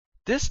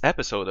This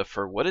episode of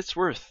For What It's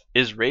Worth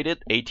is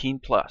rated 18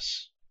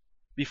 plus.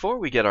 Before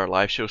we get our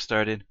live show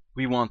started,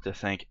 we want to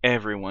thank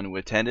everyone who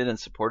attended and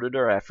supported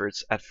our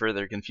efforts at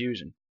Further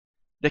Confusion.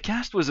 The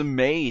cast was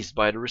amazed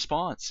by the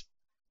response.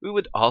 We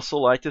would also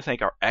like to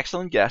thank our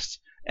excellent guests,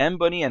 M.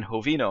 Bunny and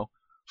Hovino,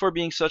 for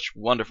being such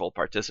wonderful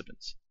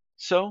participants.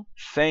 So,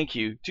 thank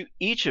you to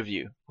each of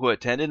you who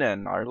attended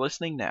and are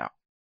listening now.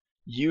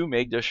 You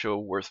make the show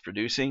worth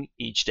producing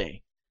each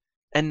day.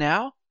 And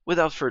now,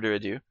 without further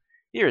ado,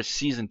 here is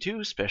Season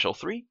 2, Special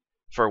 3,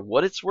 For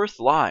What It's Worth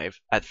Live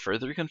at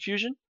Further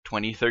Confusion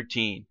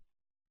 2013.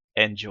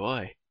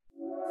 Enjoy!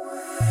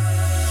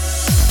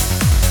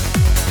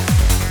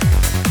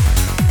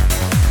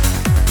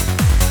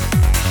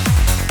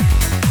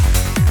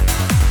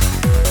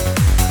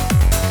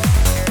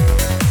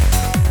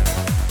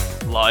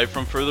 Live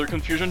from Further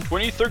Confusion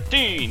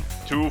 2013,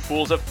 two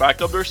fools have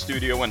packed up their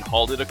studio and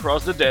hauled it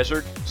across the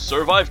desert,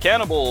 survive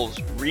cannibals,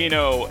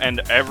 Reno,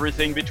 and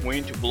everything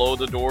between to blow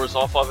the doors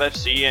off of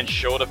FC and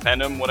show the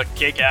fandom what a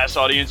kick-ass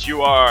audience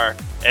you are.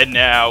 And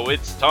now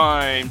it's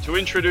time to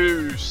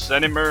introduce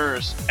and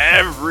immerse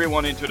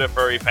everyone into the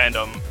furry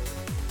fandom.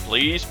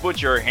 Please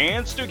put your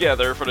hands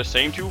together for the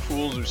same two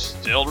fools who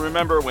still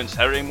remember when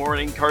Saturday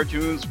morning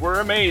cartoons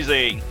were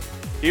amazing.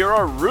 Here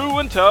are Rue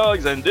and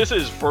Tugs, and this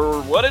is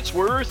For What It's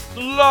Worth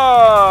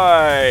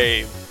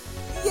Live!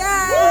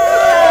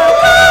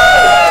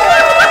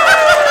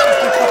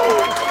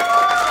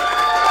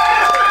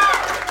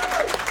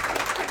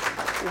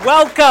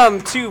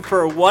 Welcome to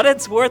For What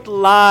It's Worth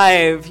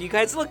Live. You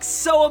guys look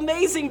so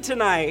amazing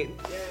tonight.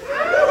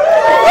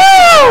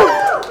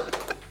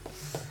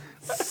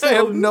 I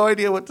have no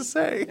idea what to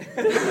say.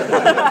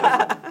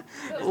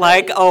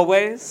 Like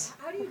always.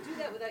 How do you do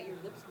that without your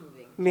lips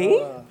moving?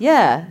 Me?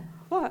 Yeah,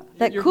 What?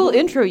 that cool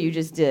intro you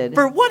just did.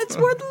 For What It's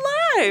Worth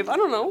Live. I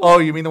don't know. Oh,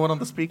 you mean the one on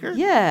the speaker?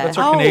 Yeah. That's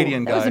our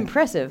Canadian guy. That was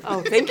impressive.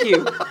 Oh, thank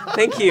you.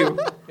 Thank you.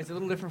 It's a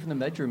little different from the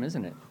bedroom,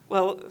 isn't it?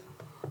 Well,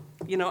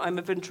 you know, I'm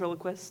a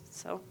ventriloquist,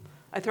 so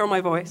I throw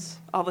my voice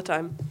all the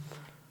time.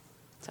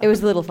 It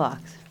was Little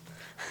Fox.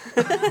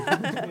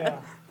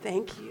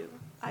 Thank you.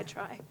 I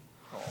try.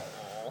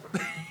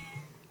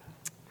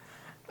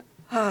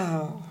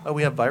 Oh,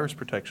 we have virus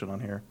protection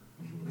on here.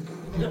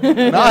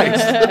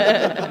 Nice.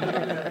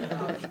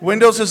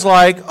 Windows is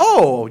like,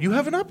 oh, you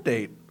have an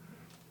update.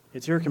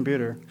 It's your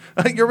computer.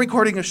 You're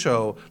recording a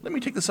show. Let me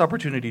take this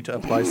opportunity to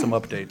apply some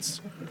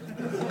updates.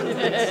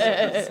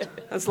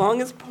 As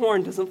long as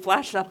porn doesn't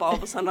flash up all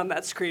of a sudden on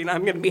that screen,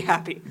 I'm going to be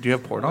happy. Do you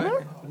have porn on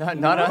there?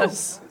 Not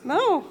us.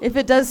 No. If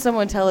it does,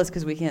 someone tell us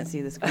because we can't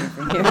see the screen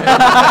from here.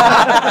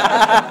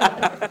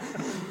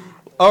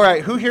 All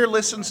right, who here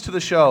listens to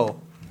the show?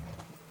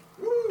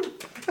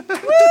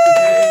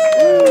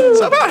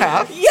 So about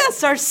half.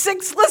 Yes, our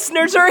 6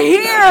 listeners are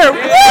here.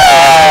 Woo!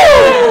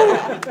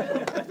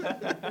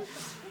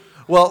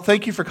 Well,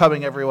 thank you for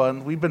coming,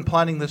 everyone. We've been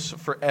planning this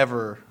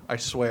forever, I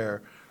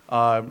swear.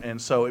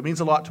 And so it means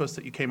a lot to us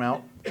that you came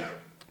out.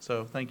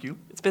 So thank you.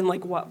 It's been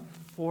like, what,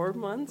 4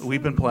 months?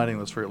 We've been planning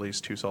this for at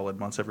least 2 solid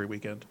months every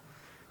weekend.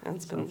 And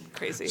it's been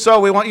crazy. So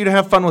we want you to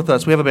have fun with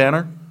us. We have a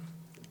banner.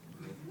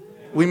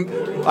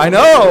 I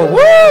know.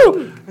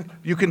 Woo!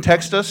 You can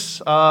text us.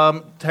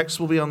 Text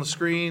will be on the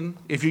screen.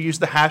 If you use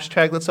the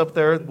hashtag that's up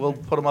there, we'll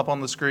put them up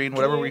on the screen.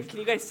 Whatever Can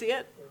you guys see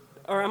it?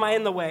 Or am I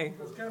in the way?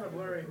 It's kind of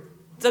blurry.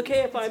 It's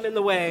okay if I'm in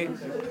the way.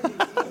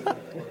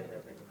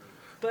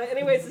 But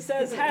anyways, it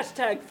says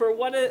hashtag for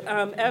what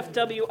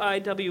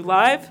FWIW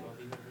live,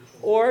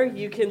 or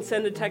you can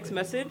send a text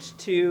message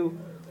to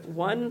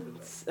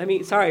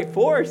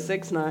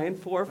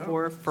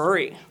 46944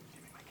 furry.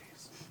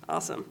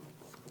 Awesome.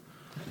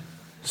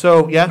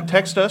 So yeah,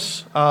 text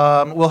us.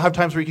 We'll have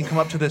times where you can come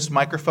up to this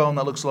microphone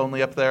that looks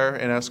lonely up there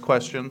and ask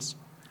questions,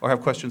 or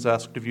have questions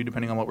asked of you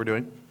depending on what we're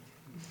doing.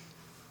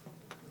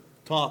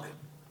 Talk.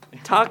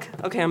 Talk?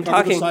 Okay, I'm Cover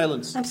the talking.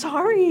 silence. I'm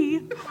sorry.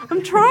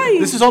 I'm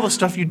trying. This is all the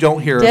stuff you don't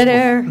hear. Dead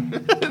air.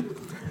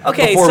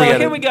 Okay, Before so we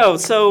edit. here we go.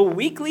 So,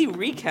 weekly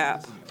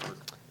recap.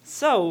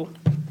 So,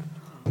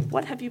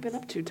 what have you been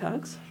up to,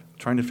 Tugs?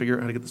 Trying to figure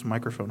out how to get this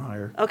microphone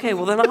higher. Okay,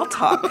 well then I'll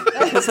talk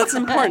because that's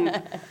important.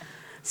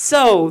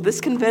 So, this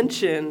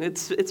convention,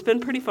 it's been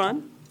pretty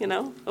fun, you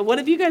know. What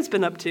have you guys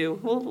been up to?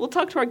 We'll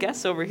talk to our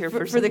guests over here For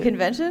the second.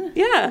 convention?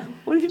 Yeah,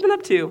 what have you been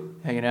up to?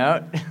 Hanging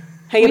out.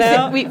 Hanging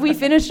out? We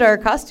finished our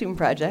costume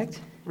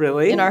project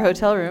Really? in our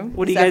hotel room.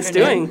 What are you this guys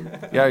afternoon. doing?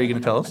 Yeah, are you going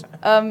to tell us?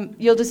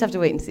 You'll just have to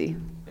wait and see.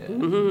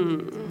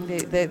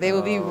 They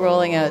will be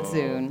rolling out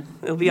soon.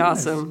 It'll be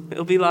awesome.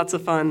 It'll be lots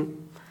of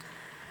fun.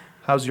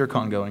 How's your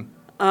con going?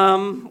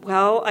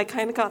 Well, I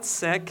kind of got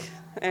sick,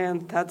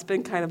 and that's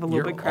been kind of a little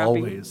You're bit crappy.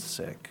 always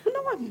sick.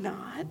 No, I'm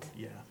not.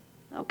 Yeah.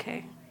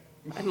 Okay.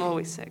 I'm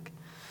always sick.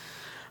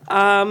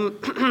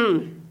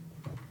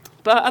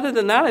 But other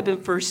than that, I've been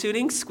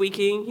fursuiting,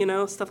 squeaking, you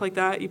know, stuff like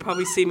that. You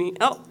probably see me,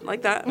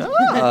 like that.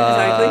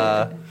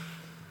 Exactly.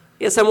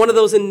 Yes, I'm one of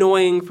those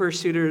annoying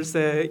fursuiters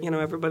that, you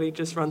know, everybody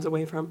just runs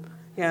away from.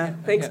 Yeah,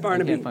 thanks, I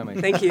Barnaby. can't find my-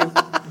 Thank you.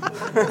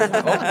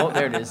 Oh,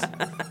 there it is.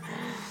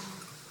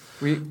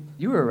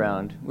 You were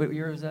around. What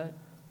year was that?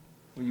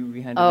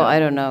 We handed Oh, out, I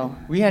don't know.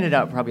 We handed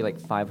out probably like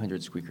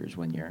 500 squeakers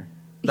one year.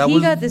 He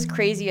got this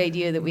crazy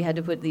idea that we had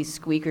to put these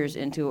squeakers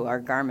into our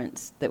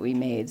garments that we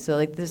made. So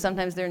like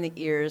sometimes they're in the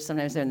ears,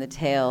 sometimes they're in the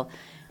tail.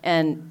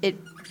 And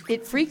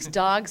it freaks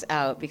dogs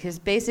out because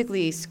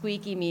basically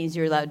squeaky means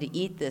you're allowed to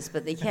eat this,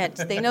 but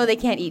they know they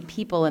can't eat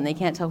people and they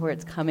can't tell where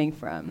it's coming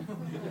from.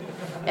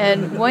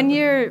 And one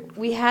year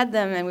we had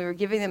them and we were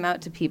giving them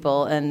out to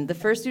people, and the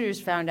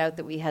fursuiters found out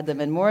that we had them,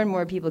 and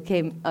more people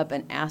came up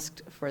and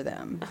asked for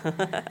them,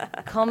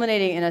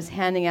 culminating in us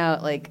handing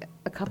out like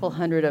a couple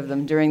hundred of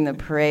them during the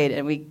parade,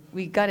 and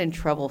we got in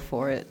trouble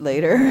for it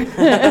later.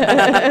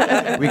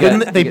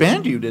 They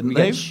banned you, didn't We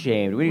they? got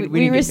shamed. We We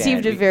didn't get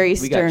received banned. a very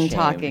We got stern shamed.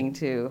 talking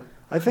too.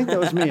 I think that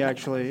was me,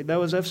 actually. That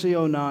was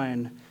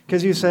FC09.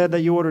 Because you said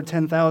that you ordered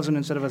 10,000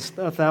 instead of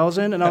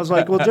 1,000, and I was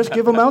like, well, just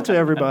give them out to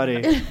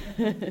everybody.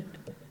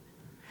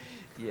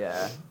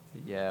 Yeah.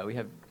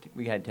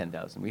 We had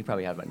 10,000. We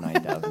probably have about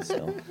 9,000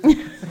 still.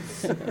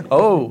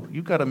 Oh,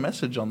 you got a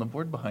message on the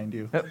board behind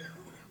you.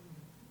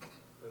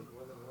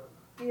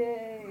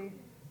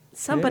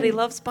 Somebody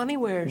loves bunny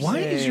wares. Why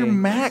is your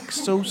Mac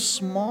so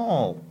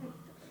small?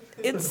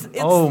 It's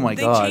Oh, my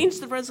they God.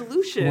 changed the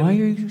resolution. Why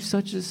are you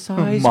such a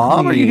size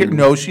Mom, are you here? queen?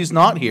 No, she's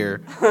not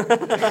here.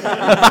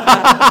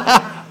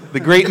 The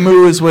great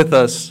Moo is with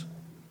us.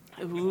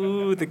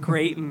 Ooh, the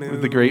great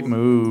move. The great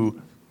Moo.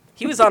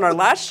 He was on our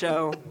last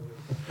show.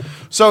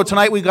 So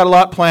tonight we've got a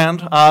lot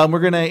planned. We're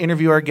going to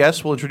interview our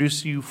guests. We'll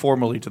introduce you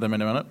formally to them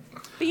in a minute.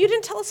 But you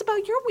didn't tell us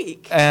about your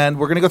week. And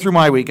we're going to go through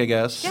my week, I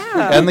guess.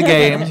 Yeah. And the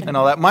game and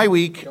all that. My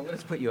week.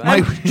 Let's put you My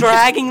out. week.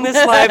 Dragging this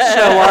live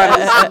show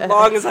on as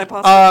long as I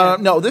possibly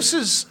can. No, this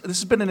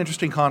has been an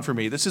interesting con for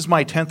me. This is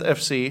my 10th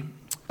FC.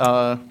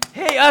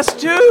 Hey, us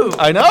too!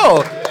 I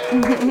know.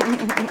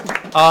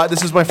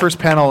 This is my first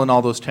panel in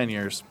all those 10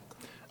 years.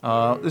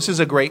 This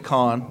is a great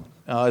con.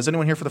 Is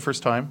anyone here for the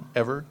first time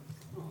ever?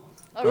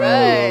 All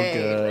right.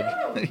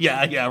 Good.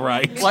 yeah,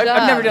 right. Well,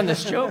 I've never done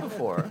this show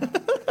before.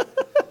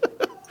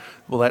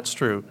 Well, that's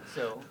true.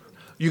 So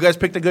You guys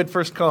picked a good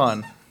first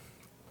con.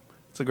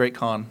 It's a great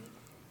con.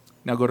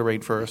 Now go to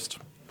raid first.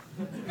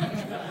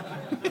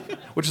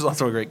 Which is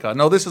also a great con.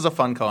 No, this is a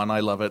fun con. I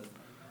love it.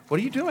 What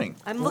are you doing?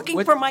 I'm looking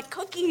what- for my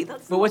cookie.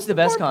 That's But what's the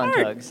best con,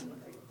 important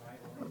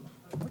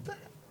part. Tugs?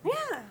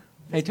 Yeah.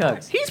 Hey,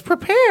 Tugs. He's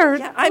prepared.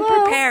 Yeah, I'm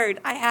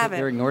prepared. I have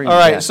They're it. ignoring All you.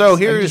 right, Yes. so I'm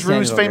here's just standing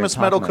Rue's over here famous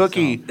talking metal to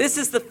cookie. myself. This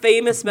is the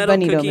famous metal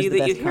Bunny Dome cookie is the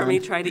that you best hear me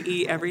con. try to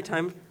eat every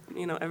time,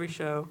 every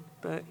show.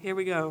 But here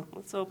we go.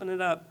 Let's open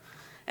it up.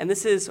 And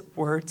this is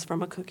Words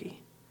from a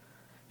Cookie.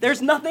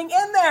 There's nothing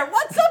in there.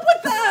 What's up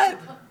with that?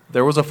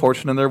 There was a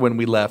fortune in there when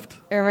we left.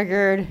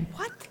 Ermagerd.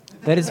 What?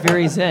 That is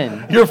very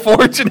zen. Your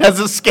fortune has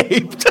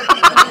escaped.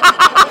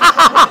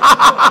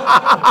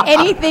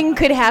 Anything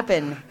could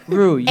happen.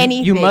 Rue, you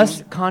Anything.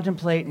 must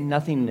contemplate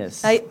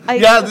nothingness.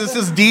 Yeah, this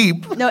is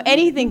deep. No,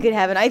 anything could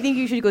happen. I think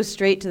you should go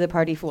straight to the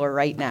party floor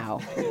right now.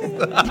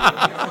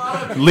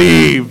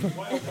 Leave.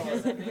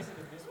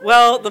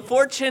 Well, the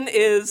fortune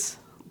is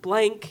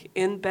blank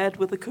in bed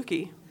with a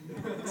cookie.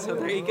 So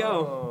there you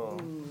go.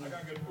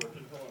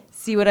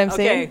 See what I'm Okay.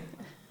 saying?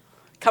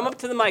 Come up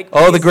to the mic.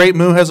 Oh, the please. great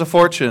Moo has a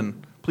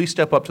fortune. Please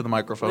step up to the Let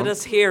microphone.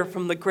 us hear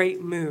from the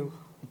great Moo.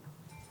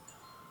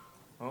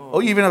 Oh,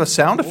 you even have a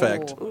sound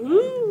effect.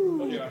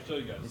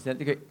 Is that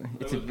the great?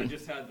 It's a,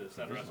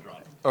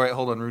 All right,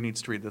 hold on. Rue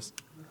needs to read this.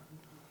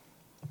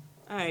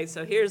 All right,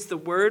 so here's the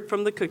word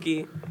from the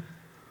cookie.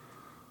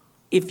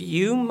 If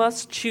you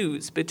must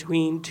choose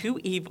between two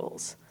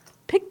evils,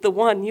 pick the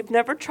one you've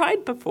never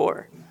tried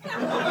before.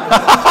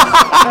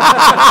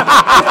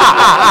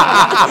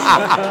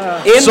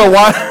 So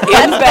why?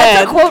 In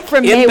bed, a quote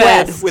from in Mae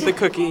bed West. with a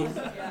cookie.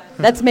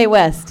 That's Mae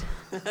West.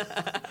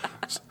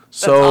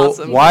 So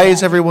awesome. why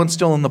is everyone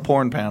still in the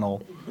porn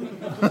panel?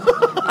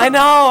 I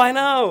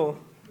know.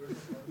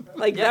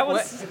 Like that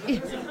was.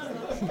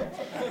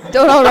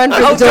 Don't all run for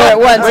the door at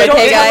once, Wait,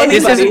 okay, don't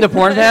guys? this isn't the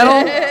porn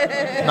panel?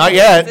 Not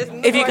yet.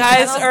 If you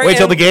guys are Wait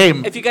till the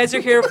game. If you guys are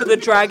here for the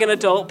Dragon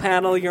Adult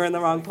panel, you're in the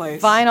wrong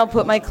place. Fine, I'll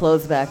put my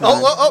clothes back on.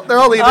 Oh, they're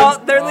all leaving.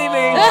 Oh, they're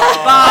leaving.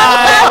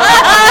 Bye.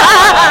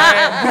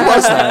 Who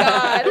was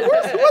that?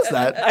 Who was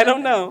that? I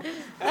don't know.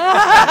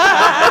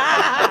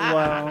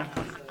 Wow.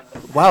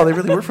 Wow, they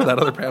really were for that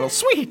other panel.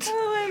 Sweet.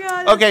 Oh my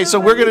god. Okay, so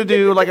we're gonna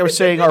do, like I was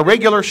saying, our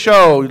regular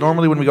show.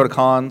 Normally, when we go to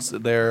cons,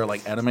 they're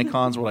like anime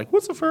cons. We're like,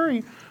 "What's a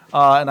furry?"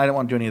 And I don't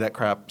want to do any of that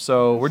crap.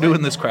 So we're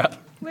doing this crap.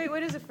 Wait,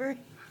 what is a furry?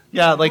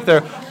 Yeah, like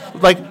they're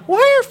like,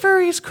 "Why are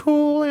furries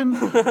cool?" and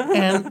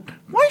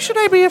 "Why should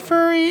I be a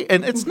furry?"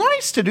 And it's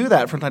nice to do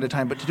that from time to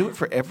time, but to do it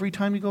for every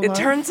time you go It live,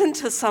 turns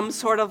into some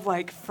sort of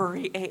like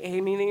furry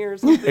AA meeting or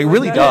something. it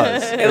really like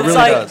does. that. It It's really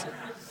like, does.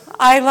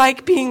 I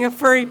like being a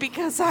furry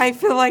because I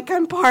feel like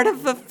I'm part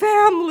of the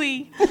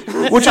family.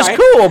 Which is Sorry.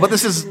 cool, but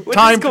this is Which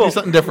time is to cool. do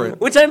something different.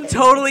 Which I'm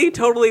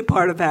totally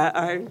part of that.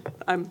 I'm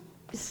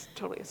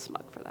totally a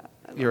smug for that.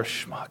 You're a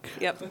schmuck.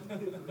 Yep.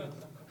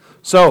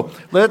 So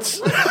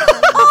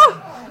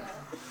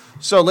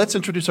let's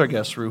introduce our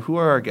guests, Rue. Who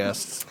are our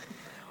guests?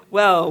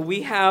 Well,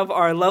 we have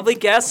our lovely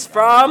guests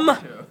from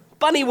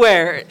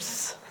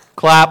Bunnywares.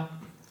 Clap.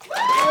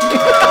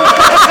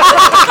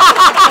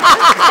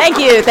 Thank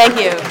you. Thank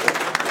you.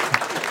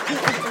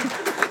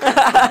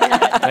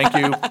 Thank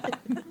you.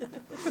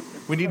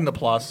 We need an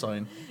applause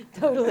sign.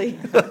 Totally.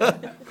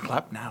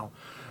 Clap now.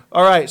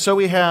 All right, so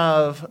we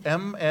have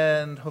Em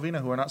and Jovina,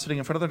 who are not sitting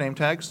in front of their name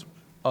tags,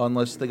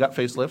 unless they got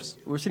facelifts.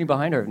 We're sitting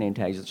behind our name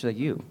tags, just like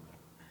you.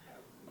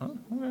 Oh,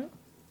 all right.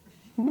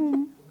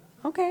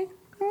 Okay.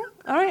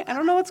 All right. I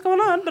don't know what's going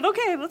on, but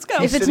okay, let's go.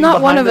 If it's sitting not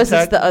one behind of the us,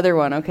 tag- it's the other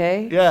one,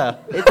 okay? Yeah.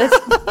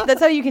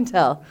 That's how you can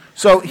tell.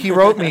 So he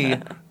wrote me.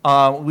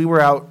 We were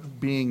out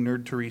being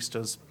nerd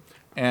touristas,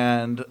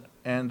 and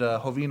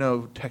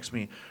Jovino texts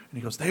me, and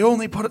he goes, "They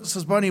only put us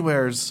as bunny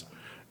wares."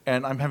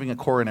 And I'm having a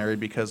coronary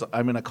because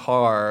I'm in a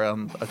car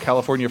on a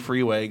California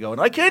freeway going,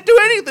 I can't do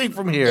anything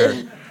from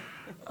here.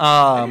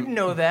 I didn't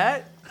know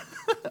that.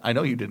 I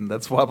know you didn't.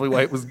 That's probably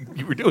why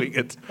you were doing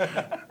it.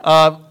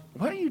 What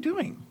are you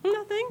doing?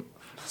 Nothing.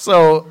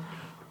 So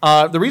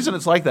the reason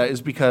it's like that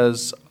is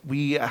because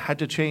we had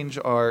to change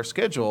our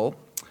schedule.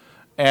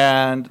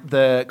 And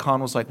the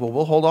con was like, well,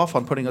 we'll hold off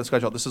on putting a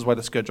schedule. This is why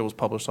the schedule was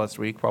published last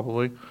week,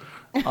 probably.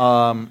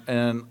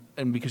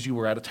 And because you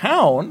were out of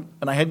town,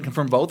 and I hadn't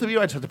confirmed both of you,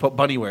 I just had to put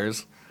bunny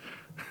wares.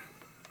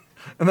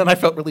 And then I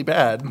felt really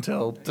bad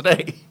until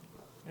today.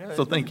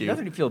 So thank you.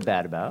 Nothing to feel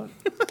bad about.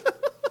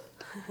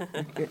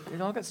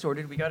 It all got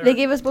sorted. We got They our,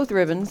 gave us both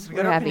ribbons. we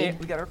We're got our happy.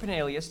 we got our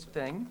Penaliest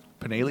thing.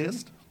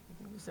 Penaliest?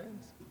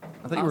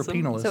 I thought you were Awesome.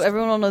 penalist. So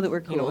everyone will know that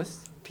we're cool.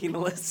 Penalist.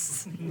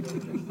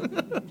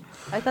 Penalists.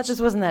 I thought this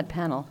wasn't that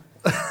panel.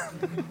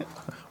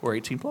 We're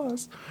 18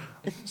 plus.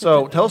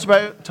 So tell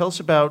us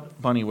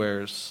about bunny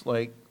wares.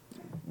 Like,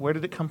 where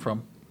did it come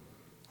from?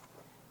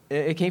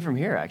 It came from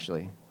here,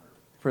 actually.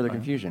 Further Oh.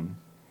 confusion.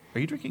 Are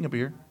you drinking a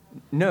beer?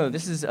 No,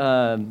 this is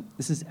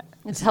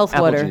It's health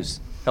apple water. juice.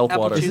 Health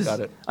Apple water. juice. Got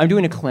it. I'm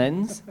doing a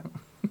cleanse,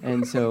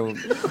 and so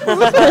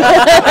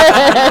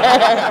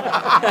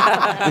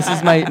this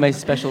is my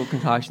special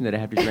concoction that I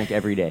have to drink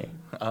every day.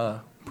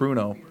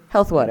 Bruno.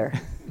 Health water.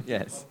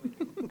 Yes.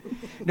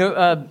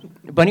 No,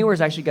 Bunny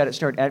Wares actually got its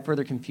start at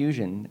Further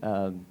Confusion.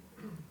 10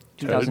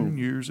 2005,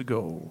 years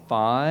ago.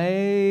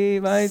 I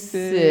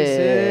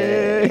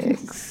think.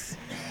 Six.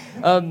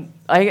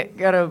 I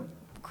got a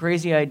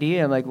crazy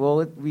idea. I'm like,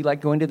 well, we like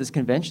going to this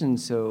convention,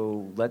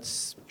 so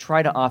let's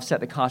try to offset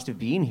the cost of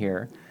being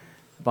here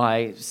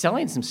by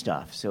selling some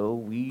stuff. So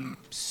we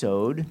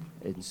sewed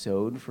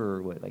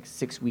for like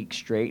 6 weeks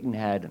straight and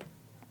had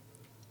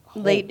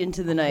Late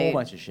into the a whole night.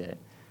 bunch of shit.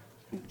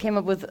 Came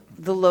up with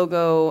the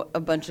logo, a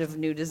bunch of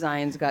new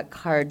designs, got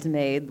cards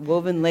made,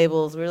 woven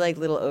labels. We're like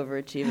little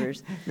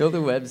overachievers. Build a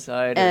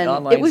website, an And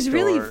online it was store.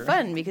 really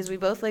fun because we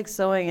both like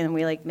sewing and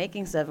we like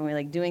making stuff and we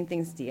like doing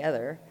things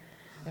together.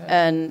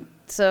 And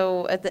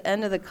so at the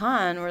end of the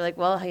con, we're like,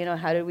 well,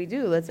 how did we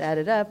do? Let's add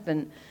it up.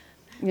 And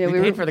We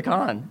paid for the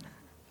con.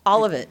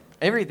 all of it.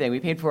 Everything. We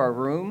paid for our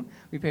room.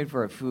 We paid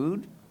for our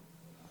food.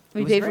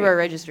 We was paid for great. our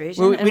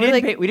registration. Well, we and we're didn't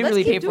like, pay, we didn't "Let's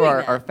really keep pay for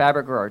doing our that."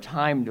 fabric or our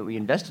time that we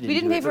invested We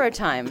into didn't pay it, for our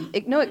time.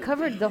 It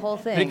covered the whole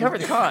thing. But it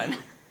covered the con.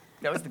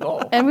 That was the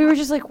goal. And we were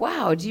just like,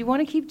 wow, do you want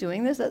to keep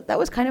doing this? That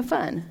was kind of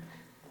fun.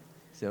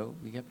 So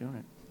we kept doing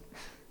it.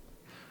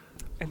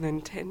 And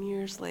then 10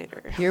 years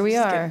later. Here we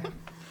Just are. kidding.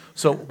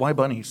 So why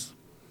bunnies?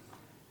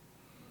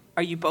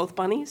 Are you both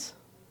bunnies?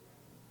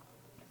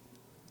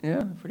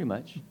 Yeah, pretty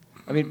much.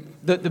 I mean,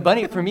 the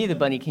bunny, for me, the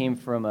bunny came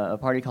from a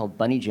party called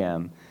Bunny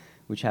Jam,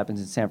 which happens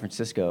in San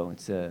Francisco.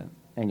 It's an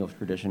annual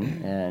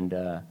tradition. And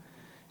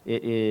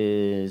it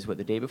is,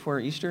 the day before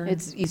Easter?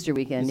 It's Easter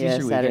weekend, It's yeah,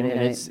 Easter Saturday weekend,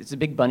 night. and it's a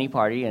big bunny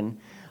party, and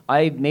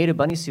I made a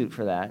bunny suit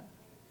for that.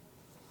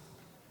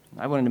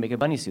 I wanted to make a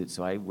bunny suit,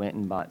 so I went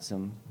and bought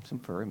some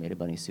fur, made a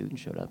bunny suit, and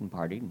showed up and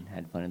partied and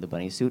had fun in the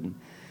bunny suit, and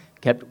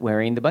kept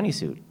wearing the bunny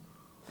suit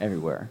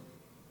everywhere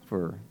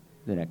for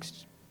the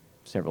next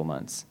several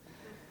months.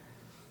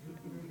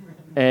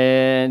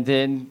 And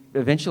then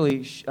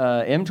eventually,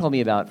 Em told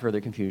me about Further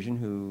Confusion,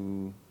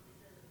 who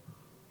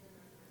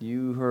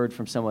you heard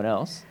from someone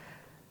else,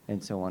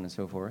 and so on and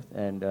so forth.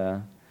 And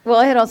Well,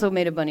 I had also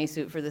made a bunny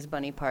suit for this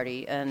bunny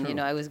party, and True.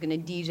 I was going to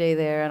DJ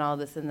there and all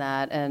this and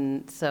that,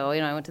 and so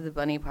I went to the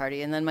bunny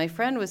party, and then my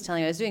friend was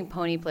telling me I was doing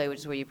pony play, which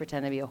is where you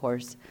pretend to be a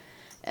horse,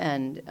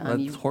 and That's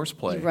you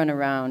horseplay. You run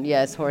around,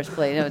 yes,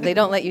 horseplay. No, they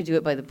don't let you do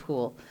it by the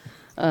pool.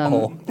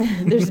 Oh.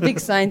 There's big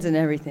signs and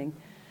everything.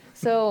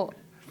 So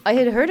I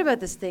had heard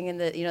about this thing, and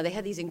that they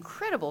had these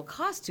incredible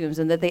costumes,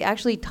 and that they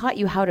actually taught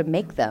you how to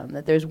make them.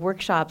 That there's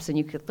workshops, and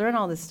you could learn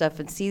all this stuff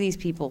and see these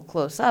people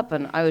close up.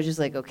 And I was just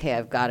like, okay,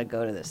 I've got to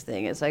go to this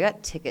thing. And so I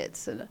got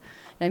tickets, and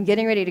I'm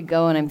getting ready to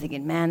go, and I'm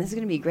thinking, man, this is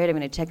going to be great. I'm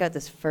going to check out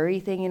this furry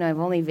thing. I've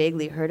only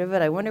vaguely heard of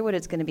it. I wonder what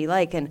it's going to be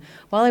like. And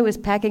while I was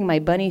packing my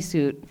bunny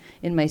suit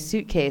in my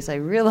suitcase, I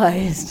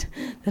realized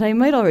that I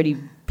might already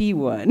be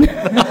one.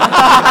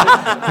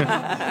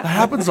 That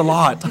happens a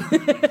lot.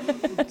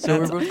 so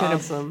we're both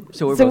awesome.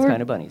 both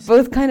kind of bunnies.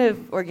 Both kind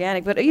of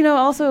organic, but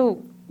also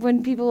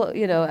when people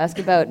ask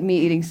about me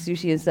eating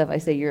sushi and stuff, I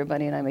say you're a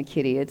bunny and I'm a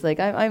kitty. It's like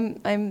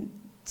I'm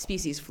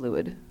species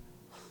fluid.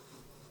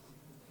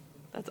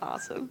 That's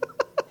awesome.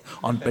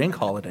 On bank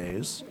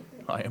holidays,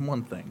 I am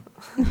one thing.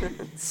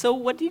 So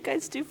what do you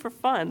guys do for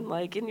fun,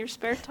 like in your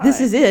spare time?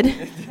 This is it.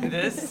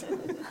 This.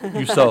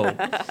 You sew.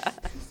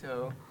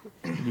 So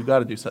You got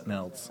to do something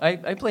else. I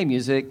play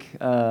music.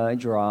 I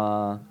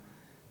draw.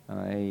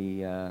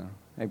 I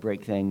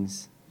break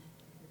things.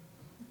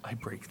 I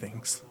break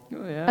things.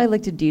 Oh yeah. I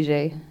like to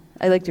DJ.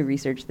 I like to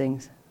research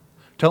things.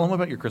 Tell them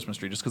about your Christmas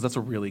tree, just because that's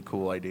a really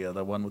cool idea,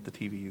 the one with the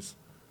TVs.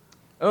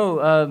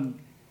 Oh,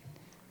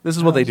 This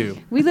is what they do.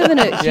 We live in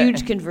a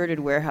huge converted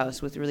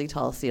warehouse with really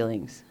tall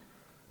ceilings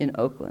in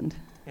Oakland.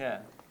 yeah.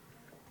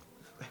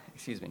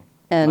 Excuse me.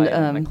 And,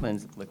 my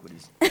cleanse liquid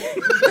is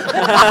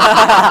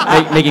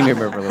making me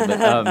murmur a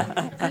little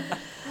bit.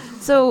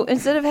 So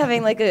instead of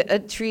having like a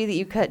tree that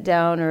you cut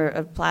down or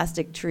a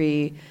plastic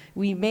tree,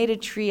 we made a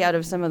tree out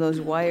of some of those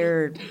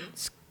wire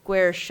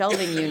square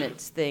shelving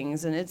units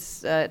things, and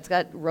it's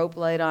got rope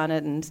light on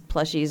it and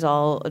plushies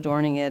all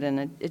adorning it, and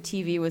a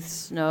TV with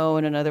snow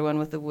and another one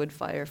with a wood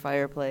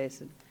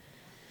fireplace.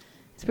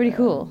 It's pretty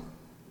cool.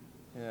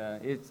 Yeah,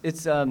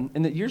 it's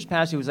in the years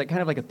past it was like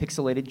kind of like a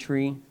pixelated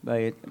tree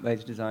by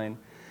its design,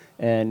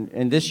 and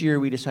this year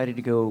we decided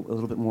to go a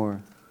little bit more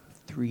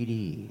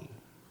 3D.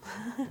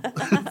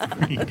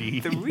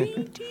 3D.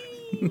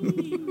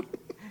 3D.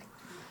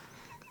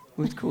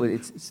 What's cool?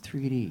 It's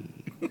 3D.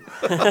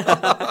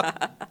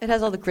 It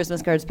has all the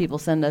Christmas cards people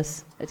send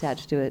us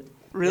attached to it.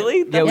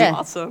 Really? That's Yeah.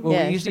 awesome. Well, Yeah,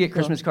 we it's used to pretty get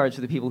cool. Christmas cards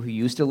for the people who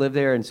used to live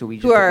there, and so we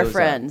just Who put are our those up.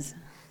 friends.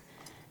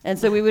 And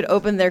so we would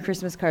open their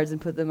Christmas cards and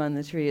put them on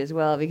the tree as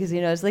well, because,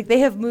 it's like they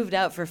have moved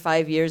out for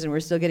 5 years and we're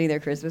still getting their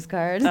Christmas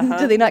cards.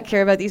 Do they not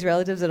care about these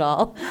relatives at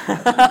all?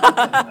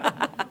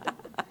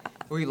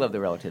 We love the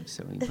relatives,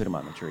 so we put them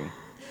on the tree.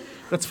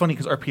 That's funny,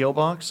 because our P.O.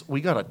 box,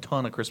 we got a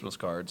ton of Christmas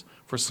cards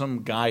for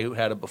some guy who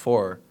had it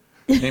before,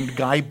 named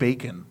Guy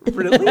Bacon.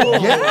 Really?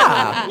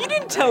 Yeah. You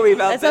didn't tell me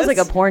about That sounds like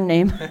a porn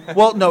name.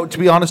 Well, no, to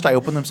be honest, I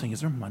opened them saying,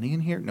 is there money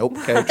in here? Nope.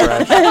 Okay,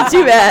 trash.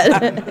 Too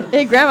bad.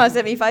 Hey, Grandma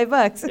sent me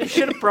 $5. You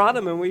should have brought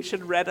him, and we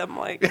should read him.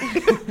 Like,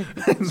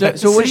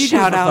 So what do you do for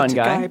shout out fun, to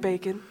Guy? Guy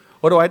Bacon.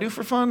 What do I do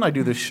for fun? I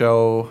do the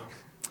show.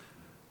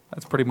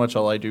 That's pretty much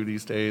all I do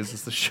these days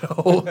is the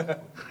show.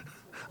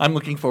 I'm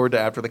looking forward to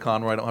after the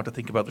con where I don't have to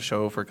think about the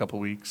show for a couple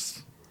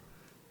weeks.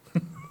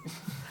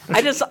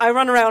 I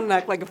run around and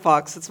act like a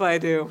fox. That's what I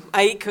do.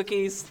 I eat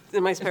cookies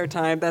in my spare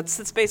time.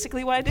 That's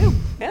basically what I do.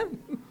 Yeah.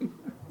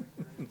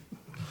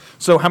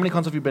 So how many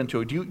cons have you been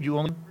to? Do you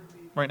only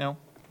right now?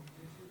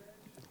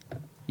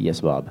 Yes,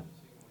 Bob.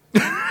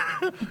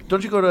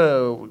 Don't you go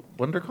to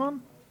WonderCon?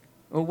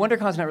 Well,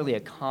 WonderCon's not really a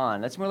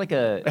con. That's more like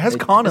a. It has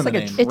con it's in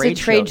like the a name. It's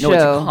a trade No,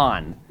 it's show. a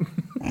con.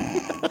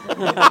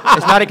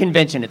 It's not a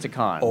convention. It's a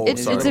con. Oh,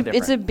 It's sorry.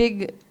 it's a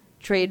big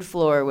trade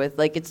floor with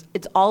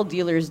it's all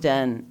dealer's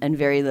den and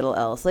very little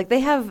else. Like they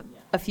have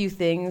a few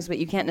things, but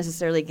you can't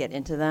necessarily get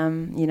into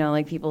them.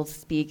 Like people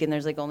speak and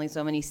there's like only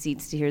so many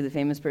seats to hear the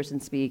famous person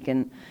speak,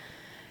 and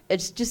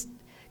it's just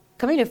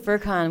coming to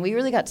FurCon. We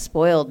really got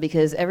spoiled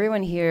because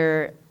everyone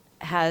here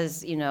has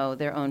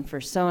their own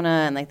persona,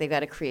 and like they've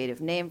got a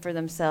creative name for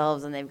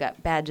themselves, and they've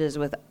got badges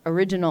with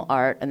original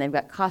art, and they've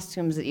got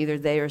costumes that either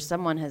they or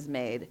someone has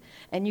made.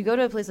 And you go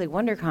to a place like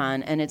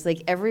WonderCon, and it's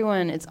like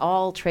everyone, it's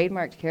all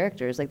trademarked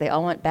characters. Like they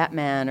all want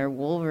Batman or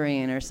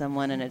Wolverine or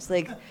someone, and it's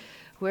like,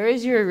 where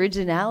is your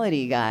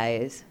originality,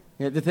 guys?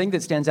 Yeah, the thing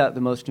that stands out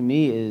the most to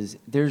me is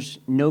there's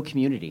no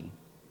community.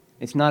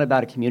 It's not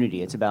about a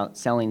community. It's about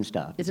selling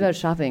stuff. It's about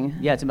shopping.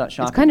 Yeah, it's about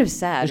shopping. It's kind of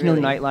sad. There's really.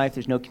 no nightlife.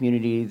 There's no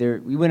community.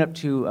 We went up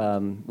to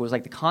what was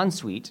like the con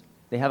suite.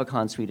 They have a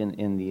con suite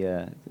in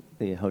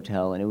the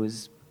hotel, and it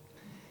was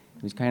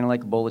kind of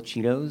like a bowl of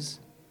Cheetos.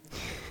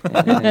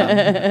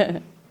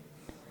 And,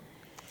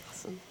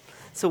 Awesome.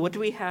 So what do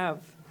we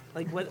have?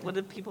 Like, what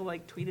did people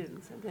like tweeted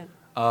and send in?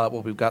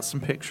 Well, we've got some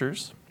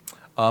pictures.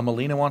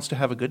 Melina wants to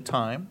have a good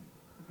time.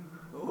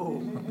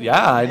 Oh.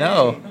 Yeah, I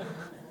know.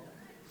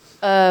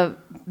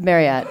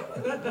 Marriott.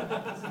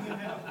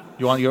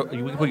 You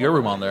can put your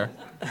room on there.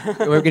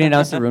 we're going to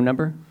announce the room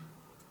number.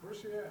 Where's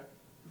she at?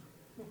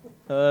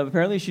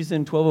 Apparently she's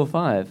in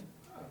 1205.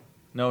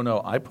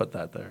 No, I put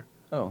that there.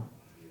 Oh.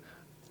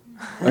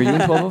 Are you in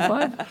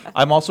 1205?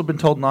 I've also been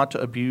told not to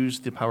abuse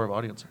the power of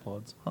audience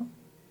applause. Huh?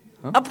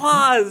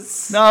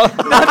 Applause. No.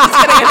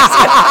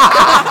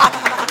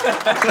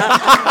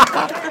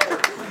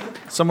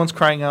 Someone's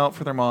crying out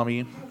for their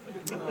mommy.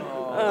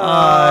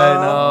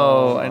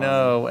 I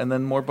know. And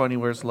then more Bunny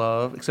Wears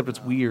Love, except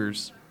it's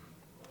Weers.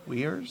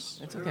 Weers?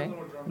 It's okay.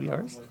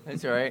 Weers?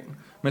 It's all right.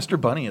 Mr.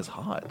 Bunny is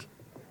hot.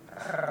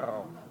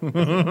 All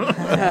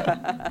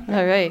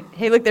right.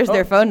 Hey, look, there's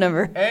their phone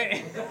number.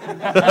 Hey.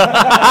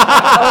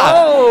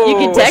 You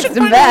can text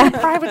them back.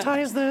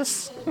 Privatize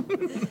this.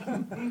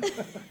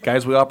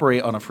 Guys, we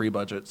operate on a free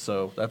budget,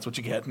 so that's what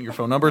you get. Your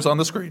phone number's on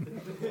the screen.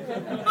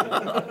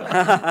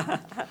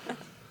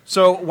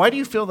 So why do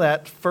you feel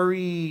that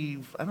furry,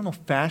 I don't know if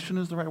fashion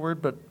is the right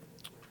word, but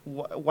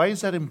why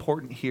is that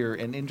important here?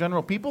 And in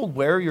general, people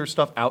wear your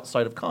stuff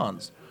outside of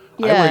cons.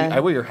 Yeah. I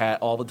wear your hat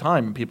all the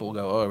time, and people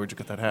go, oh, where'd you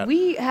get that hat?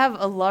 We have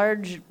a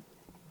large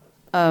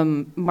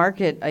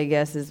market, I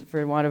guess, is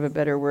for want of a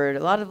better word.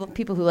 A lot of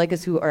people who like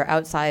us who are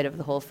outside of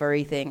the whole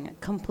furry thing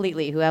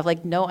completely, who have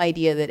like no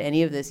idea that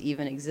any of this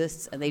even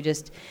exists, and they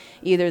just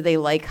either they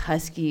like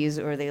huskies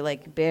or they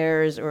like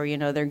bears, or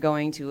they're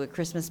going to a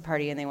Christmas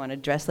party and they want to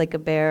dress like a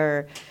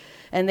bear,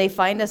 and they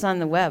find us on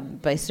the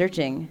web by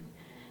searching,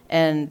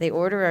 and they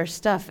order our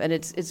stuff, and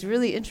it's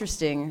really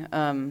interesting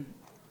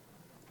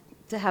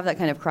to have that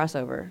kind of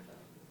crossover.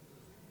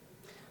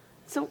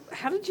 So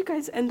how did you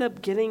guys end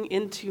up getting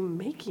into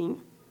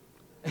making?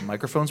 The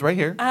microphone's right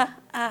here.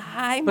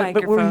 Hi, But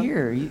microphone. we're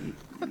here.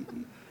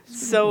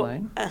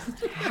 So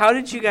how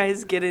did you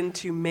guys get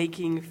into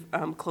making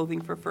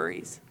clothing for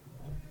furries?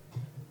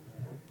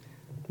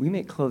 We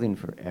make clothing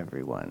for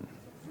everyone.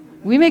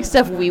 We make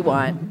stuff we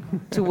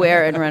want to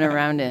wear and run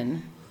around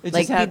in. It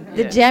Like just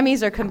the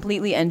jammies are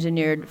completely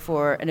engineered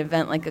for an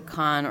event like a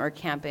con or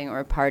camping or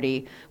a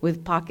party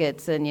with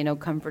pockets and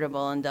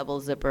comfortable and double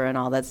zipper and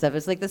all that stuff.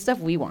 It's like the stuff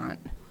we want.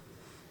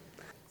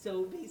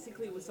 So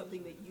basically it was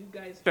something that you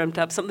guys dreamt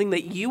up, something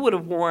that you would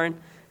have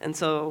worn, and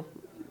so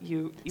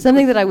you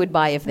Something that I would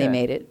buy if they Yeah.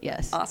 made it.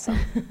 Yes. awesome.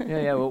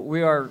 Yeah. Well,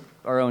 we are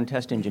our own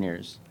test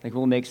engineers. Like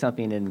we'll make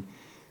something, and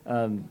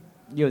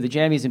the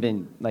jammies have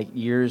been like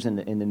years in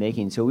the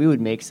making. So we would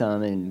make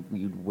some, and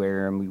we'd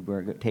wear them.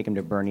 We'd take them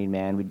to Burning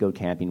Man. We'd go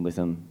camping with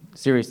them.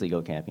 Seriously,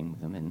 go camping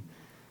with them,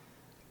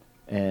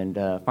 and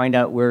find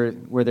out where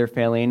they're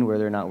failing, where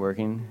they're not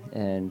working,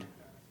 and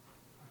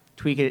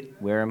tweak it.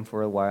 Wear them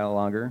for a while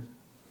longer.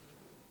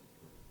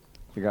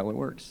 Figure out what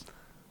works.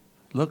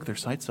 Look, their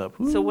site's up.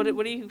 So what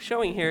are you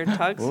showing here,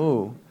 Tugs?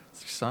 Whoa, It's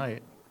their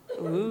site.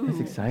 that's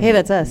exciting. Hey,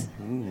 that's us.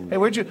 Hey,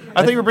 where'd you?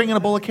 I thought you were bringing a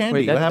bowl of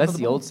candy. Wait, What happened that's to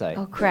the bowl? old site.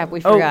 Oh crap, we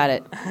forgot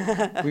it.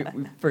 We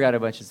forgot a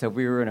bunch of stuff.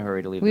 We were in a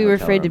hurry to leave. We the were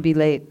hotel afraid to room. be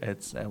late,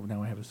 It's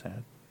now I have a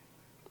sad.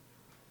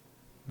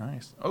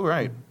 Nice. All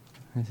right.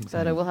 That's but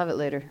exciting. we'll have it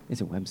later It's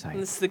a website.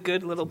 This is the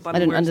good little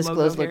at an Bunnywares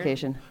undisclosed logo here.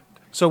 location.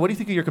 So, what do you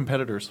think of your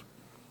competitors?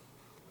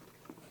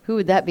 Who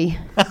would that be?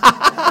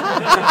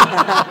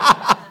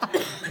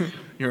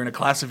 You're in a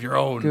class of your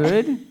own.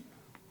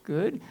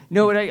 Good.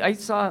 No, what I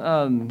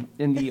saw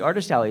in the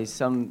artist alley,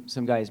 some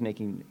guys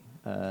making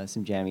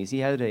some jammies. He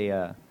had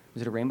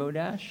was it a Rainbow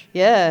Dash?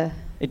 Yeah.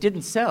 It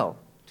didn't sell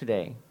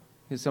today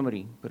because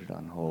somebody put it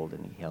on hold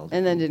and he held it.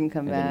 And then didn't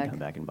come and then back. didn't come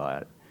back and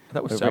bought it.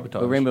 That was But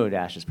sabotage. But Rainbow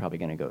Dash is probably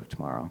going to go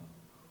tomorrow.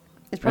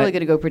 It's probably Right.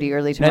 going to go pretty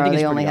early I think tomorrow.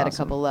 it's They only pretty had a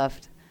awesome. couple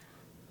left.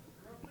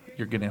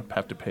 You're gonna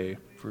have to pay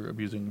for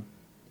abusing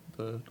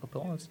the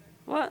applause.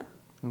 What?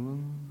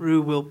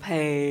 Rue will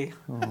pay.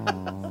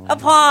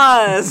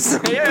 Applause!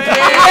 Yay!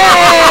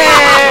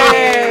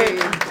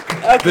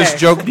 Okay. This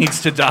joke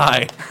needs to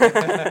die.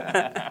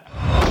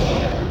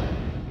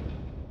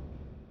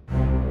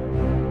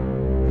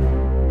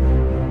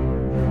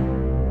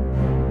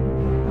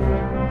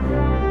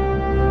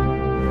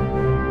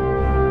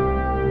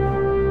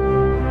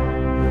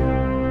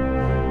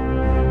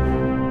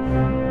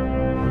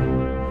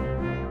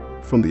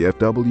 From the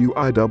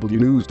FWIW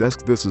News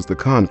Desk, this is the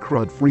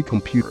Concrud Free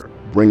Computer,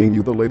 bringing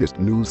you the latest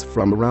news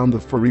from around the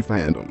furry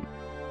fandom.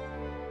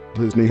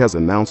 Disney has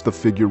announced the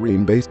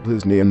figurine-based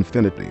Disney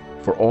Infinity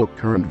for all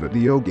current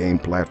video game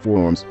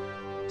platforms.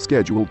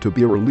 Scheduled to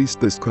be released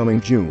this coming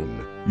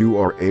June, you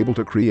are able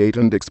to create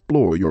and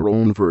explore your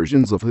own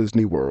versions of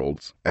Disney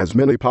worlds as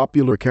many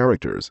popular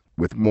characters,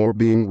 with more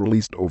being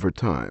released over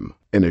time.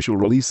 Initial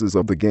releases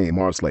of the game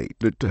are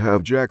slated to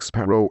have Jack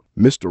Sparrow,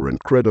 Mr.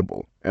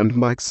 Incredible, and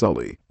Mike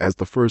Sully as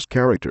the first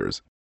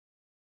characters.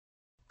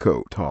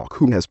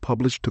 Kotaku has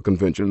published a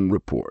convention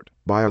report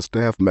by a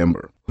staff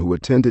member who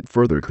attended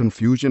Further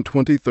Confusion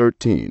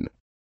 2013.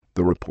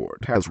 The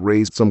report has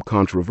raised some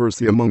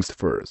controversy amongst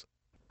furs,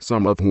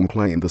 some of whom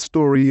claim the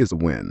story is a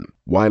win,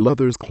 while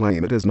others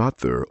claim it is not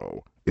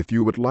thorough. If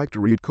you would like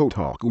to read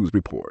Kotaku's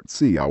report,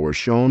 see our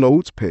show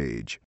notes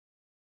page.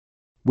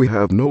 We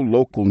have no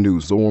local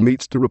news or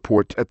meets to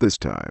report at this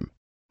time.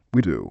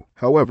 We do,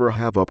 however,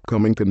 have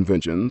upcoming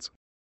conventions.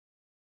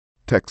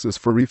 Texas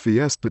Furry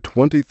Fiesta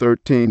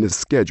 2013 is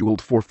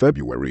scheduled for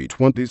February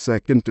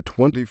 22nd to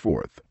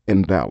 24th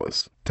in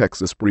Dallas,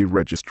 Texas.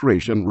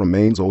 Pre-registration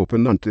remains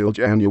open until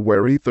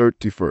January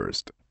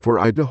 31st. For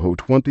Idaho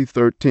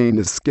 2013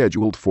 is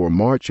scheduled for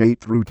March 8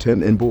 through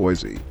 10 in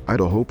Boise,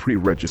 Idaho.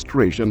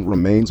 Pre-registration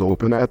remains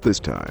open at this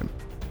time.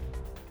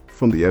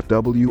 From the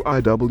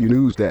FWIW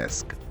News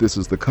Desk, this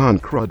is the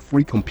Concrud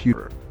Free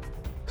Computer.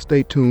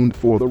 Stay tuned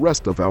for the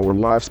rest of our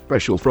live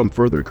special from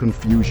Further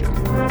Confusion.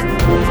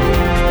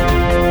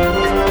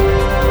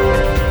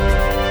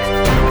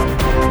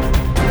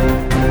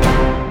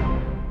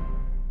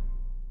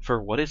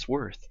 For what it's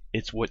worth,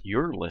 it's what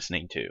you're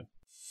listening to.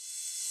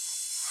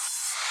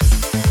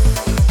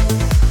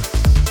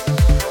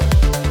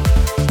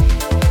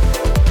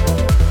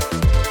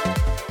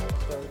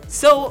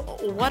 So,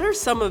 what are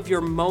some of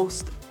your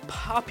most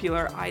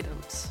popular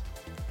items?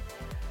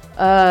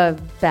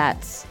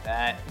 Bats.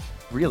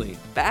 Really?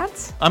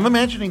 Bats? I'm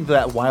imagining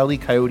that Wile E.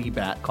 Coyote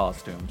bat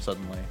costume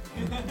suddenly.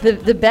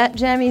 The bat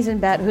jammies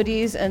and bat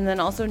hoodies, and then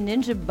also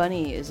Ninja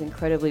Bunny is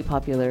incredibly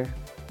popular.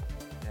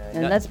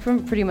 And that's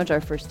pretty much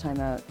our first time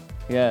out.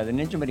 Yeah, the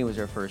Ninja Bunny was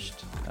our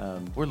first.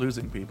 We're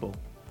losing people.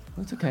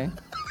 It's okay.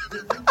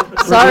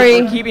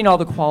 Sorry. We're keeping all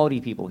the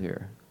quality people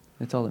here.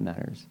 That's all that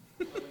matters.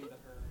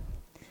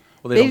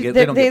 Well, they don't get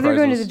prizes. were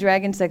going to the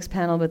Dragon Sex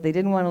panel, but they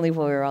didn't want to leave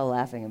while we were all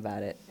laughing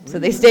about it. So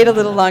they stayed a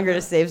little longer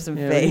to save some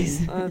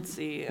face. Let's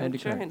see. I'm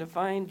trying to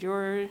find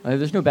your.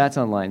 There's no bats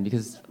online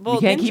because Well,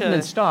 we can't keep them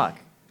in Ninja. stock.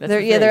 That's They're,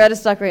 the yeah, thing. they're out of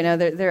stock right now.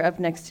 They're up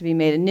next to be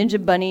made. And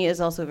Ninja Bunny is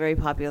also very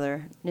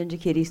popular. Ninja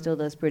Kitty still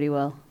does pretty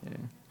well. Yeah.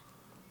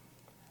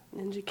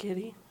 Ninja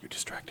Kitty. You're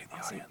distracting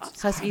the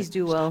audience. Huskies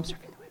do well.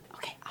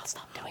 Okay, I'll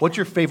stop doing What's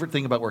your favorite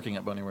thing about working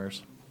at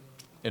Bunnywares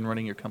and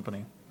running your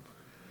company?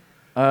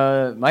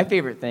 My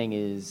favorite thing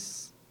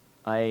is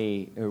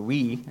I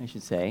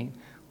should say,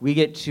 we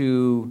get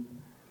to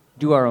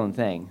do our own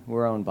thing.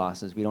 We're our own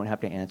bosses. We don't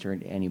have to answer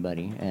to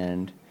anybody.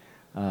 And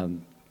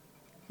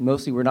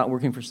mostly we're not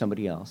working for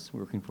somebody else.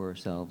 We're working for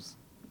ourselves.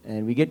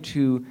 And we get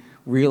to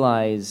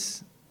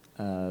realize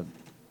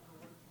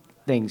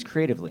things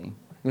creatively.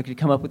 We can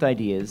come up with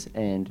ideas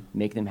and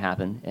make them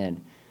happen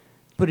and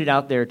put it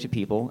out there to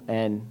people.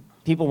 And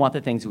people want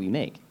the things that we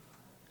make.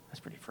 That's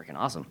pretty freaking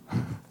awesome.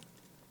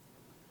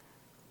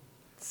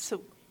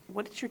 So,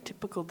 what is your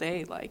typical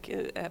day like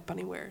at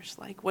Bunnywares?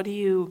 Like,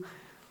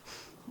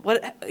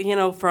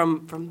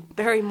 from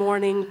very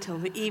morning till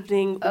the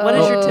evening? What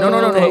is your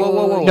typical day?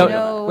 Whoa.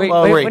 No. Wait,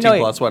 we're 18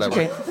 plus,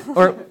 whatever.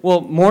 Okay.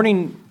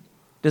 Morning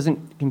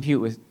doesn't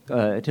compute with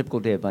a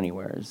typical day at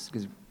Bunnywares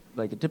because,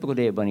 like, a typical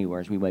day at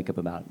Bunnywares, we wake up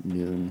about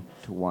noon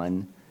to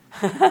 1.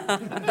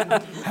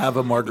 Have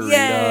a margarita.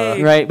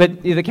 Yay! Right,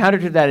 but the counter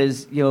to that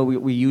is,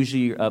 we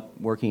usually are up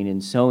working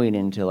and sewing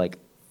until like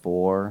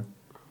 4.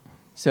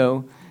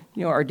 So,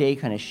 our day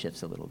kind of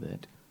shifts a little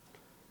bit.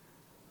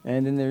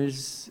 And then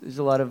there's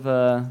a lot of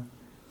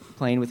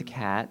playing with the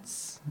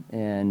cats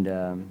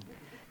and.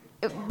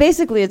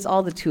 Basically, it's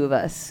all the two of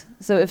us.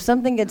 So if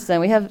something gets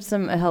done, we have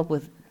some help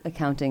with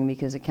accounting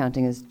because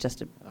accounting is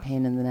just a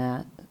pain in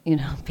the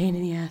pain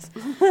in the ass.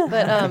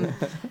 But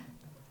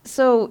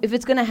so if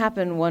it's going to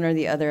happen, one or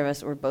the other of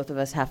us or both of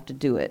us have to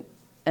do it.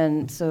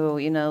 And so,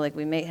 like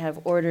we may have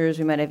orders,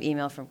 we might have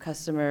email from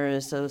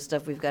customers, so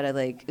stuff we've got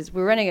to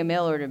we're running a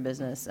mail order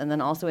business, and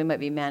then also we might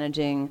be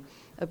managing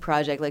a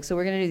project. So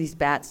we're going to do these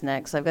bats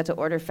next. So I've got to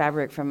order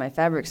fabric from my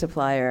fabric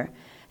supplier,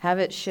 have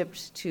it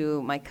shipped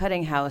to my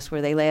cutting house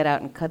where they lay it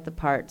out and cut the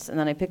parts, and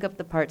then I pick up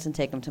the parts and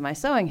take them to my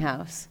sewing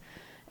house.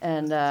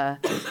 And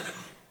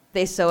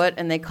they sew it,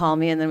 and they call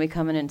me, and then we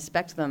come and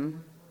inspect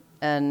them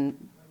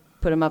and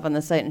put them up on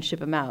the site and ship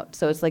them out.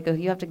 So it's like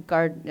you have to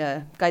guide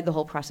the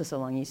whole process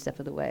along each step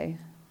of the way,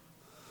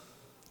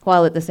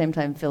 while at the same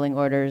time filling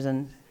orders.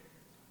 And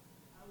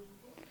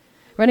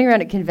running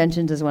around at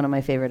conventions is one of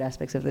my favorite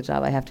aspects of the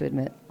job, I have to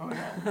admit.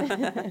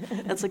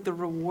 That's like the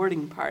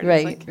rewarding part.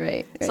 Right.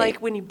 It's like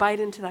when you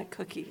bite into that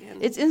cookie.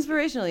 And It's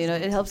inspirational,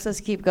 it helps us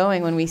keep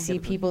going when we see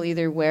people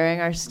either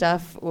wearing our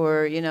stuff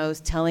or,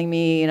 telling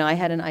me, I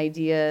had an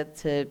idea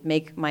to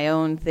make my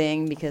own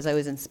thing because I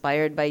was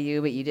inspired by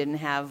you, but you didn't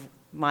have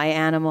my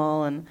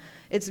animal. And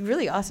it's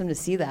really awesome to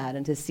see that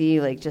and to see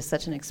just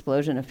such an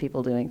explosion of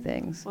people doing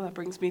things. Well, that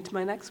brings me to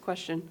my next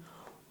question.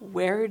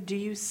 Where do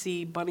you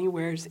see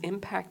Bunnywares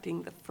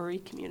impacting the furry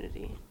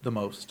community? The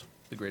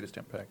greatest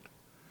impact.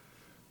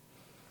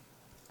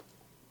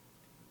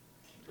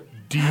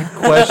 Deep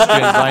questions,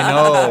 I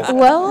know.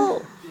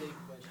 Well,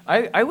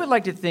 I would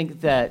like to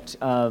think that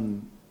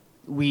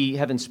we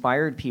have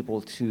inspired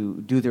people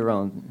to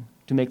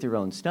make their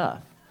own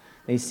stuff.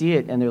 They see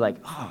it and they're like,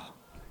 oh,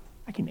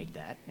 I can make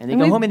that. And they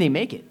go home and they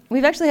make it.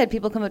 we've actually had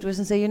people come up to us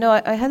and say,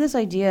 I had this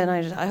idea and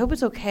I hope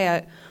it's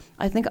okay.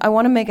 I think I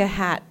want to make a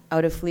hat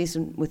out of fleece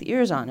with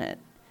ears on it.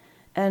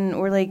 And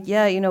we're like,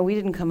 yeah, we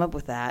didn't come up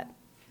with that.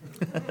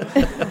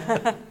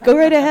 Go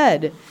right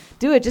ahead.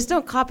 Do it. Just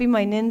don't copy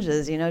my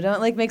ninjas,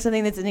 Don't make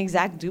something that's an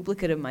exact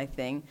duplicate of my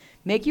thing.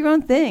 Make your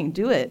own thing.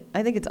 Do it.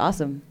 I think it's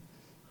awesome.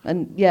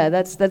 And yeah,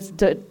 that's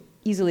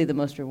easily the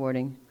most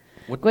rewarding.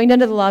 Going down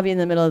to the lobby in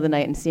the middle of the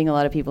night and seeing a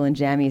lot of people in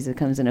jammies, it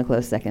comes in a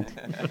close second.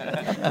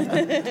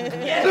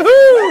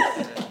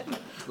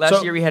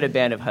 Last year we had a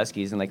band of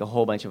Huskies, and a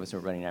whole bunch of us were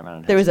running around.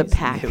 In There was a Huskies.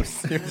 pack.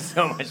 It was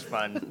so much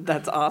fun.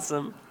 That's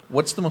awesome.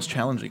 What's the most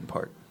challenging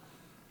part?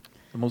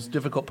 The most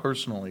difficult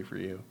personally for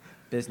you?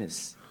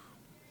 Business.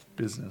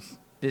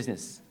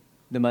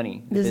 The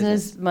money. The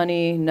Business,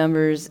 money,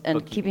 numbers,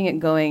 and keeping it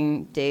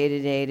going day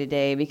to day to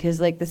day. Because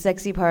the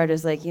sexy part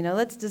is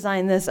let's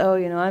design this. Oh,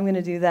 I'm going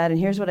to do that, and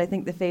here's what I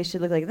think the face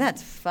should look like.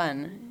 That's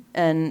fun.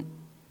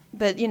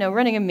 But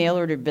running a mail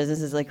order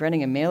business is like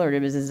running a mail order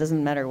business. It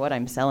doesn't matter what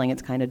I'm selling.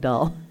 It's kind of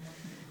dull.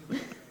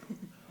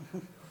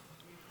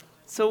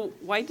 So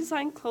why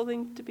design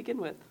clothing to begin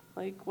with?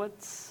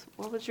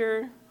 What was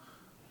your?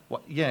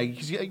 Well, yeah,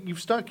 because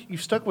you've stuck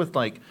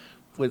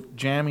with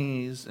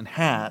jammies and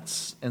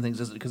hats and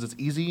things because it's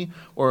easy,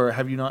 or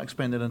have you not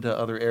expanded into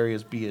other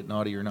areas, be it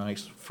naughty or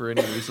nice, for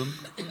any reason?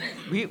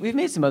 We've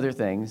made some other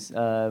things.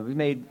 We've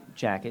made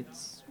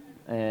jackets,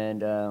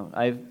 and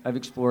I've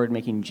explored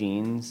making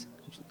jeans,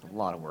 which is a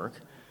lot of work.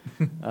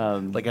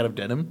 Like out of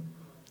denim?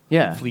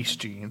 Yeah. Fleece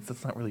jeans.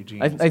 That's not really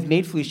jeans. I've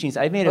made fleece jeans.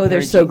 I made a Oh, pair they're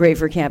of so jeans. great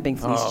for camping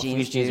fleece Oh, jeans,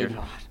 fleece jeans dude.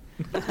 are hot.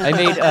 I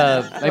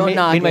made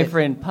my knock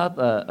friend Pup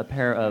a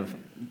pair of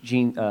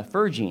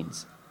fur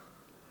jeans,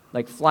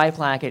 like fly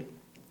placket,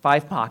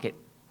 5-pocket,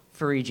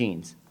 furry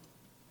jeans.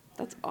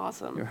 That's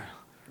awesome.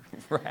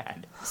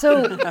 Rad.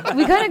 So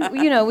we kind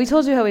of, we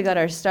told you how we got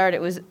our start.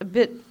 It was a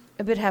bit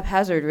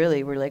haphazard,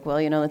 really. We're like, well,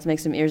 let's make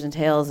some ears and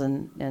tails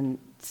and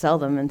sell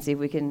them and see if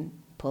we can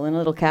pull in a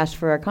little cash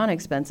for our con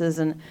expenses.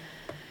 And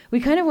we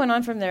kind of went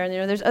on from there. And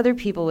there's other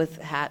people with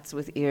hats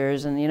with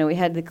ears, and we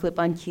had the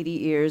clip-on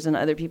kitty ears, and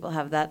other people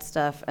have that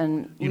stuff.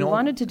 And we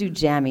wanted to do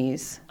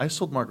jammies. I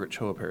sold Margaret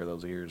Cho a pair of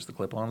those ears, the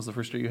clip-ons, the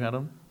first year you had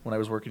them when I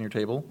was working your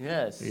table.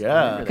 Yes.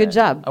 Yeah. Good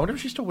job. I wonder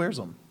if she still wears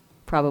them.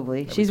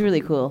 Probably. She's really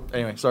cool.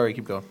 Anyway, sorry,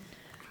 keep going.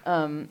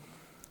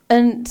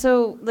 And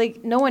so,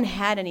 no one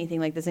had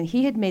anything like this, and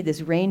he had made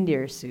this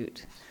reindeer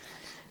suit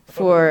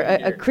for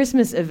a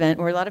Christmas event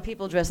where a lot of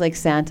people dress like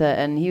Santa,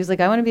 and he was like,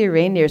 I want to be a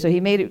reindeer. So he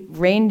made it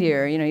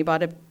reindeer. He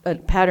bought a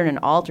pattern and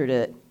altered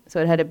it, so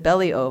it had a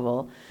belly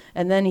oval.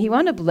 And then he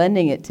wound up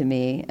lending it to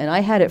me, and I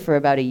had it for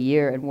about a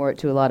year and wore it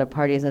to a lot of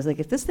parties. I was like,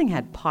 if this thing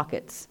had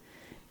pockets,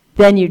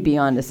 then you'd be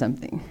onto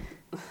something.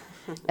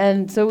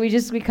 And so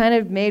we kind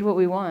of made what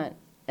we want.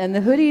 And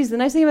the hoodies, the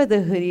nice thing about the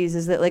hoodies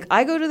is that,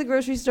 I go to the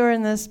grocery store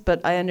in this,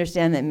 but I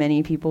understand that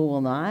many people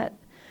will not.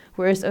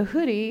 Whereas a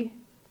hoodie,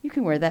 you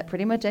can wear that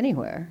pretty much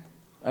anywhere.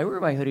 I wear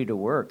my hoodie to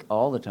work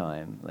all the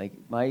time.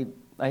 I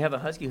have a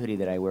husky hoodie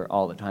that I wear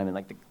all the time, and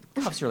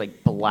the cuffs are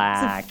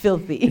black. It's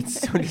filthy.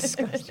 It's so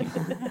disgusting.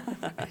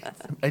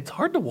 It's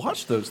hard to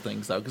wash those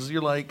things, though, because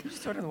you're like...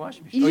 Just throw it in the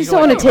washing machine. You just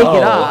don't want to take it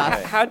Oh, off.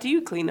 okay. How do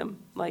you clean them?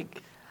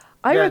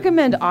 I Yeah.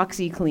 recommend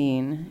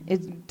OxyClean.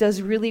 It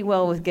does really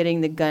well with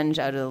getting the gunge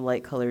out of the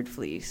light-colored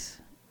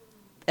fleece.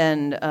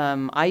 And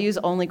I use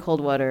only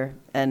cold water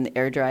and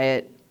air dry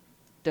it.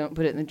 Don't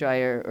put it in the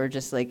dryer, or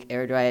just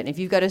air dry it. And if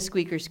you've got a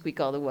squeaker,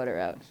 squeak all the water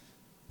out.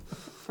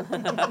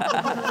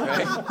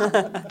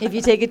 If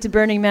you take it to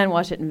Burning Man,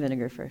 wash it in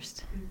vinegar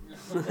first.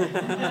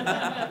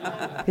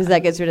 Because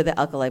that gets rid of the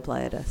alkali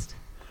playa dust.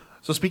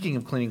 So speaking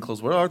of cleaning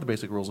clothes, what are the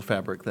basic rules of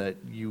fabric that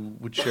you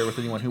would share with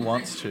anyone who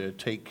wants to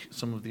take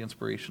some of the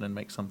inspiration and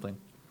make something?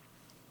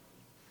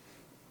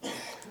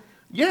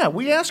 Yeah,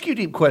 we ask you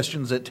deep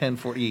questions at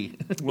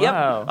 10:40.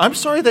 Wow. I'm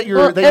sorry that you're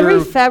Well, that every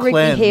you're fabric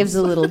cleansed. behaves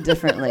a little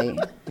differently.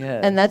 Yeah.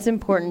 And that's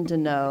important to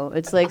know.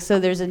 It's so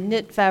there's a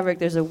knit fabric,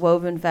 there's a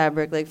woven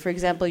fabric. For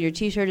example, your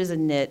t-shirt is a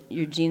knit,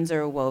 your jeans are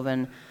a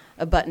woven,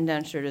 a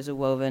button-down shirt is a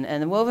woven,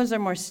 and the wovens are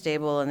more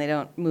stable and they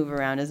don't move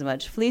around as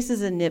much. Fleece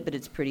is a knit, but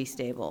it's pretty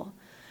stable.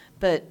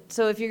 But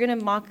so if you're going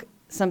to mock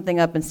something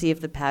up and see if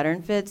the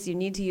pattern fits, you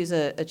need to use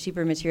a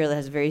cheaper material that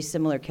has very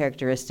similar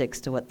characteristics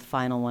to what the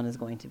final one is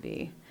going to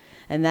be.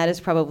 And that is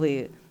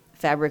probably,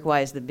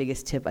 fabric-wise, the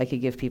biggest tip I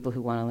could give people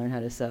who want to learn how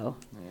to sew.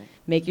 Right.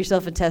 Make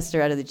yourself a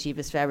tester out of the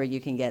cheapest fabric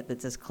you can get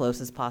that's as close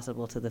as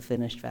possible to the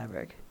finished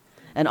fabric.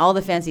 And all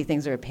the fancy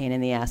things are a pain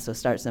in the ass, so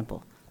start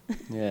simple.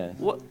 Yeah.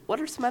 What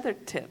are some other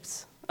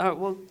tips? What I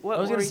was were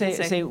going you to gonna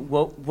say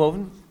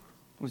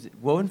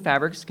woven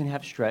fabrics can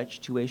have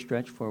stretch, 2-way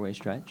stretch, 4-way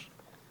stretch.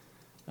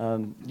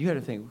 You had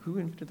to think, who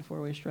invented the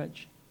 4-way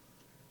stretch?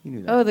 You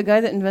knew that. Oh, the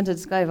guy that invented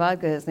Sky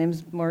Vodka, his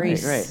name's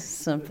Maurice Right.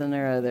 something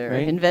or other.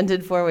 Right.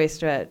 Invented 4-way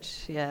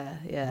stretch. Yeah.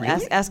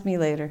 Really? Ask me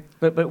later.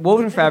 But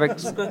woven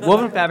fabrics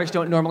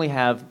don't normally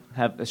have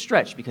a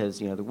stretch because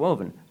they're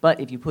woven.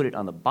 But if you put it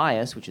on the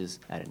bias, which is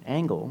at an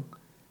angle,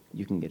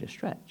 you can get a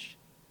stretch.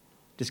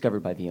 Discovered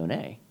by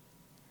Vionnet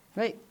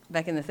Right,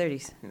 back in the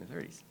 30s. in the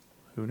 30s.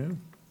 Who knew?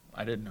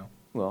 I didn't know.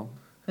 Well,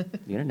 the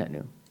internet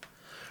knew.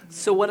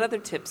 So what other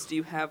tips do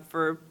you have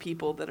for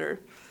people that are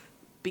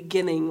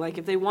beginning,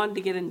 if they wanted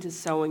to get into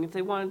sewing, if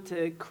they wanted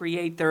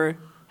to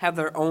have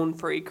their own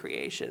furry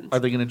creations? Are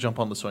they going to jump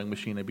on the sewing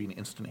machine and be an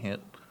instant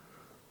hit?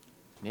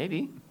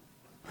 Maybe.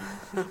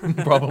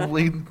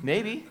 Probably.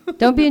 Maybe.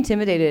 Don't be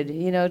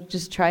intimidated,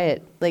 just try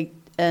it.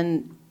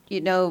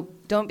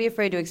 Don't be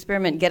afraid to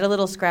experiment. Get a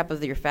little scrap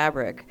of your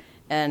fabric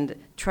and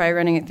try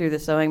running it through the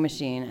sewing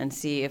machine and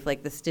see if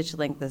the stitch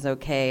length is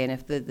okay and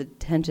if the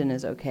tension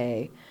is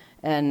okay.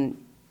 And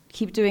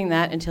keep doing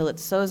that until it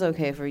sews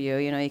okay for you.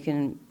 You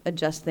can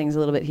adjust things a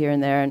little bit here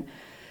and there, and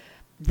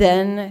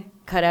then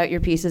cut out your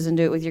pieces and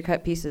do it with your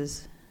cut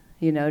pieces.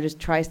 Just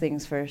try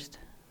things first.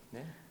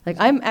 Yeah.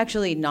 I'm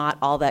actually not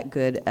all that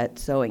good at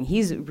sewing.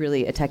 He's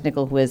really a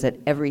technical whiz at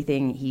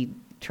everything he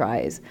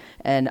tries,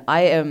 and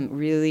I am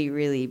really,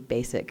 really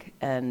basic.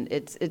 And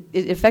it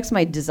affects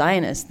my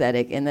design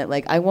aesthetic in that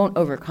I won't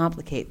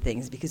overcomplicate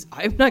things because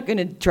I'm not going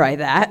to try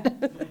that.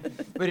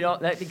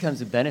 But that becomes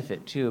a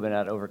benefit, too, about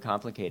not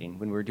overcomplicating.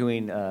 When we're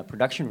doing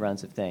production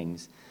runs of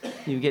things,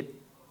 you get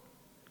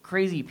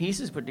crazy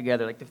pieces put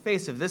together. Like the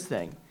face of this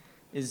thing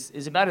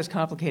is about as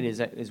complicated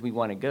as we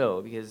want to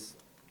go because,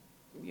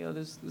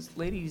 those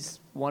ladies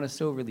want to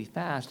sew really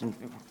fast and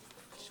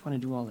just want to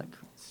do all that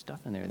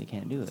stuff in there. They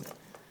can't do it.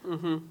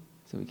 Mm-hmm.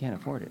 So we can't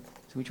afford it.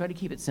 So we try to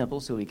keep it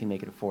simple so we can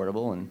make it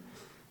affordable and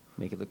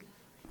make it look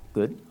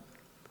good.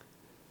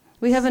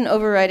 We have an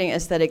overriding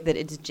aesthetic that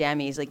it's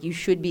jammies. You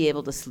should be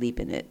able to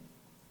sleep in it.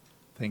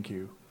 Thank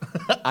you.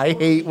 I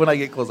hate when I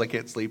get clothes I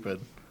can't sleep in.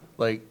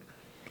 Like,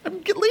 I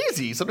get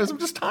lazy. Sometimes I'm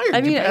just tired.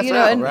 I mean, pass you know,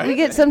 out, and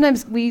right?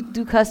 sometimes we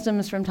do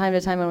customs from time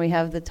to time when we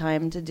have the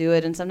time to do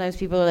it. And sometimes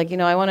people are like,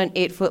 I want an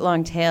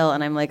 8-foot-long tail.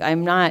 And I'm like,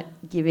 I'm not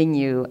giving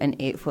you an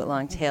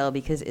 8-foot-long tail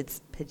because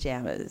it's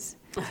pajamas.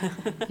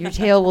 Your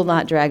tail will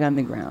not drag on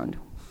the ground.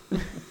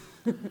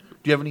 Do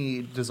you have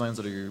any designs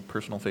that are your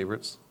personal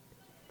favorites?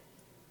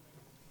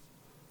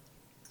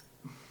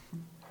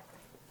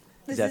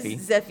 This Zeffy.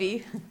 is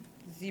Zeffy.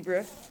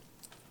 Zebra.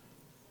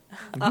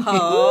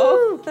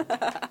 Oh.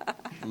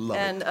 Love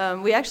it.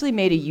 And we actually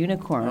made a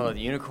unicorn. Oh, the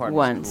unicorn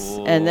was once,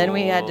 cool. and then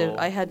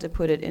I had to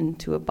put it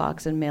into a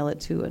box and mail it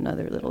to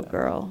another little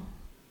girl.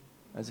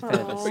 I was a fan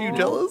of this. Are you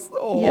jealous?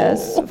 Oh.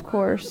 Yes, of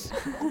course.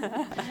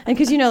 And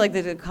because like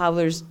the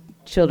cobbler's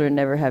children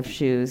never have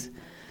shoes,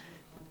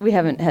 we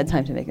haven't had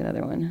time to make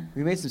another one.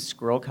 We made some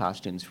squirrel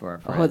costumes for our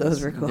friends. Oh,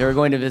 those were cool. They were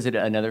going to visit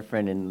another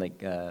friend in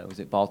was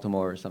it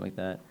Baltimore or something like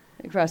that?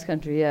 Cross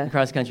country, yeah.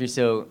 Cross country.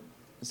 So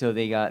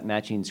they got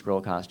matching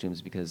squirrel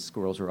costumes because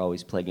squirrels were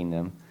always plaguing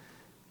them,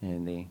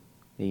 and they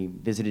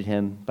visited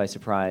him by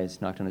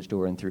surprise, knocked on his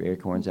door, and threw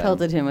acorns at him.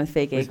 Pelted him with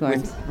fake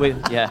acorns.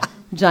 With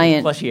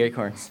Giant. plushy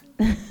acorns.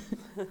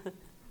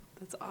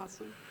 That's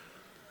awesome.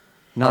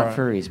 Not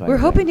furries, by We're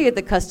the way. hoping to get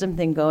the custom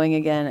thing going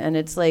again, and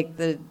it's like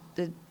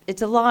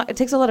it's a lot. It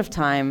takes a lot of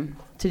time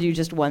to do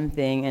just one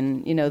thing,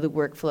 and the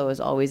workflow is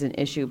always an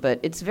issue. But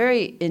it's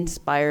very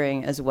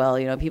inspiring as well.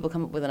 People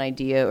come up with an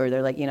idea, or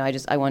they're like,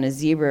 I want a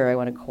zebra, or I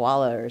want a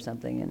koala, or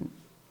something, and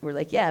we're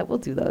like, yeah, we'll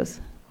do those.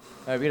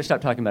 We gotta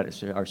stop talking about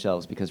it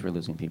ourselves because we're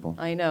losing people.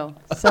 I know.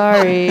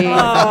 Sorry.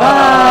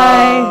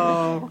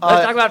 Bye.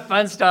 Let's talk about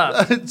fun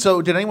stuff.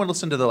 So, did anyone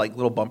listen to the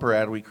little bumper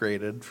ad we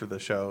created for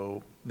this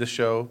show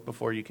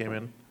before you came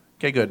in?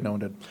 Okay, good. No one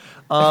did.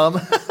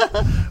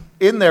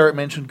 In there, it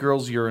mentioned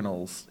girls'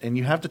 urinals, and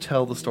you have to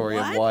tell the story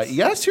of why.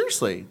 Yeah,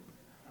 seriously.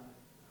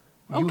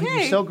 You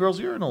Okay. sell girls'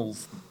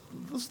 urinals,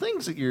 those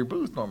things at your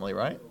booth normally,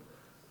 right?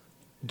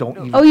 Don't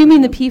even. Oh, you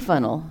mean the pee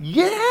funnel?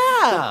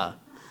 Yeah.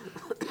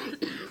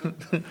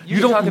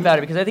 You don't talk about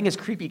it because I think it's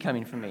creepy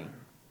coming from me.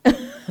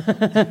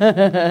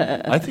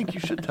 I think you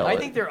should tell I it.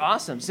 think they're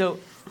awesome. So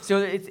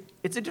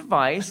it's a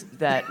device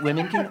that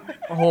women can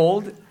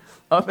hold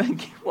up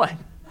and what?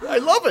 I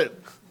love it.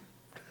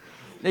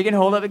 They can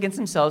hold up against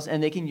themselves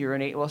and they can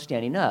urinate while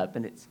standing up,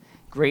 and it's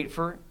great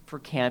for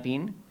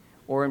camping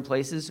or in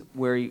places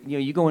where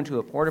you go into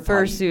a porta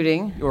potty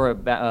Fursuiting. or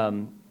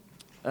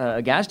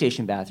a gas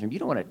station bathroom. You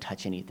don't want to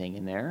touch anything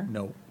in there,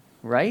 No.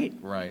 right?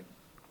 Right.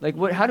 Like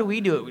how do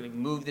we do it? We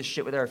move this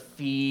shit with our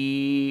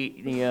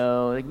feet,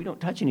 we don't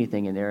touch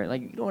anything in there.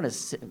 Like you don't want to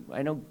sit.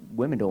 I know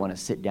women don't want to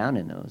sit down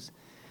in those,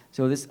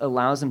 so this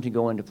allows them to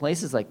go into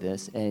places like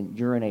this and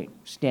urinate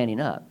standing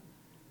up.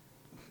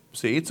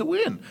 See, it's a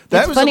win.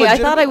 It's was a funny. I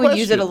thought I legitimate would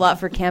use it a question. lot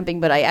for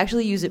camping, but I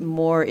actually use it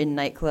more in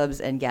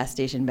nightclubs and gas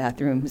station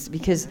bathrooms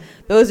because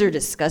those are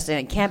disgusting.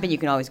 At camping, you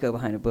can always go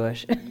behind a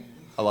bush.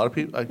 A lot of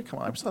people. Come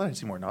on, I'm sorry I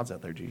see more nods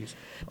out there. Jeez.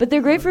 But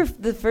they're great for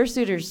the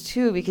fursuiters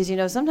too because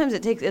sometimes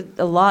it takes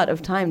a lot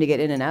of time to get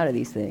in and out of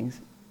these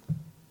things.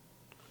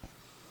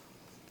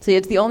 See,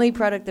 it's the only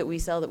product that we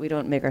sell that we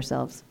don't make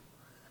ourselves.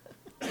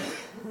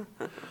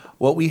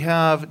 Well, we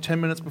have 10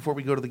 minutes before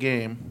we go to the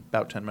game.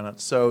 About 10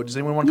 minutes. So, does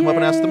anyone want to come up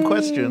and ask them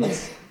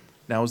questions?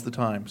 Now is the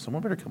time.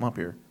 Someone better come up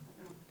here.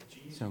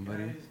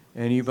 Somebody,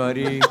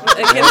 anybody,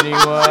 can-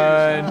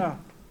 anyone.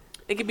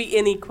 It could be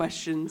any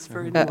questions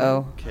for anyone.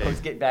 Uh-oh. Let's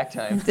get back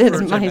time. It's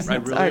First, my I it's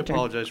really our turn.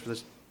 apologize for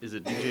this. Is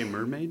it DJ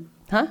Mermaid?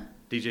 Huh?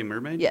 DJ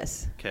Mermaid?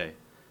 Yes. Okay.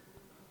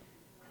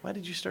 Why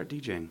did you start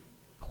DJing?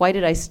 Why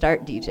did I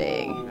start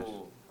DJing?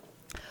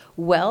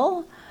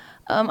 Well,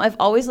 I've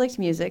always liked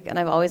music, and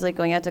I've always liked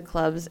going out to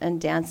clubs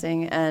and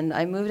dancing. And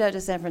I moved out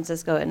to San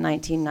Francisco in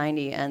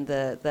 1990, and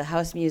the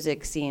house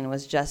music scene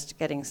was just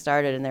getting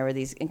started. And there were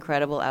these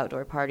incredible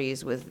outdoor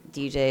parties with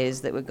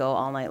DJs that would go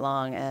all night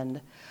long.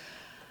 And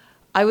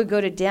I would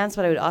go to dance,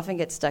 but I would often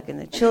get stuck in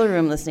the chill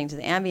room listening to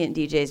the ambient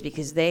DJs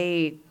because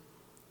they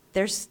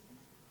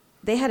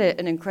had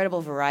an incredible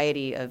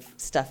variety of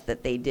stuff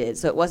that they did.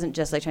 So it wasn't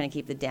just like trying to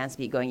keep the dance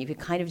beat going. You could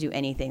kind of do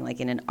anything like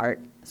in an art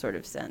sort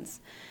of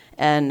sense.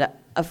 And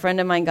a friend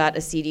of mine got a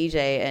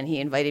CDJ and he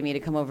invited me to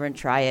come over and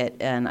try it.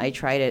 And I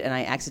tried it and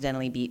I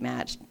accidentally beat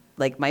matched.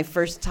 Like my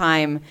first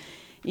time,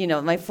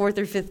 my fourth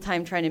or fifth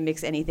time trying to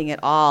mix anything at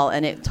all.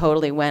 And it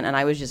totally went and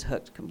I was just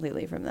hooked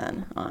completely from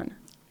then on.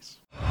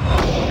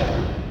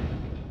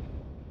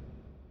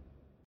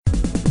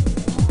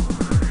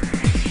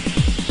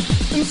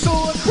 And so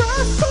I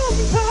cry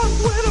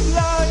sometimes when I'm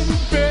lying in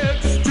bed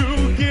just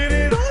to get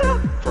it all out.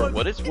 For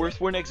what it's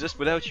worth, wouldn't exist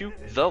without you,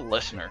 the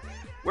listener.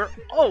 We're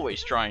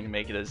always trying to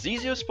make it as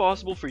easy as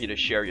possible for you to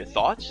share your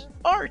thoughts,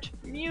 art,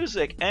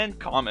 music, and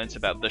comments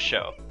about the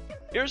show.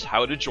 Here's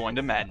how to join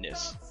the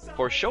madness.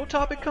 For show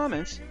topic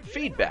comments,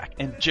 feedback,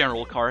 and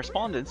general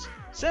correspondence,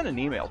 send an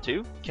email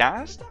to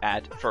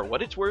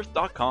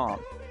cast@forwhatitsworth.com.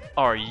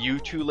 Are you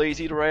too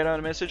lazy to write out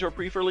a message or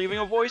prefer leaving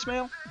a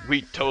voicemail?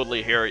 We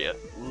totally hear you.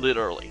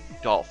 Literally.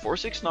 Dial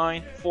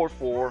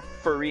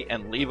 469-44-FURRY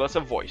and leave us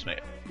a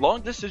voicemail.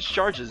 Long distance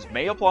charges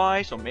may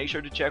apply, so make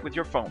sure to check with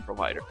your phone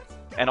provider.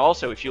 And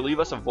also, if you leave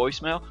us a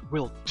voicemail,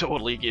 we'll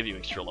totally give you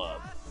extra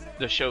love.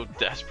 The show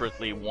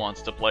desperately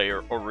wants to play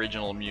your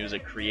original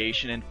music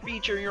creation and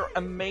feature your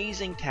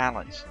amazing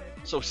talents.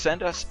 So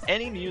send us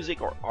any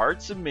music or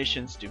art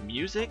submissions to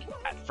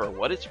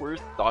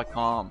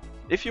music@forwhatitsworth.com.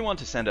 If you want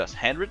to send us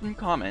handwritten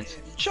comments,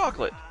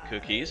 chocolate,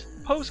 cookies,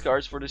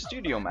 postcards for the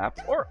studio map,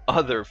 or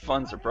other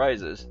fun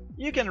surprises,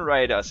 you can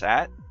write us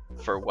at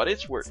For What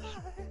It's Worth,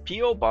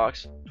 P.O.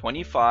 Box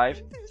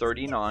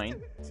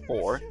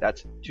 25394,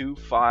 that's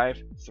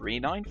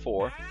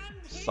 25394,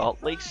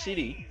 Salt Lake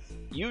City,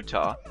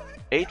 Utah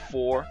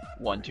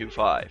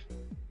 84125.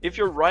 If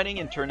you're writing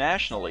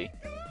internationally,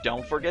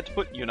 don't forget to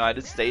put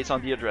United States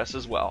on the address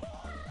as well.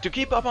 To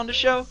keep up on the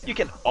show, you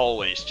can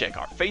always check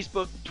our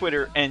Facebook,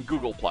 Twitter, and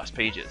Google Plus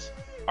pages.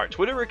 Our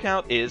Twitter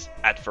account is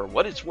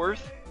 @ForWhatIt'sWorth,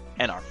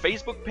 and our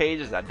Facebook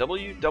page is at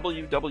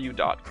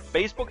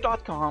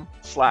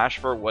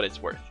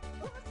www.facebook.com/ForWhatIt'sWorth.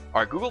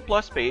 Our Google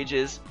Plus page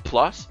is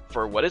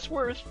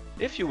 +ForWhatIt'sWorth.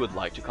 If you would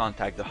like to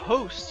contact the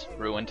hosts,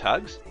 Rue and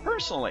Tugs,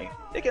 personally,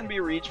 they can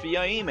be reached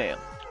via email,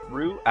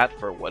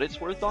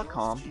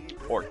 rue@forwhatitsworth.com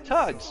or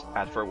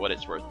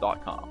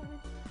tugs@forwhatitsworth.com.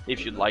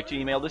 If you'd like to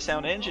email the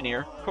sound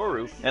engineer,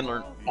 Koru, and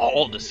learn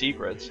all the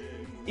secrets,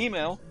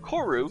 email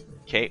Koru,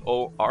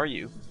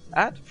 K-O-R-U,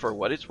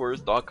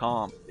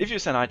 @forwhatitsworth.com. If you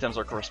send items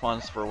or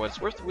correspondence for what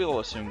it's worth, we'll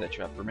assume that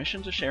you have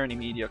permission to share any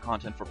media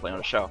content for play on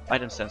the show.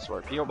 Items sent to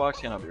our P.O. Box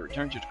cannot be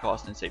returned due to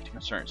cost and safety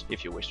concerns.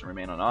 If you wish to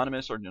remain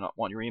anonymous or do not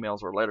want your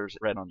emails or letters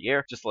read on the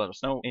air, just let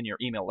us know in your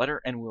email letter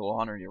and we will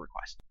honor your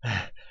request.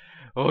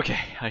 Okay,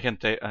 I can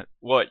take...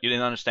 what, you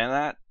didn't understand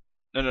that?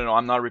 No,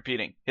 I'm not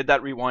repeating. Hit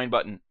that rewind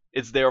button.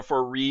 It's there for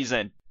a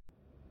reason.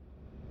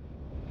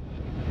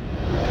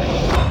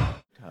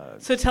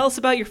 So tell us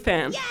about your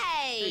fan.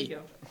 Yay! There you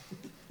go.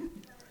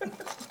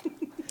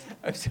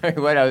 I'm sorry,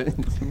 what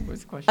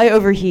was the question? I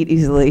overheat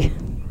easily.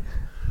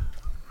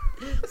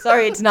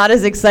 Sorry, it's not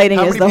as exciting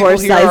How as many the people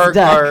here horse-sized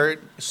duck. are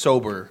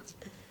sober?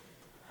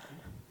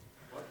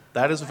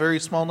 That is a very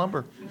small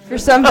number. For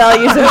some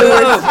values of the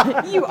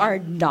word, you are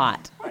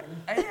not.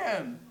 I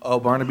am. Oh,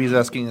 Barnaby's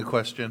asking a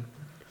question.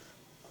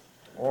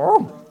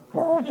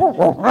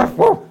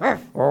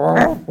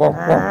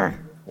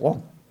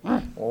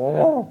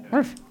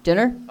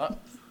 Dinner?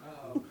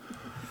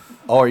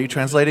 Oh, are you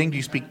translating? Do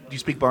you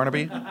speak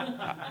Barnaby?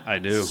 I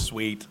do.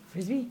 Sweet.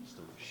 Frisbee?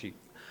 Sheep.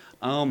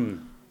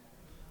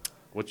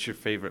 What's your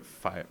favorite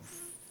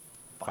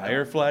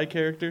Firefly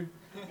character?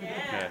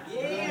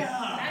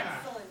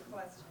 Excellent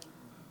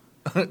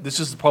question. This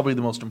is probably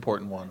the most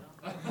important one.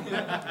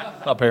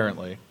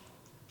 Apparently.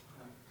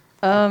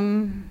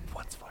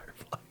 What's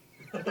Firefly?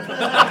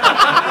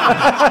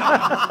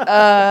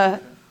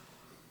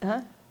 Huh? Can I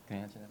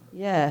answer that one?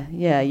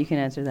 Yeah, you can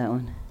answer that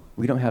one.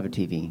 We don't have a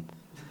TV.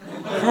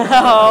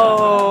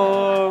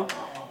 Oh,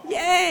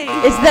 yay!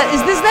 Is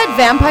this that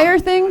vampire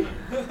thing?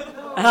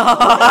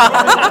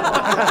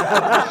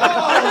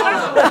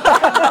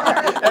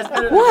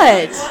 What?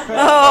 What?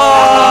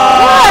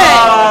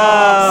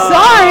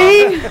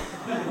 Sorry.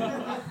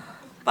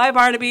 Bye,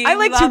 Barnaby. I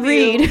like to Love you.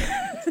 read.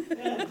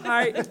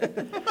 Hi.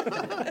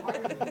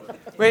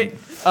 Wait,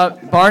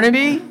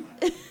 Barnaby?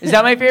 Is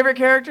that my favorite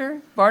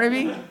character?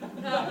 Barnaby?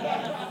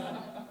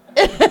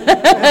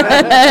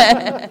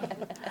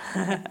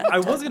 I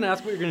was going to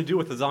ask what you're going to do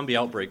with the zombie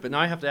outbreak, but now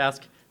I have to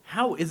ask,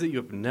 how is it you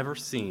have never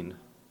seen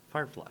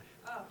Firefly?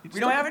 We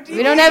don't have a TV.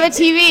 We don't have a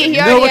TV. He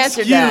No already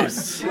answered that.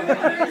 excuse.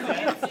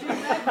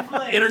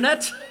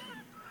 Internet?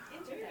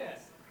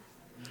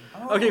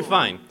 Okay,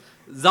 fine.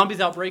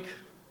 Zombies outbreak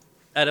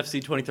at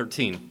FC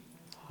 2013.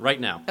 Right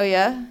now. Oh,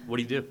 yeah? What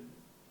do you do?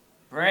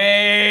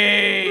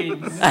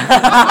 Brains.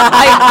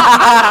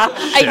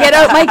 I get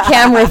out my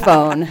camera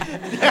phone. Because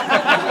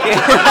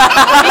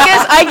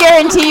I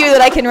guarantee you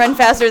that I can run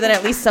faster than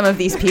at least some of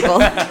these people.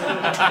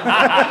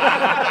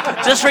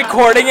 Just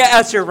recording it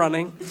as you're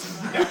running.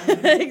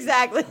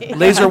 Exactly.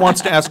 Laser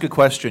wants to ask a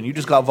question. You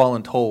just got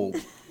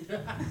voluntold.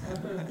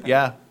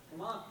 Yeah.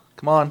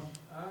 Come on.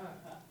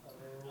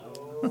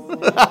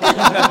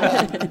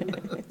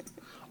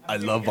 I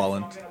love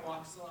voluntold.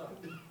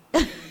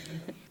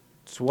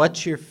 So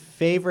what's your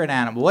favorite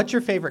animal? What's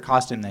your favorite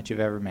costume that you've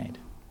ever made?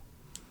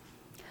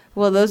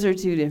 Well, those are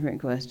two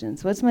different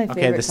questions. What's my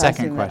favorite the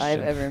second costume that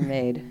I've question. ever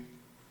made?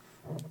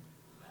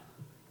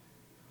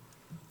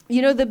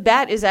 You know, the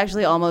bat is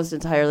actually almost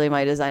entirely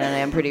my design, and I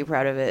am pretty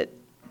proud of it.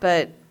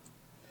 But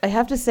I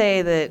have to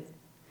say that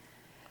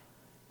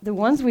the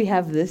ones we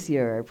have this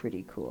year are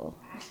pretty cool.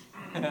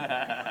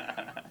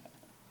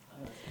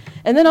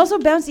 And then also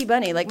Bouncy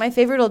Bunny, like my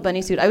favorite old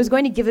bunny suit. I was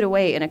going to give it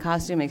away in a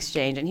costume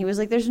exchange, and he was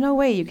like, "There's no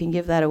way you can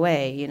give that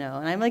away, you know."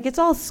 And I'm like, "It's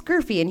all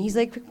scurfy," and he's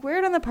like, "Wear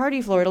it on the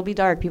party floor. It'll be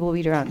dark. People will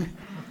be drunk."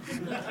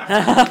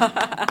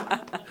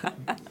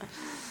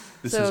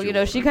 So you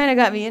know, she kind of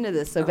got me into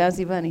this. So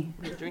Bouncy Bunny.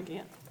 You're drinking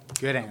it.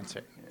 Good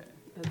answer.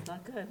 That's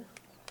not good.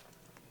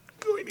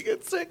 going to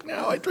get sick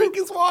now. I drank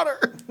his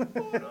water.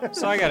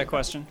 So I got a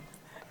question.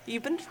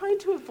 You've been trying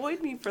to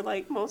avoid me for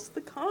like most of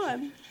the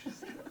con.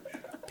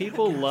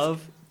 People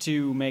love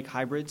to make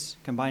hybrids,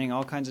 combining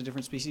all kinds of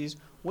different species.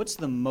 What's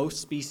the most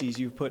species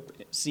you've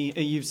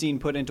seen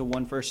put into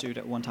one fursuit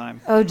at one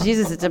time? Oh,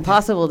 Jesus, it's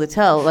impossible to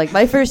tell. Like,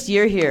 my first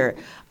year here,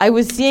 I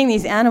was seeing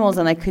these animals,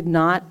 and I could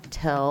not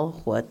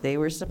tell what they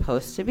were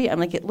supposed to be. I'm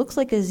like, it looks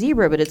like a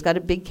zebra, but it's got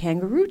a big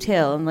kangaroo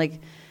tail. And,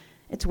 like,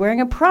 it's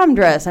wearing a prom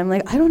dress. I'm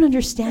like, I don't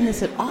understand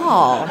this at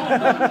all.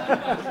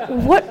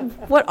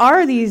 What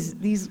are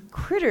these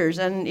critters?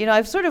 And, you know,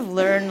 I've sort of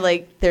learned,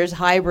 like, there's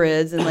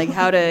hybrids and, like,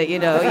 how to, you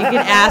know, you can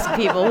ask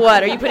people,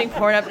 what, are you putting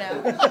porn up now?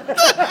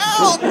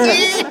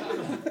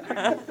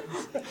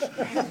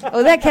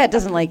 Oh, that cat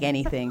doesn't like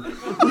anything.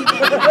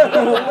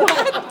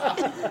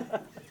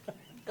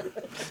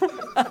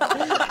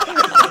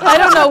 I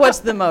don't know what's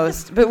the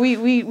most, but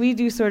we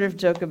do sort of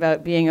joke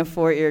about being a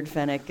four-eared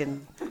fennec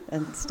and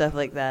stuff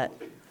like that.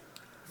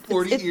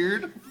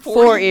 40-eared?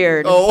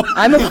 Four-eared. Oh.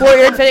 I'm a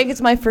four-eared fennec.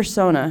 It's my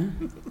persona.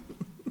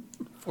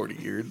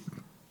 40-eared.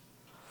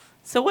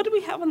 So what do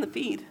we have on the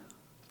feed?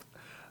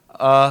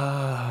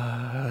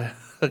 A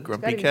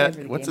grumpy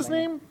cat. What's his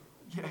name?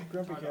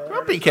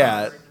 Grumpy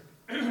cat.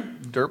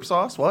 Derp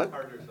sauce? What?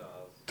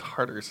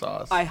 Tartar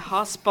sauce. I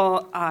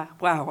hospitalized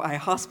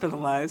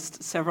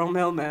several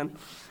mailmen.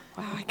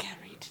 Wow, I can't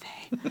read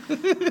today.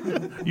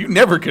 You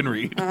never can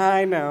read.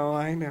 I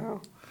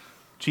know.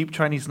 Cheap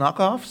Chinese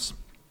knockoffs.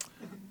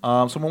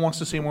 Someone wants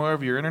to see more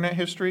of your internet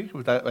history?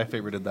 I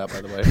favorited that,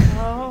 by the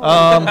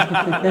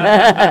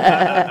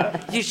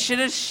way. You should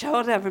have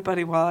showed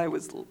everybody while I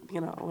was,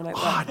 you know, when I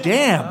left.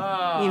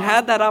 Damn. You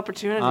had that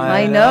opportunity.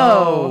 I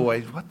know.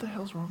 What the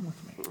hell's wrong with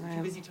me?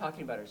 Too busy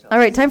talking about ourselves. All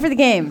right, time for the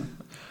game.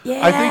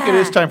 Yeah. I think it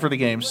is time for the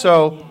game.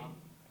 So,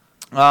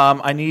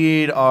 I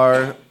need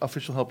our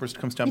official helpers to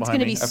come stand behind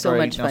me. It's going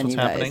to be so much fun, you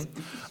guys.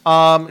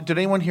 Did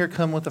anyone here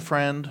come with a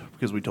friend?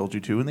 Because we told you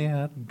to in the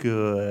ad.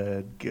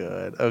 Good.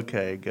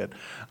 Okay, good.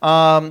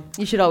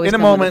 You should always in a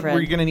come with a moment, friend.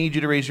 we're going to need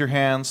you to raise your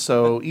hands,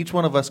 so each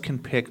one of us can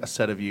pick a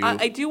set of you.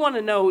 I do want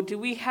to know, do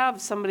we have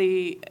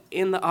somebody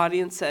in the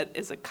audience that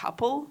is a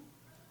couple?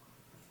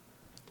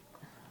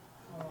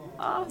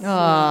 Awesome.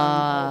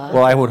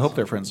 Well, I would hope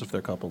they're friends if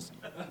they're couples.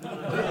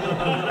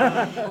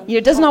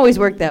 It doesn't always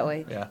work that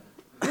way. Yeah.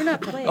 We're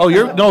not playing. Oh,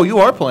 you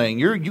are playing.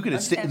 You get to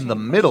sit in the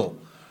middle.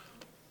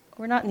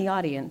 We're not in the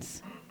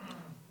audience.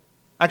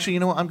 Actually,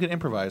 you know what? I'm going to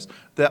improvise.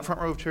 That front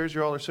row of chairs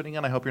you all are sitting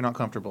in, I hope you're not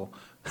comfortable.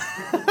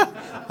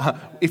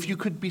 If you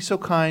could be so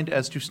kind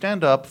as to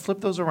stand up,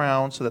 flip those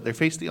around so that they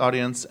face the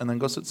audience, and then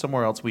go sit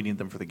somewhere else. We need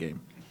them for the game.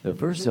 The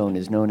first zone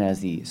is known as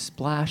the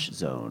splash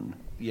zone.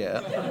 Yeah.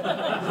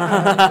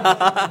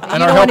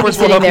 And our helpers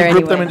will help you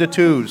group them into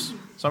twos.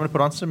 So I'm going to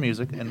put on some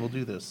music, and we'll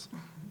do this.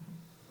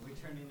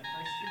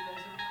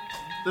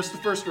 This is the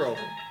first row.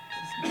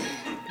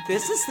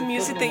 This is the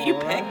music that you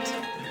picked?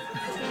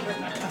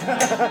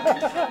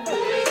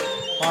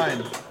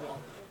 Fine.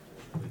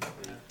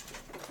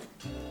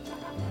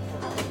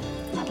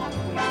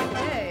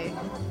 Hey.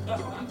 Am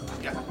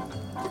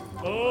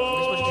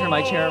I supposed to turn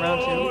my chair around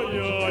too?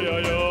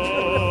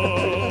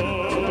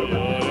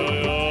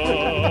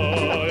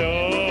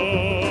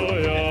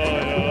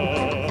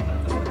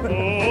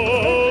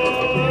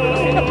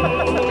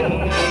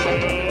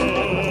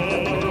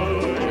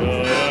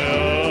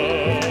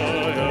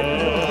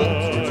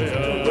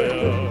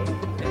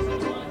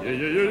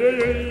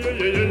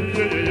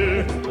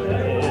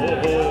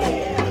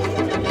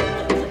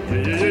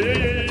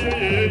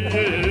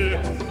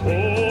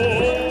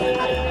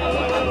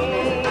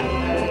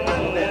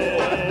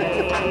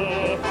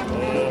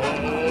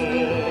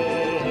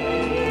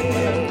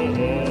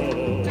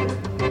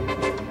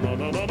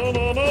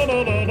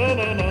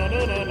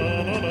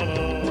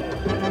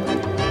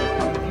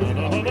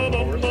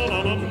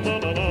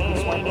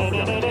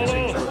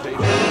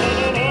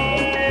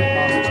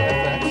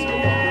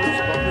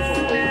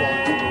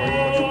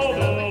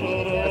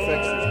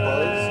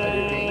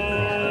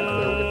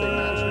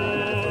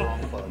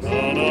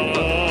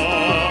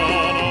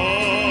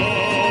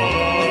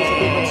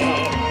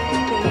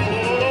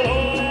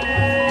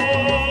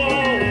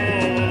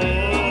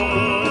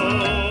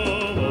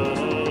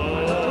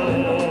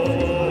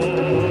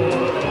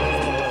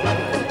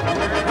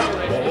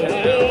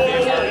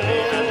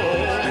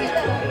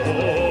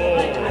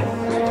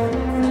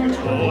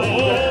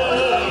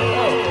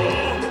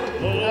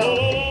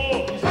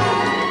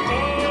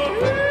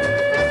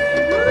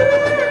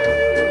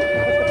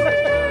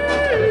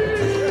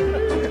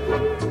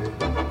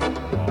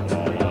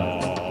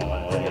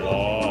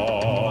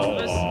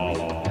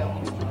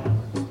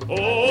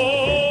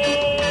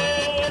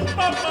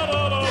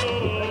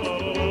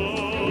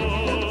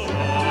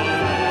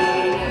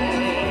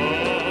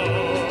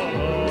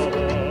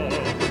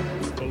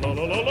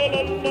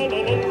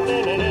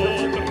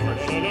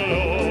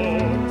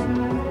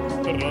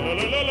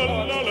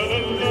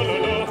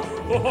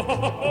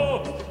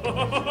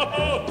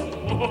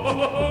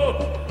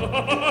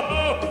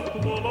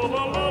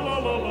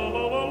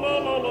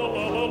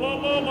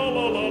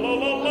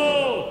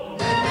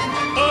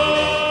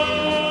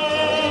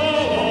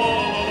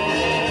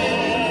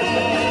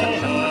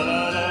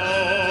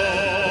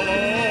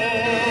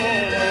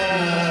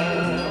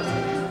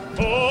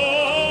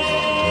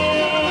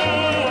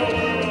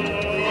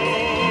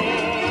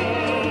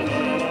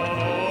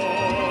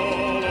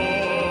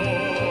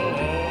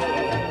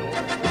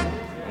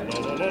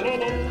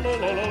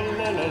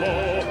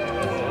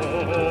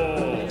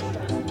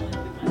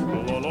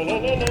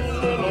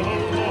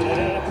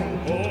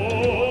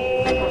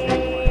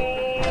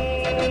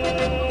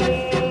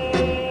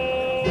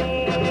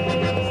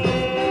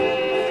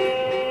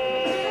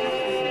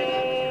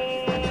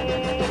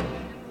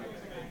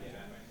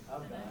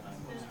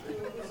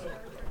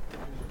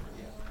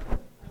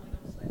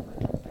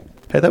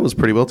 that was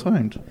pretty well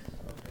timed.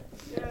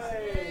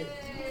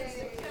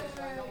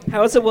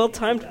 How is it well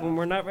timed when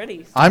we're not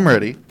ready? I'm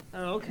ready.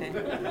 Oh, okay.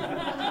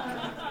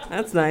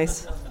 That's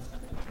nice.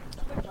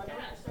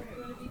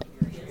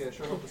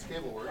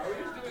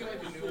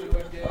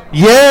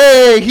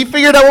 Yay! He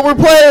figured out what we're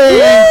playing!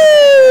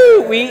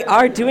 Woo! We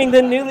are doing the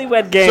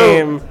Newlywed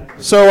Game.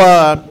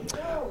 So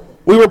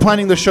we were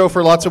planning the show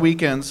for lots of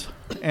weekends,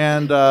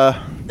 and the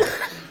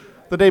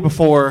day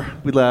before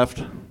we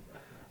left,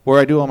 where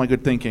I do all my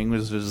good thinking,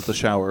 which is the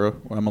shower,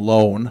 where I'm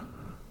alone,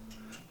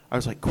 I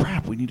was like,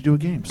 crap, we need to do a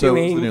game. So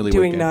it was the Newlywed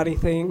doing Game. naughty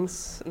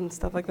things and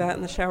stuff like that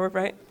in the shower,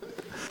 right?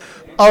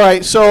 All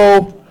right,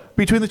 so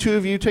between the two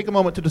of you, take a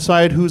moment to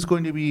decide who's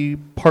going to be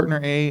partner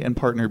A and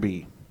partner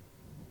B.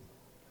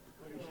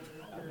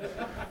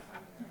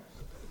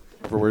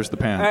 Where's the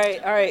pan?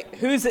 All right.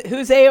 Who's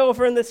A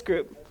over in this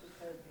group?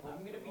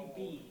 I'm gonna be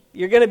B.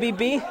 You're gonna be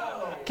B?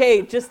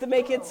 Okay, just to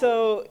make it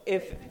so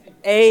if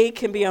A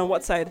can be on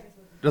what side?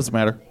 Doesn't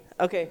matter.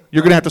 Okay.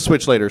 You're going to have to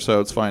switch later,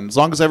 so it's fine. As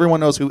long as everyone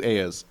knows who A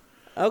is.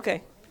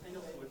 Okay.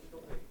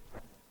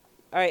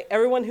 All right,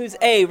 everyone who's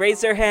A,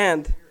 raise their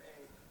hand.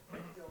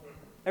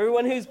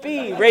 Everyone who's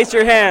B, raise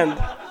your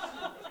hand.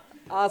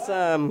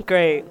 Awesome,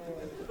 great.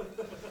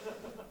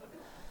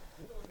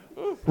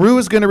 Rue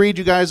is going to read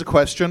you guys a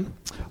question.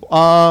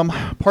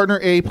 Partner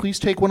A, please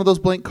take one of those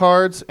blank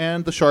cards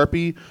and the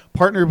Sharpie.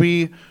 Partner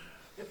B,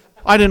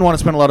 I didn't want to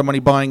spend a lot of money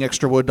buying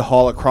extra wood to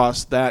haul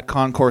across that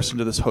concourse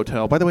into this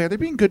hotel. By the way, are they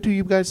being good to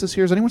you guys this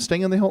year? Is anyone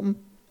staying in the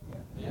Hilton?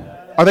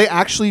 Yeah. Are they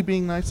actually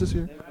being nice this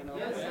year?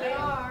 Yes, they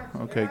are.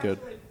 Okay, good.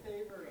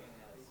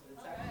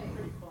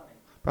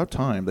 About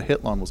time. The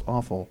Hitlon was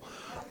awful.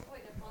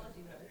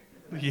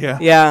 Yeah.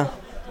 Yeah,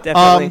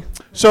 definitely.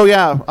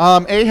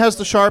 A has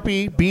the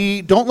Sharpie.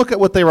 B, don't look at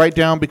what they write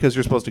down because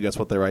you're supposed to guess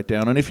what they write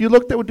down. And if you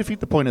look, that would defeat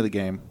the point of the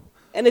game.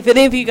 And if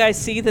any of you guys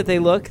see that they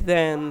look,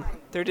 then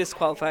they're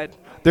disqualified.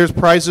 There's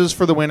prizes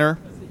for the winner.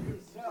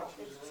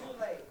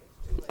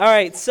 All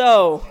right,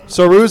 so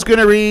Rue's going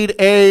to read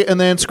A, and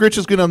then Scritch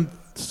is going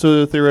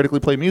to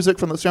theoretically play music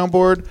from the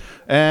soundboard,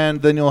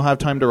 and then you'll have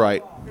time to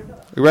write.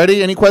 You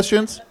ready? Any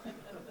questions?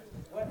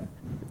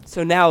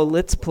 So now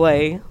let's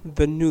play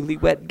the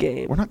Newlywed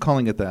Game. We're not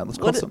calling it that. Let's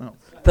call it something else.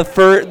 The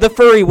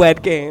furry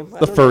wed game.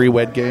 The furry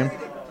wed game.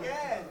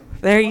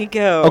 There you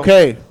go.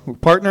 Okay,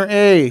 partner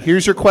A,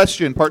 here's your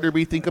question. Partner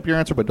B, think up your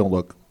answer, but don't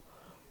look.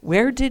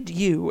 Where did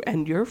you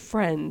and your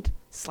friend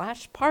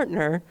 /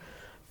 partner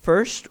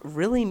first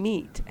really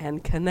meet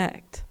and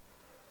connect?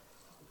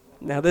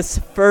 Now this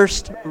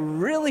first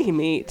really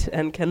meet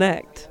and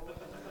connect.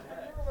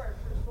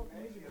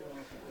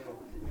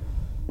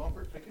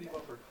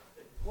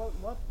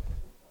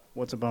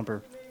 What's a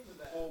bumper?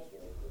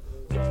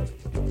 And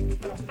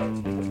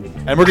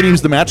we're going to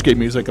use the match game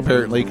music,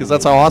 apparently, because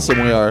that's how awesome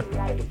we are.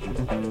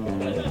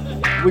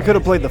 We could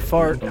have played the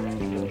fart.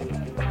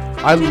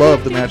 I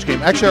love the match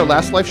game. Actually, our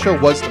last live show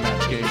was the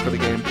match game for the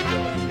game.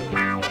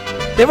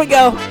 There we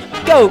go.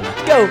 Go,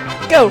 go,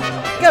 go,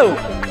 go.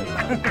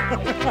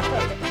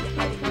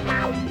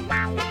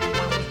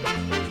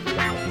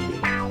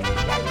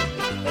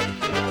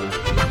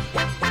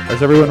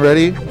 Is everyone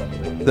ready?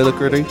 They look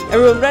ready?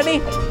 Everyone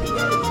ready?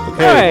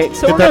 Okay. All right,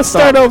 so we're going to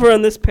start over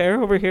on this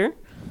pair over here.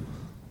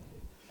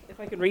 If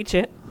I can reach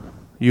it.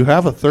 You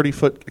have a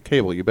 30-foot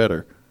cable. You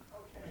better.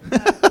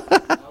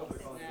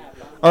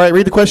 All right,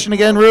 read the question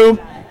again, Rue. All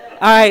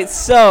right,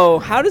 so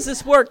how does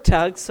this work,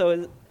 Tug?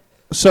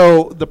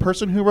 So the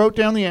person who wrote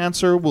down the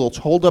answer will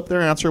hold up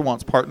their answer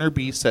once partner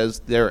B says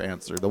their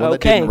answer. The one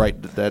that didn't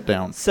write that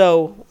down.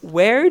 So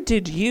where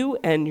did you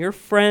and your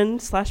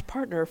friend /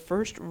 partner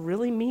first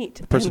really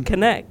meet and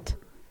connect?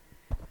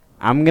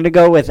 I'm going to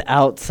go with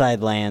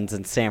Outside Lands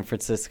in San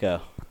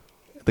Francisco.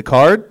 The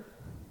card?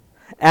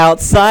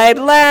 Outside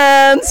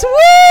Lands. Woo!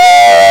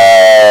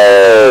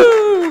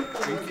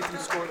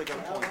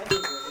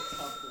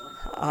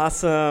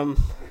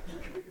 Awesome.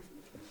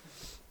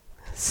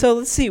 So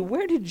let's see.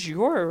 Where did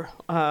your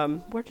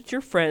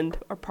friend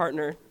or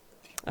partner?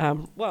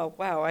 Well,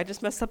 wow, I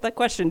just messed up that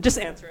question. Just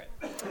answer it.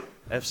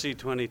 FC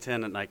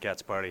 2010 at Night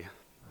Cats Party.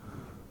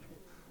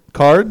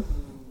 Card?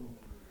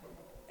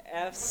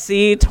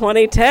 FC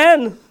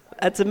 2010.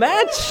 That's a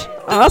match.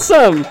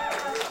 Awesome.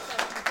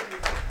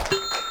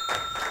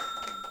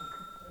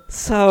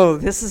 So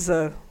this is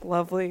a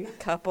lovely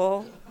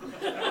couple.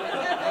 For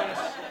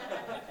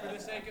the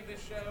sake of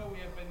this show, we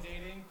have been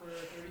dating for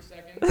 30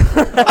 seconds.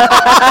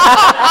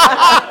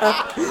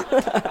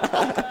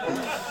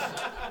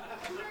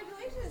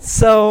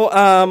 So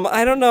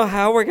I don't know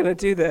how we're gonna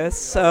do this.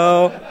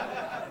 So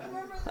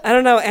I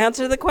don't know.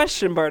 Answer the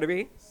question,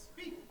 Barnaby.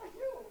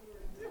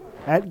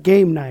 At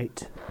game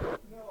night.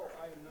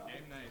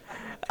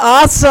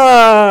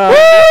 Awesome! Woo!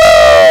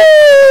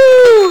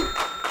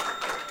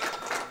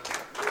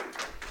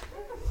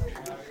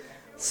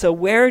 So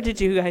where did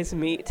you guys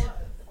meet?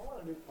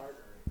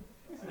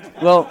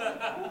 Well,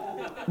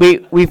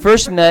 we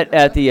first met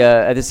at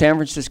the San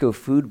Francisco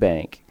Food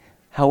Bank.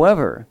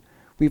 However,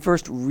 we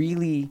first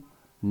really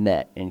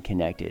met and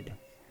connected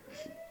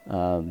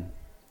on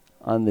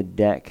the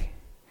deck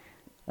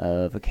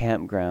of a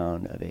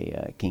campground of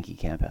a kinky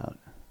campout.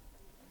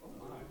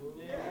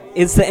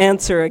 Is the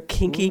answer a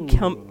kinky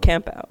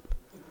campout?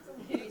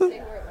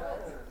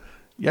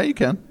 Yeah, you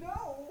can.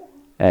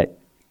 At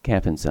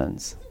Campin'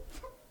 Sons.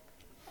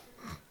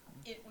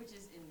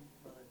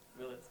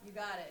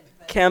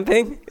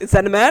 Camping? Is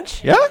that a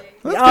match? Yeah.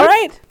 All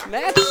right.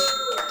 Match.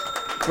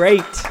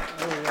 Great.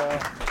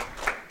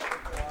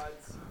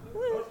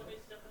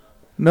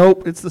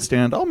 Nope, it's the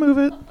stand. I'll move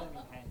it.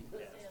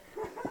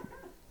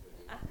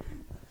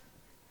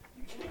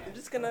 I'm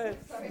just going to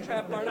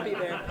trap Barnaby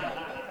there.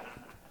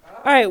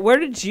 All right. Where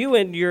did you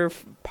and your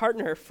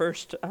partner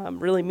first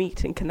really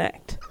meet and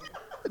connect?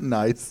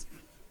 Nice.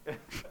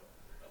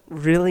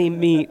 Really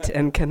meet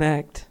and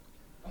connect.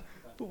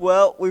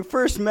 Well, we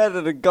first met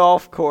at a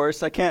golf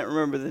course. I can't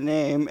remember the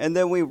name. And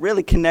then we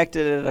really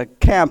connected at a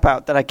camp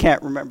out that I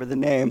can't remember the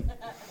name.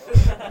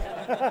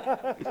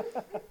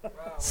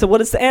 So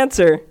what is the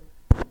answer?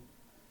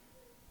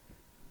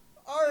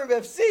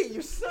 RMFC,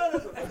 you son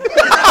of a...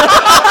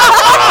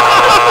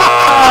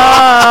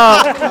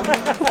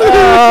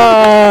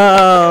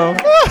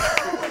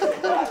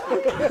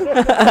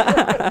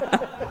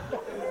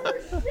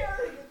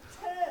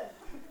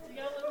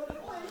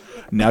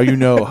 Now you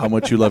know how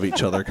much you love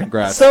each other.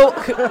 Congrats. So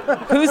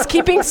who's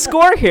keeping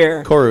score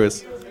here? Koru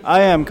is.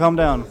 I am. Calm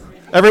down.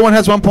 Everyone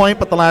has 1 point,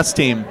 but the last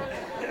team.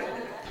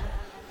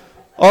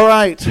 All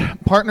right,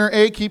 partner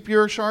A, keep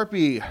your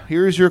Sharpie.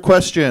 Here's your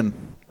question.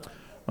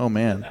 Oh,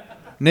 man.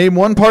 Name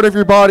one part of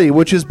your body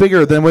which is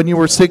bigger than when you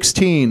were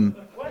 16.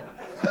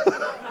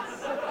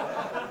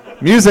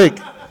 Music.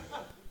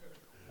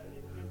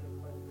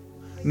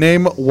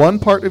 Name one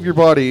part of your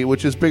body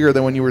which is bigger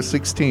than when you were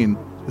 16.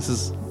 This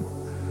is...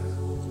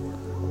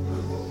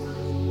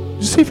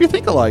 Just see if you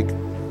think alike.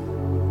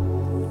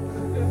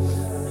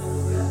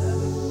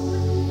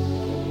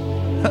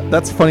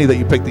 That's funny that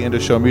you picked the end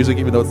of show music,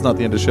 even though it's not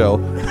the end of show.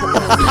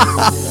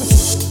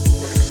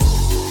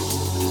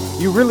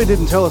 You really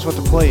didn't tell us what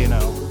to play, you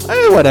know.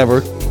 Whatever.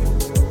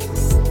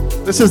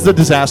 This is the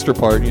disaster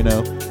part, you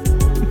know.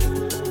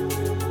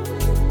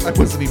 I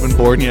wasn't even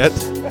born yet.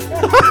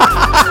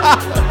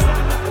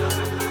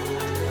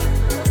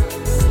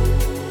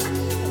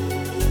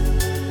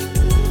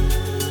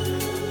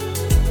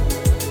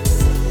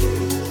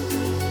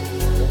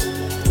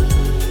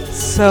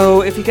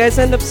 So if you guys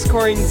end up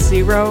scoring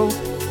 0,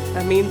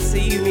 that means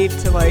that you need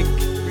to like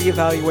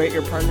reevaluate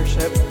your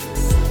partnership.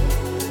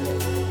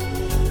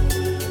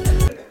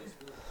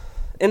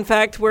 In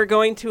fact, we're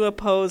going to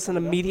oppose an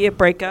immediate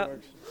breakup.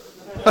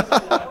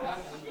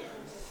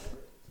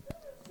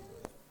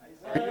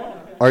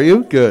 Are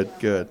you? Good,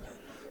 good.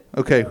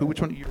 Okay,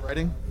 which one are you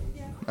writing?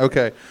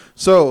 Okay,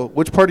 so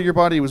which part of your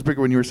body was bigger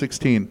when you were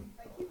 16?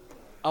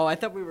 Oh, I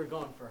thought we were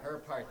going for her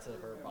parts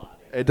of her body.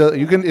 It does,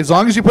 you can, as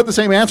long as you put the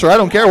same answer. I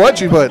don't care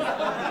what you put.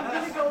 I'm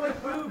gonna go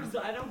with boobs.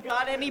 I don't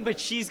got any, but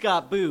she's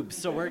got boobs,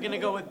 so we're gonna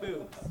go with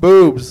boobs.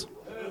 Boobs.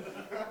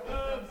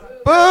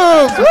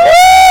 Boobs.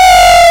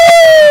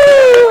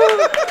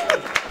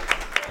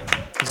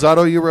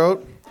 Zato, you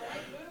wrote?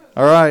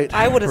 All right.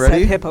 I would have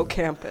ready? said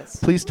hippocampus.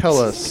 Please tell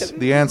us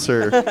the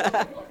answer.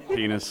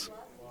 Penis.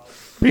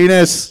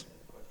 Penis.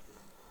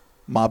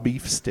 My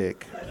beef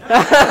stick.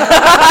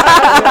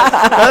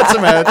 That's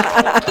a match.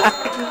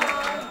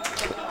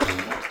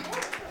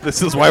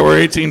 This is why we're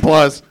 18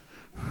 plus.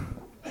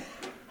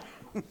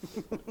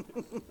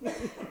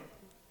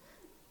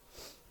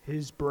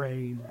 His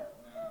brain.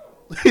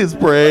 His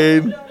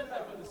brain.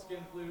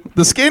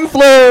 The skin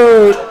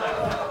flute.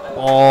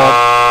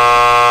 Oh.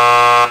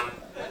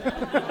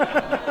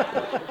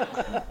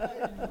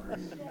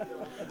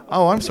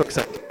 Oh, I'm so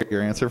excited to hear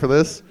your answer for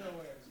this.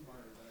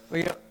 Well,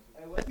 you know,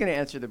 I was going to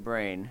answer the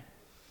brain,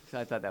 because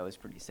I thought that was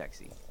pretty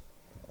sexy.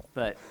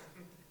 But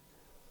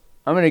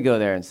I'm going to go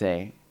there and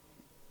say,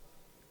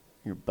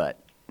 your butt.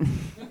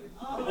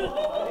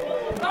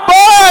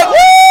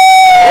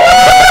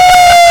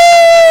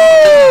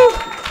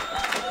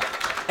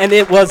 And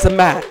it was a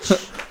match.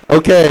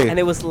 Okay. And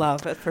it was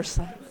love at first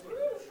sight.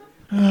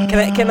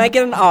 Can I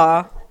get an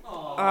ah?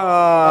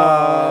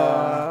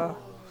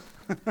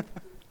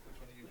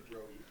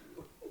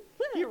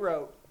 He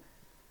wrote.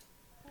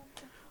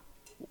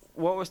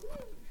 What was...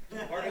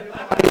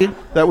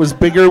 That was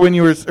bigger when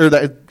you were, or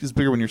that is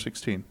bigger when you're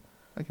 16.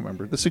 I can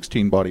remember the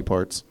 16 body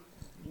parts.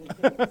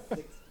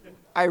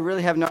 I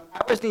really have no...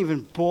 I wasn't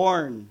even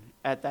born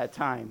at that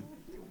time.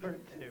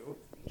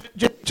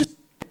 Just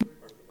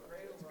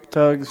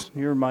Tugs,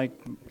 your mic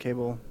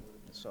cable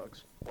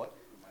sucks. What?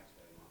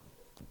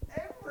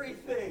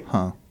 Everything.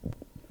 Huh.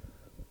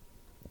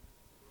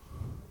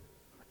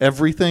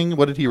 Everything?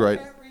 What did he write?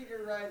 I can't read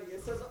your writing.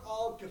 It says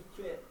all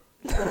fit.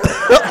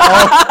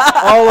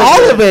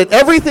 all of it.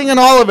 Everything and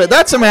all of it.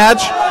 That's a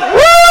match.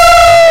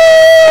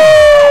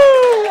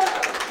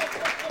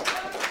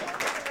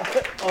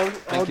 All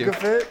you.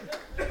 fit?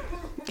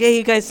 Yeah,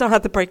 you guys don't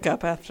have to break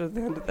up after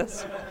the end of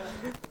this.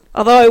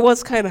 Although I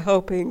was kind of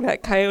hoping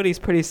that Coyote's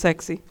pretty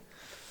sexy.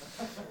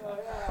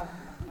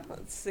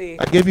 Let's see.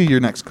 I gave you your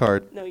next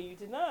card. No, you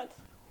did not.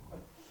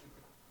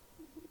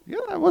 Yeah,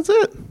 that was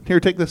it.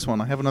 Here, take this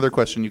one. I have another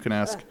question you can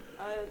ask.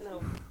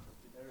 No.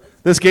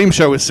 This game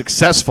show is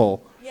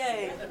successful.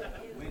 Yay.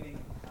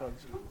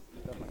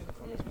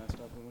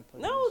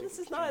 No, this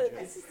is not.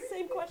 This is the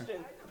same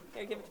question.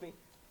 Here, give it to me.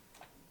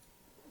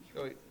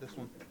 Oh, wait, this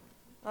one.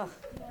 Oh.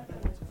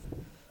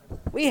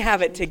 We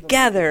have it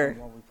together.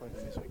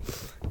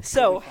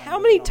 So, how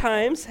many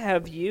times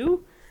have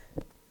you...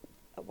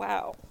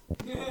 Wow.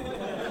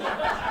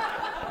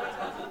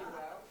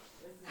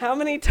 How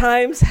many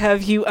times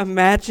have you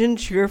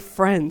imagined your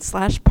friend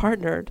 /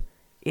 partner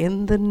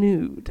in the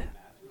nude?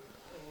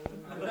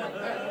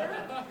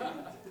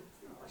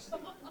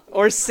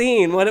 Or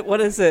seen?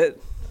 What is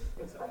it?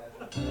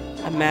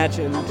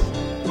 Imagined.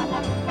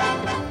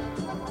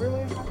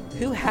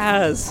 Who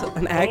has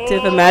an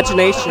active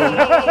imagination?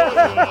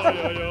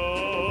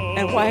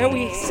 And why are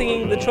we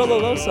singing the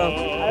Trololo song?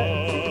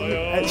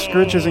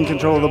 Scritch is in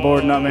control of the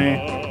board, not me.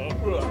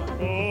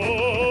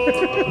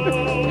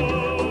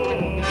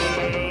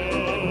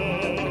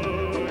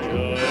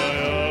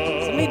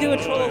 Somebody do a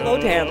Trololo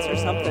dance or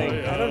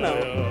something. I don't know.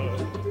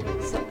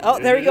 Oh,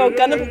 there we go.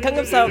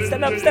 Gangnam Style.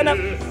 Stand up, stand up.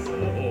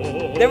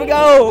 There we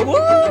go. Woo!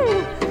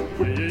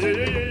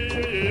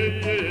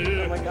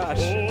 Oh my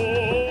gosh.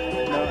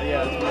 No,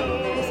 yeah,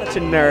 I'm such a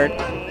nerd.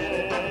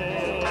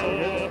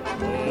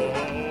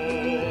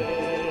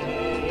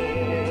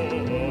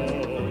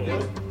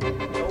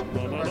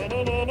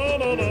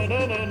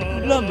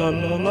 La la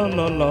la la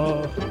la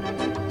la.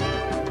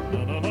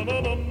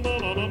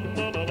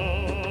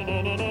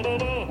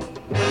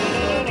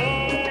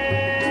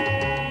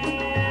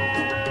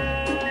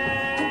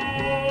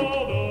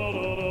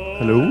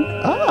 Hello?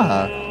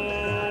 Ah.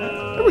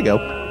 There we go.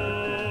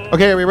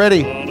 Okay, are we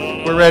ready?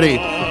 We're ready.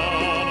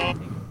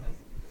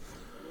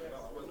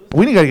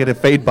 We gotta get a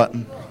fade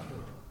button.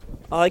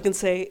 All I can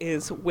say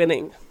is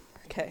winning.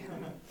 Okay.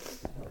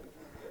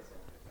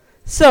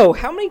 So,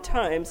 how many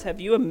times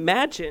have you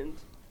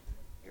imagined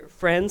your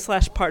friend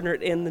 / partner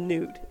in the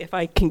nude? If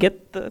I can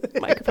get the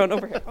microphone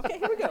over here. Okay,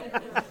 here we go.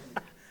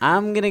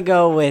 I'm going to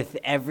go with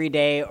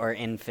everyday or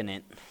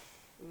infinite.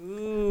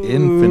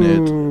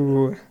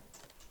 Infinite.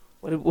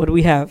 What do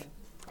we have?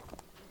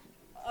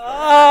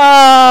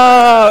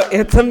 Oh,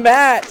 it's a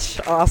match.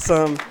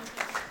 Awesome.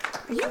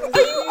 Are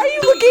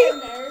you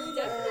looking?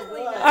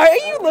 Are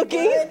you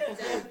looking?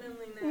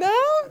 No?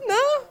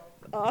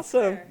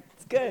 Awesome.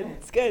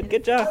 It's good.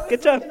 Good job.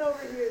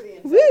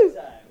 Woo.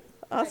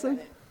 Awesome.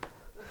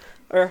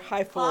 Or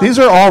high four. These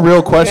are all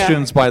real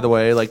questions, by the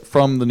way, like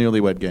from the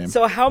Newlywed Game.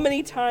 So how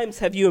many times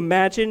have you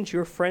imagined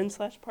your friend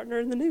 / partner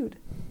in the nude?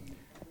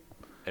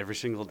 Every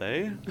single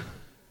day?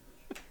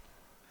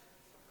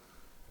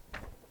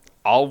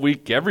 All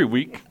week, every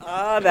week.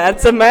 Ah,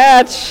 that's a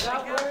match.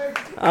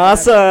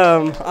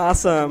 Awesome.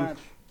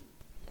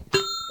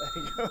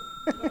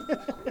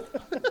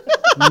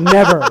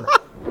 Never.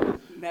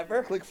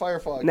 Never? Click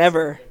Firefox.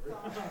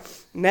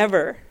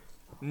 Never.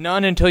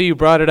 None until you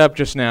brought it up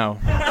just now.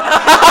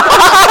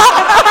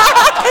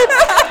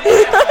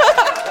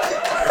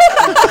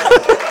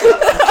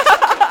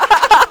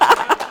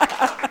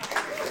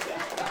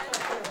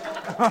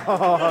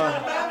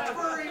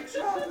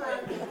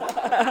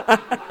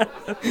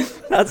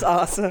 That's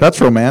awesome. That's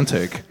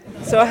romantic.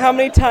 So how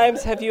many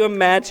times have you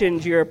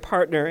imagined your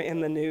partner in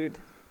the nude?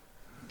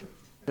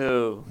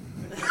 Who?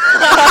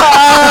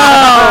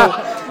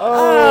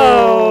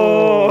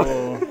 Oh.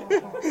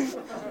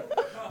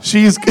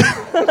 She's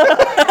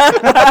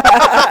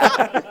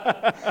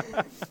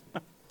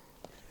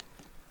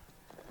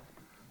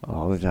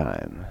all the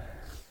time.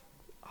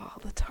 All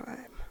the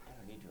time.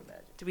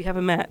 Do we have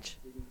a match?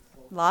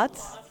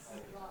 Lots?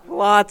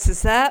 Lots.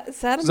 Is that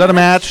Is that a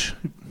match?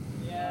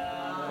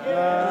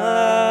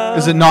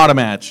 Is it not a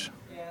match?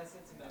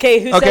 Okay,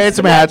 who says Okay, it's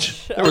a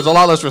match. There was a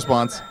lot less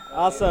response.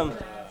 Awesome.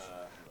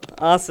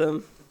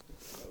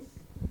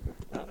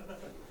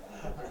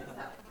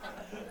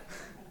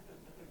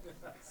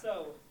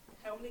 So,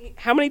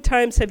 how many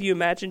times have you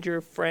imagined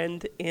your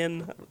partner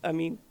in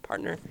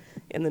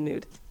the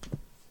nude?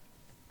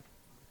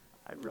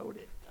 I wrote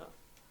it.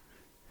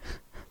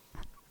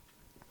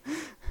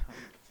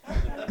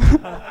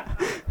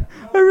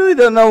 I really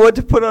don't know what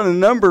to put on a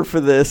number for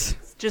this.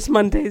 It's just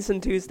Mondays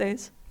and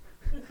Tuesdays.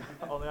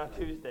 Only on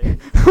Tuesdays.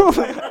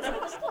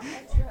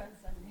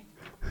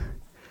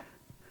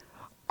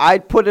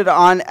 I'd put it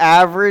on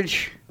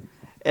average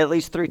at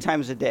least 3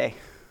 times a day.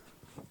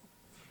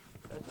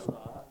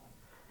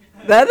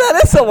 That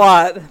is a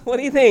lot. What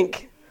do you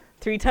think?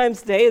 3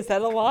 times a day, is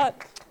that a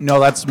lot? No,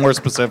 that's more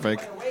specific.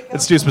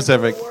 It's too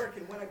specific.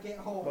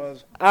 All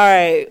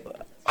right.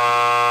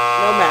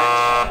 No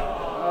match.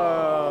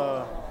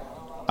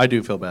 I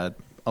do feel bad.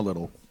 A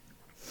little.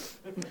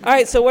 All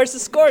right, so where's the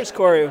scores,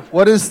 Koru?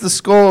 What is the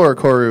score,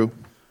 Koru?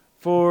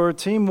 For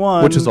Team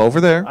 1. Which is over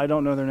there. I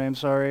don't know their name,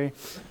 sorry.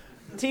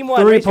 Team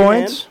 1, 3 raise your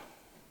hand. points.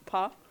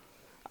 Pa.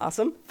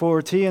 Awesome.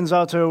 For T and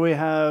Zato, we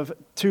have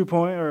 3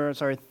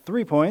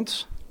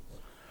 points.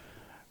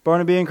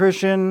 Barnaby and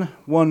Christian,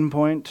 1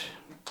 point.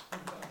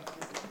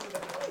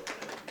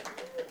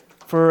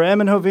 For M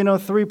and Hovino,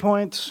 3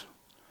 points.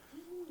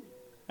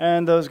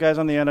 And those guys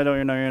on the end, I don't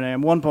even know your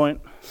name. 1 point.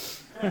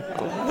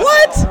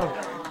 What?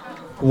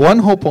 1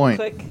 whole point.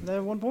 Click. They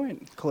have 1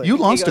 point. Click. You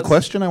lost He a goes-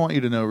 question. I want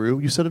you to know, Rue.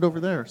 You said it over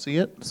there. See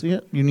it? See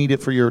it? You need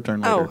it for your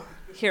turn later. Oh,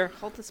 here,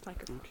 hold this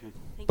microphone.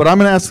 But I'm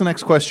going to ask the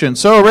next question.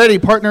 So, ready,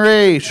 partner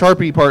A,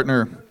 Sharpie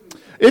partner.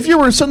 If you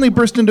were suddenly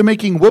burst into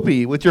making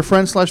whoopee with your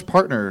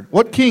friend/partner,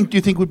 what kink do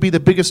you think would be the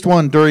biggest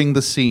one during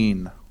the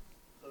scene?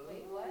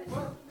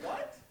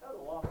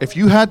 If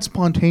you had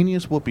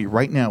spontaneous whoopee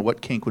right now,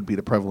 what kink would be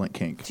the prevalent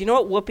kink? Do you know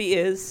what whoopee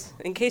is?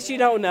 In case you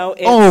don't know,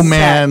 it's Oh,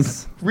 man.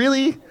 sex.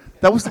 Really?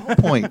 That was the whole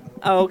point.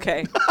 Oh,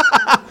 okay.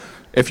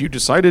 If you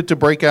decided to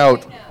break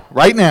out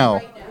right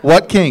now,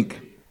 what kink?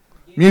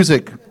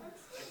 Music.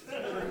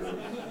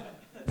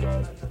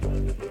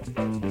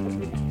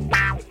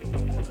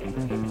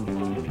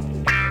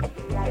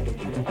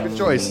 Good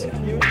choice.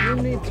 You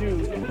need to,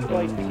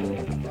 like,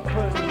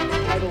 put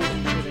titles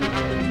and shit in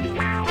here. You need to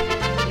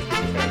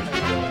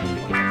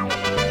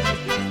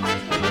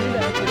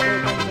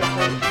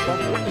actually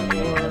play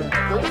things that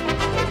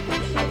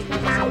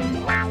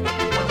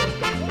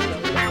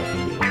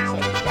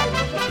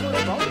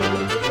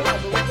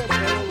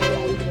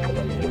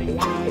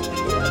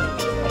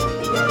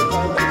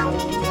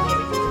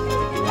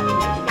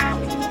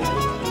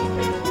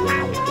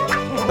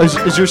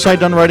Is your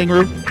side done writing,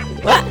 Rue?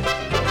 What?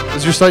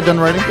 Is your side done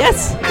writing?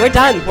 Yes, we're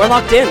done. We're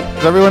locked in.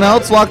 Is everyone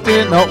else locked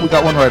in? No, we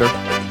got one writer.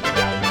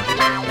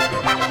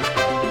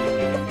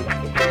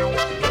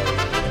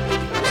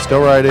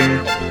 Still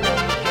writing.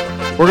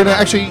 We're gonna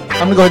actually,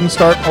 I'm gonna go ahead and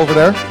start over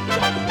there.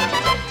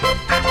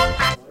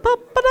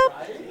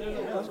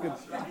 That's good.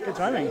 Good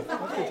timing.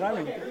 That's good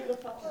timing.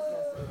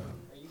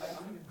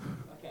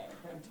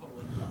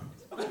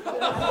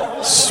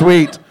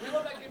 Sweet.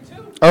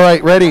 All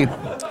right, ready.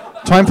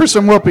 Time for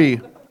some whoopee.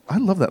 I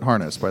love that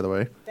harness, by the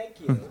way. Thank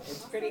you.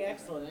 It's pretty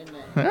excellent, isn't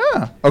it?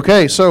 Yeah.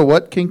 Okay, so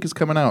what kink is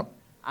coming out?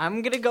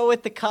 I'm going to go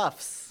with the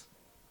cuffs.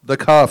 The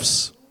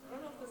cuffs.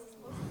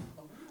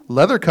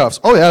 Leather cuffs.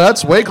 Oh, yeah,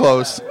 that's way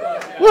close.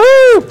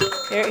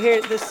 Woohoo!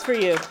 Here, this is for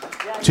you.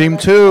 Team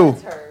 2.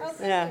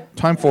 Yeah.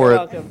 Time for You're it.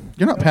 welcome.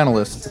 You're not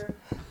panelists.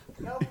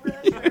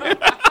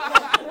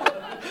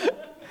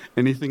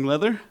 Anything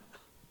leather?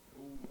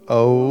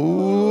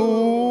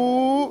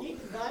 Oh.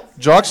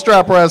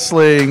 Jockstrap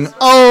wrestling.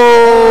 Oh.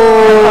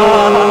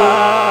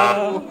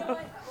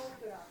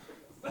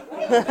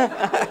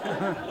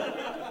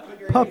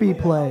 Puppy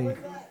play.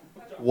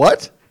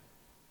 What?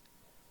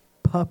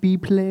 Puppy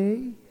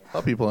play?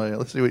 Puppy play.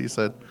 Let's see what you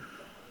said.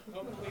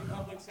 Hopefully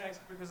public sex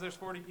because there's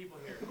 40 people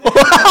here.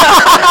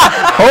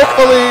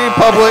 Hopefully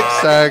public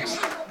sex.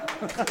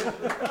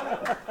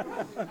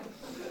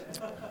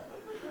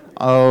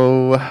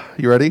 Oh,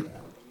 you ready?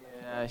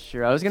 Yeah,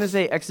 sure. I was going to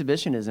say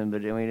exhibitionism,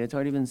 but I mean, it's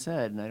already been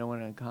said, and I don't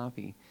want to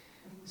copy.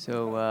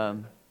 So,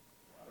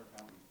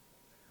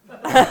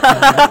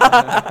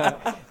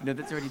 no,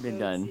 that's already been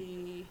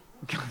done.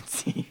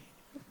 Goatsy.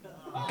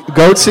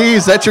 Goatsy?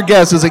 Is that your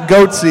guess? Is it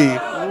goatsy?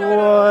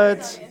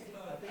 What?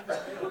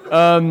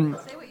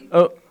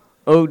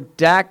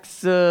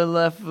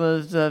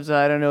 Odaxalef,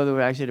 I don't know the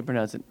way actually to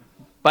pronounce it.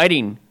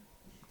 Biting.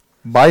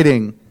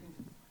 Biting.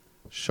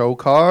 Show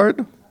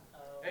card.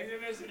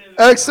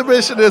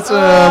 Exhibitionism.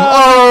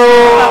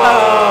 Oh!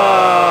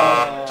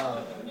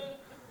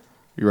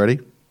 You ready?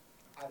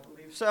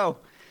 So,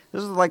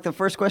 this is like the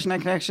first question I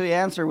can actually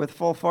answer with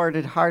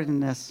full-farted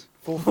heartedness.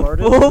 Full-farted?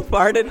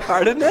 Full-farted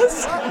heartedness?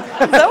 Is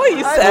that what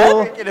you I've said?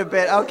 been drinking a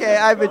bit. Okay,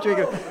 I've been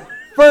drinking.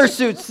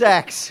 Fursuit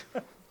sex.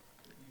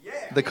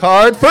 The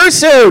card.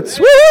 Fursuits.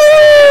 Woo!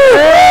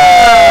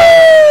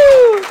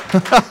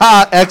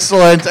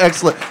 Excellent,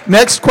 excellent.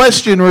 Next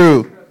question,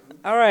 Rue.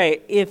 All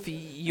right. If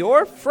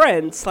your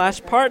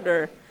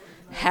friend/partner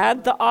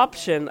had the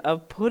option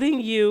of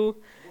putting you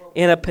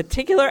in a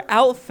particular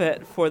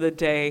outfit for the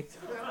day,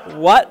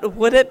 what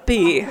would it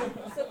be? So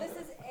this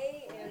is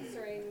A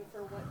answering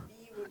for what B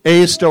would.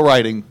 A is still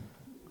writing.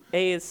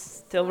 A is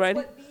still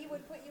writing? What B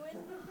would put you in?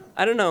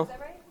 I don't know. Is that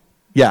right?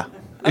 Yeah.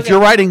 If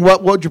you're writing,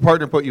 what would your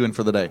partner put you in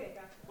for the day?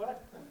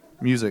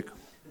 Music.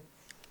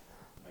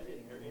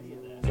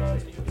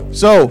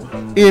 So,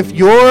 if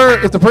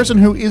the person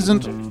who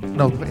isn't,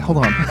 no, wait, hold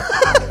on.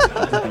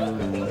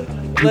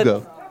 You go.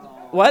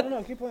 What?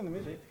 No, keep playing the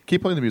music.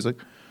 Keep playing the music.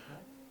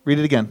 Read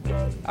it again.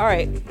 All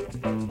right.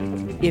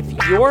 If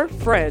your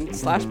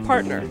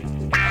friend/partner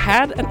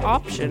had an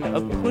option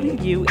of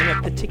putting you in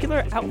a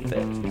particular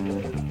outfit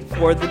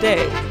for the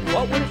day,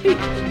 what would it be?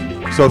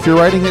 So if you're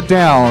writing it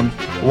down,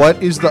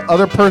 what is the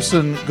other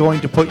person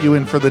going to put you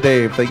in for the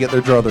day if they get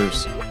their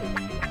druthers?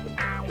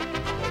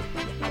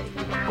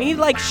 We need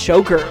like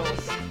showgirls.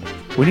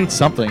 We need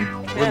something.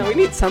 Yeah, we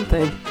need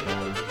something.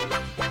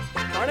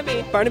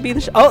 Barnaby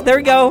the oh, there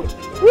we go.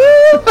 Woo!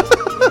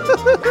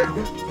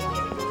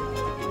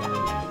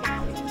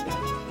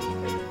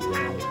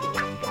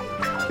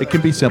 It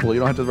can be simple. You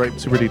don't have to write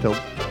super detailed.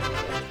 Is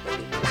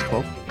it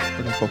 12?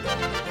 Okay,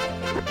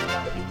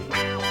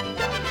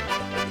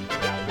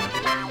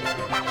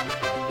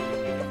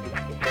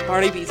 12.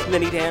 Barnaby's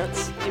mini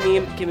dance. Give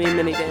me a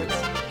mini dance.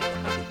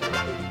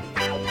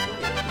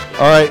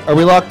 All right, are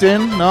we locked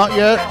in? Not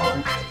yet?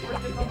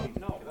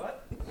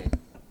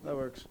 That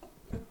works.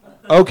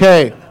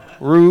 Okay,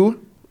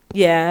 Rue,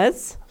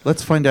 Yes.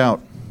 let's find out.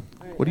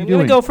 What are you I'm gonna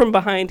doing? go from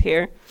behind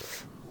here.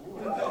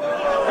 There you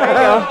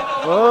go.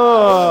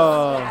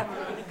 Oh.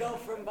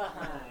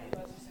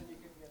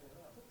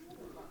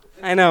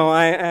 I know.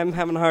 I'm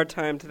having a hard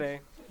time today.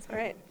 It's all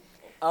right.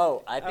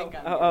 Oh, I think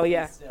I'm Oh,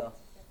 yeah. still.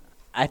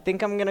 I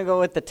think I'm gonna go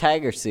with the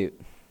tiger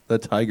suit. The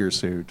tiger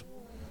suit.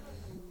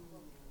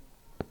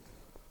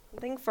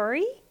 Something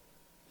furry?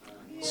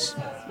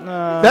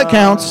 That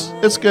counts.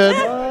 It's good.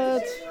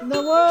 What?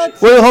 No,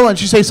 what? Wait, hold on.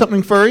 Did you say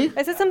something furry?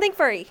 I said something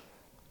furry.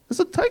 It's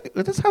a tiger.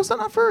 How's that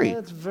not furry?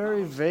 That's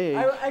very vague.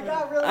 I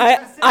got really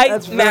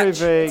That's very match.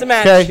 vague. It's a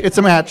match. Okay, it's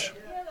a match.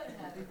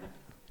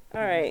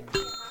 All right.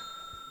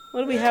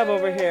 What do we have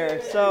over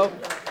here? So,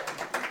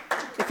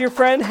 if your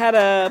friend had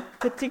a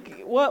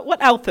particular,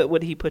 what outfit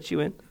would he put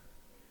you in?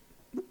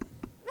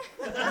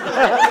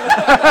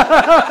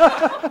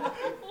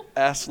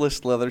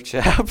 Assless leather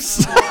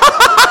chaps.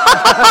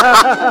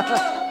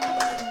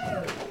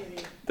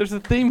 There's a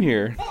theme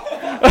here.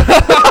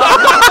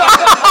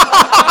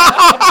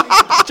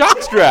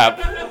 Jockstrap.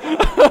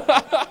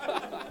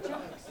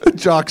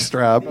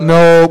 Jockstrap.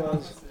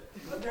 Nope.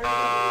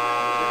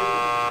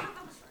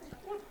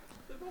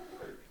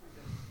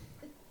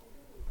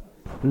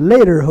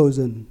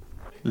 Lederhosen.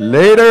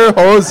 Lederhosen.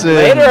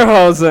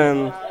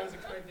 I was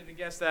expecting to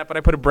guess that, but I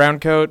put a brown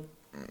coat.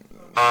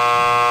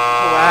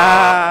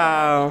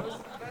 Wow.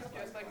 Best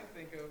guess I could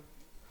think of.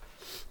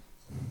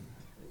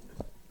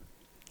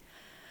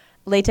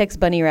 Latex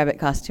bunny rabbit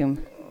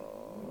costume.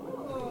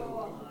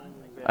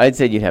 I'd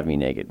say you'd have me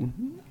naked.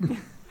 Because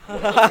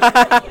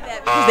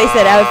they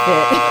said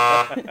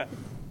outfit.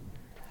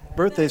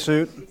 Birthday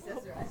suit.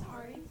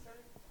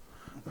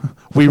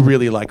 We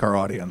really like our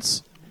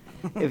audience.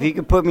 If he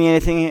could put me in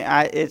anything,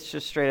 it's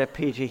just straight up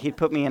PG. He'd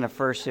put me in a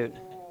fursuit.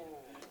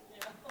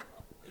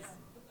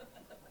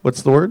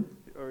 What's the word?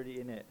 Already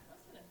in it.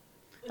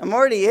 I'm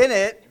already in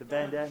it. The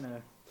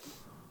bandana.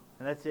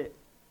 And that's it.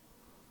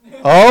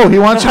 Oh, he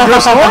wants you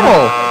dressed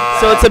normal.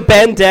 So it's a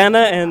bandana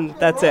and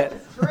that's it.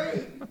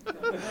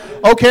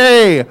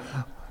 Okay.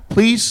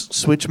 Please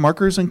switch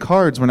markers and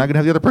cards. We're not going to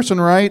have the other person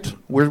right.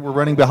 We're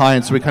running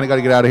behind, so we kind of got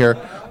to get out of here.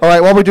 All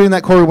right, while we're doing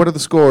that, Corey, what are the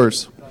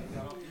scores?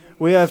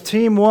 We have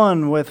Team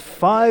 1 with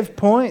 5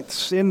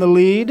 points in the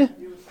lead.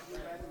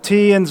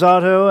 T and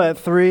Zato at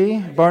 3.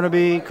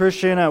 Barnaby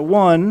Christian at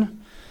 1.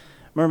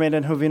 Mermaid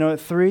and Jovino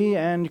at 3.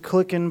 And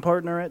Click and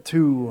Partner at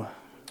 2.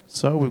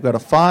 So we've got a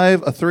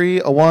 5, a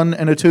 3, a 1,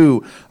 and a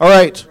 2. All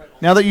right,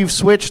 now that you've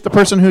switched the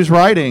person who's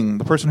writing,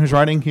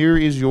 here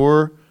is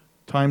your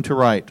time to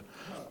write.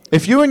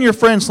 If you and your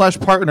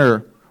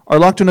friend/partner are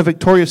locked in a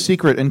Victoria's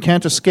Secret and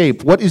can't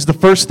escape, what is the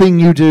first thing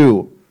you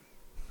do?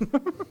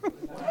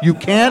 You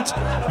can't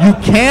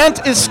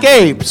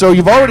escape. So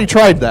you've already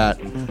tried that.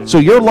 So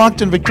you're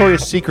locked in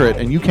Victoria's Secret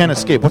and you can't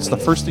escape. What's the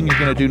first thing you're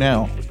going to do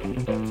now?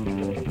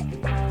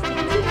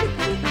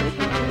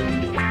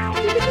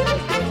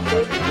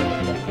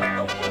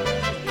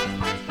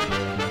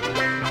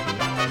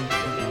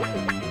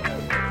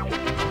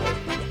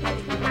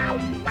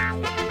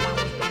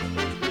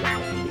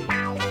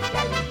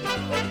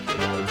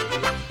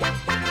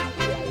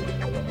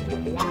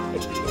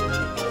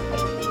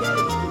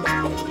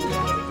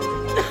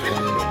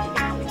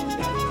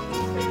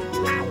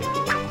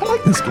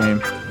 This game.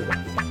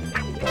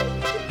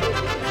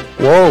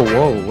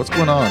 Whoa, what's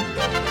going on?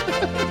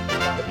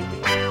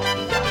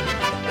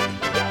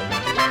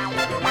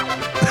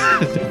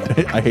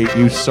 I hate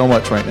you so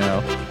much right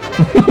now.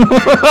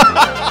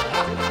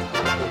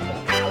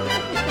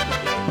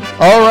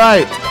 All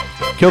right.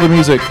 Kill the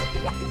music.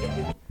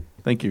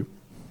 Thank you.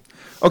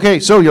 Okay,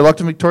 so you're locked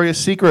in Victoria's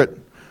Secret.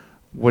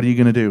 What are you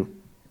going to do?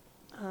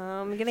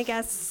 I'm going to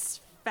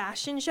guess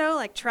fashion show,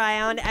 like try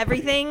on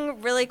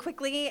everything really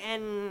quickly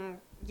and,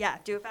 yeah,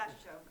 do a fashion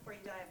show before you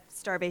die of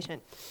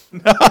starvation.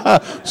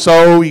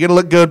 So you're going to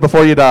look good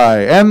before you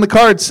die. And the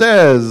card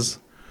says...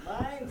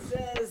 Mine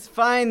says,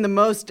 find the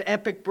most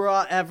epic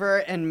bra ever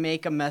and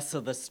make a mess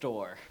of the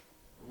store.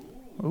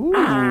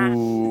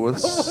 Ooh,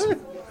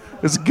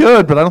 it's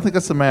good, but I don't think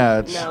that's a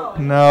match.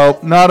 No,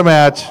 not a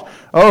match.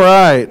 All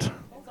right.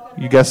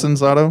 You guessing,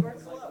 Zato?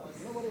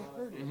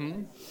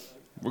 Mm-hmm.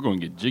 We're going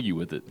to get jiggy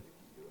with it.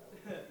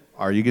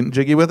 Are you getting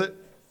jiggy with it?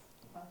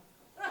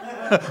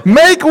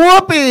 Make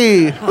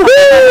whoopee!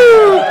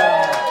 Woo!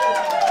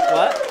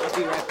 What? I'll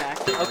be right back.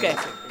 Okay.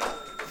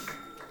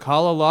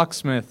 Call a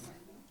locksmith.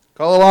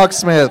 Call a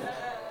locksmith.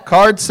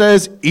 Card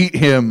says, eat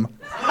him.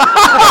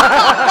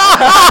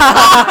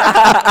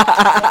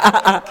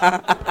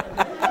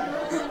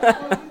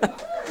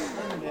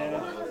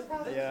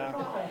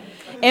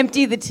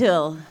 Empty the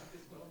till.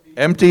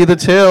 Empty the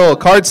till.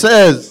 Card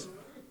says.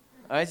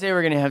 I say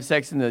we're going to have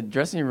sex in the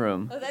dressing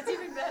room. Oh, that's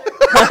even better.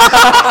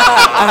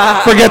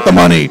 Forget the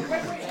money.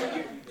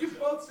 You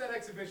both said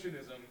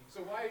exhibitionism,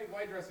 so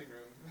why dressing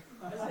room?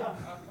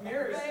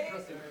 Mirrors.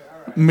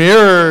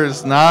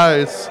 Mirrors.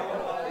 Nice.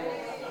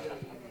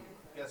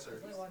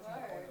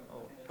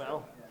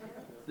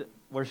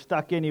 Well, we're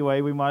stuck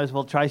anyway. We might as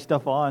well try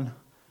stuff on.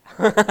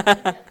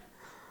 I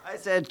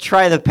said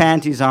try the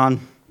panties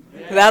on.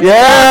 That's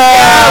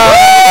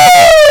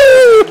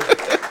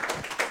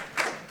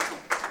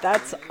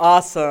That's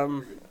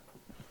awesome.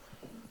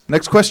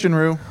 Next question,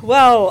 Rue.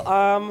 Well,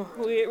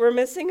 we're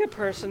missing a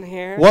person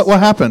here. What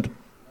happened?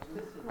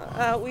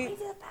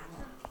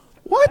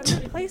 What?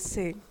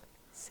 Replacing.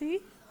 See?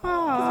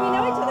 Because we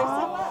know each other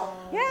so well.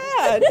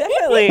 Yeah,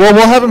 definitely. Well,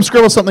 we'll have them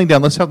scribble something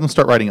down. Let's have them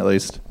start writing at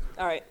least.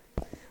 All right.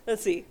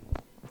 Let's see.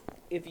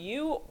 If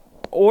you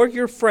or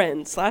your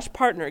friend /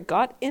 partner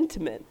got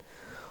intimate,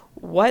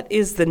 what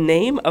is the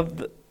name of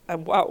the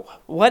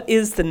what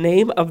is the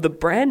name of the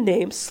brand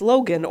name,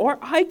 slogan, or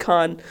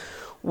icon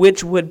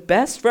which would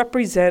best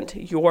represent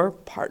your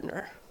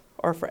partner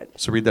or friend?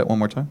 So read that one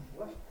more time.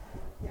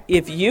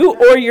 If you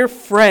or your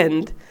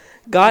friend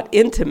got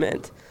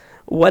intimate,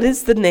 what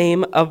is the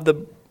name of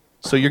the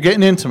So you're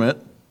getting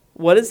intimate.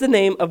 What is the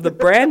name of the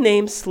brand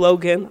name,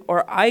 slogan,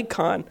 or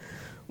icon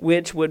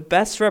which would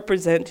best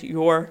represent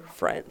your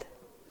friend?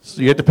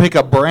 So you have to pick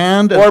a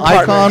brand, Or an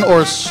partner. icon,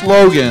 or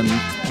slogan.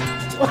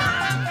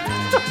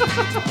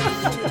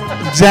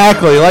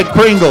 Exactly, like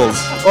Pringles.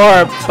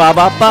 Or ba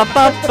ba ba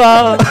ba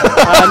ba.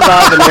 I'm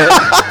bobbing it.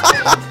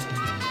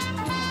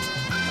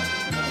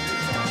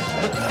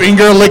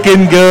 Finger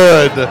licking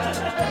good.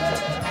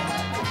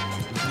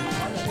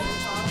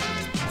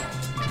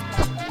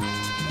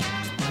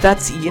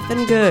 That's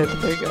yipping good.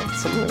 There you go.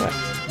 Something like that.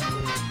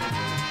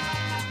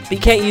 But you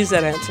can't use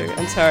that answer.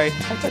 I'm sorry.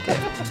 That's okay.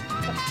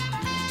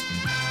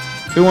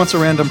 Who wants a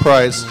random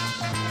prize?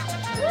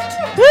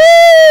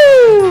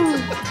 Woo!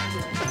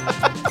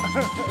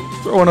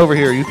 Throw one over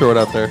here. You throw it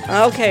out there.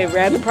 Okay,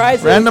 random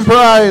prizes. Random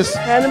prize.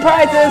 Random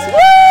prizes.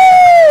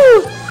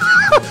 Woo!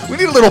 We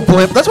need a little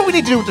blimp. That's what we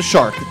need to do with the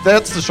shark.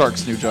 That's the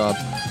shark's new job.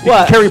 You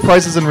What? can carry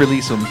prizes and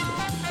release them.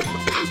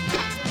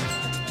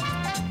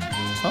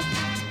 Huh?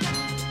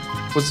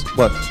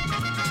 What?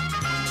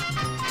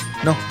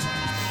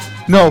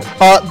 No.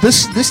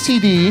 This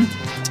TD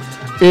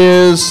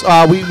is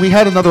we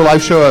had another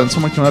live show and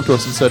someone came up to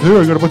us and said, "Hey,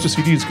 I got a bunch of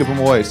CDs. Give them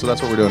away." So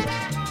that's what we're doing.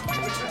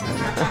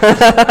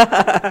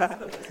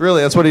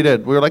 Really, that's what he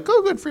did. We were like,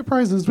 "Oh, good, free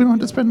prizes. We don't have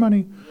to spend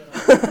money."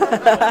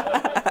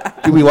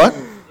 Do we what?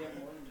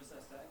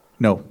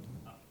 No.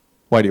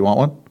 Why, do you want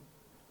one?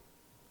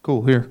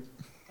 Cool, here.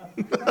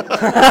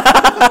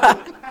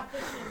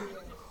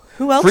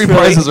 Who else? Free really,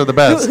 prizes are the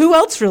best. Who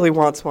else really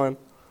wants one?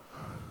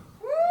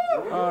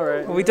 All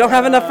right. Well, we don't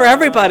have enough for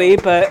everybody,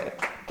 but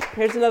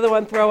here's another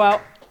one. Throw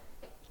out.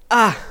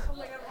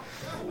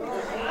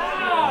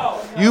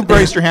 You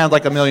braced your hand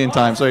like a million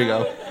times. There you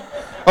go.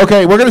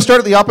 Okay, we're going to start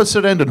at the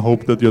opposite end and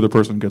hope that the other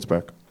person gets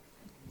back.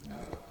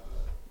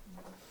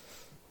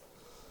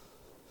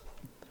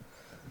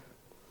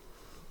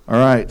 All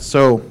right,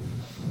 so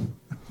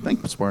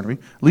thanks, Barnaby.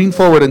 Lean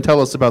forward and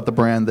tell us about the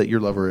brand that your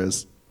lover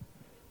is.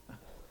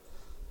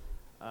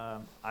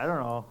 I don't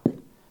know.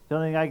 The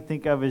only thing I can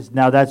think of is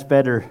Now That's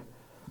Better.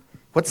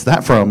 What's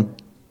that from?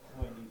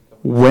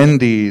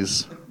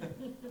 Wendy's.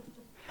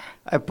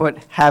 I put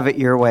have it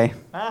your way.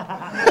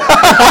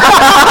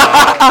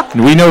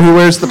 We know who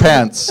wears the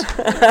pants.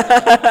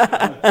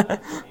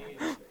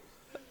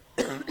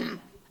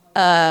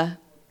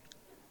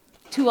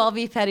 2 all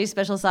beef patties,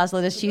 special sauce,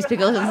 lettuce, cheese,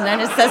 pickles, and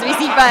sometimes sesame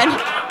seed bun.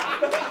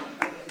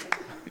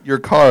 Your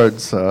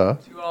cards. 2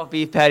 all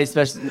beef patty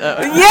special.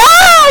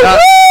 Yeah!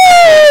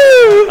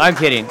 I'm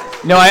kidding.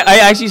 No, I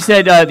actually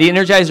said the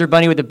Energizer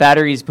Bunny with the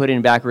batteries put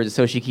in backwards,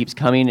 so she keeps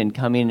coming and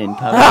coming and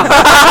coming.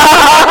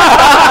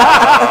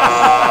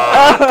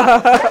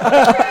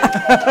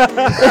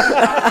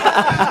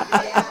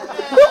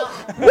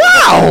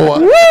 Wow!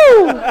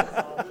 Woo!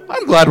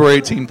 I'm glad we're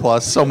 18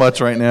 plus so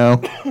much right now.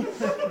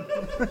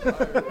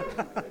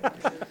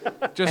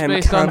 Just And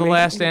based on the coming.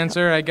 last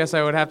answer, I guess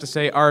I would have to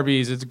say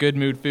Arby's. It's good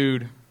mood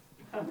food.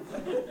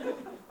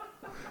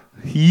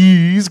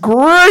 He's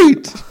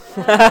great.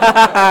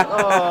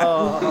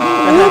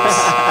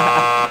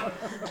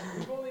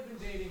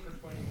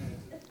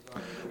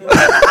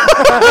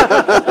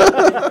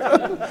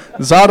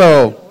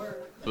 Zato.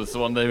 This is the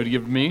one they would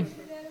give me.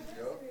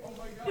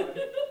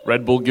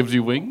 Red Bull gives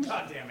you wings.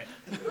 God damn it.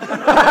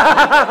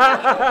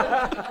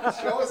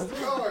 Show us the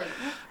card.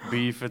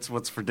 Beef, it's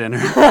what's for dinner.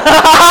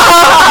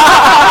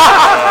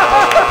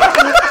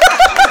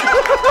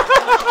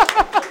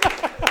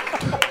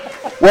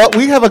 Well,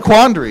 we have a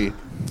quandary.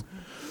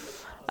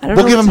 I don't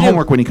We'll know give what him to do.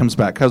 homework when he comes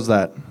back. How's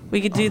that?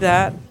 We could do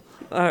that.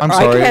 I'm or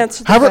sorry. I can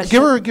answer the Have her,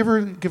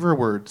 question. give her a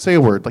word. Say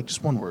a word, like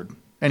just one word,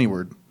 any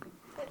word,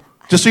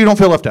 just so you don't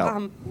feel left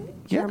out.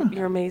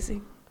 You're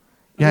amazing.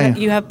 Yeah, You, yeah.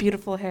 you have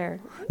beautiful hair.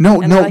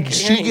 No, And I no, like your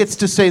she earrings. gets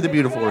to say the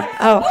beautiful word.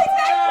 Oh.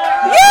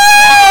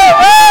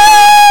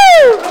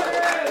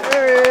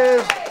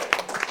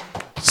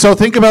 So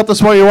think about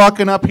this while you're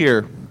walking up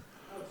here.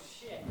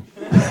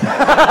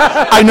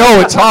 I know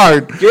it's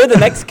hard. You're the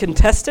next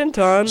contestant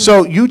on.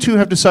 So you two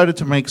have decided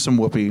to make some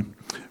whoopee,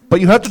 but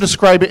you have to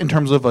describe it in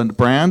terms of a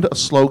brand, a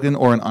slogan,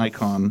 or an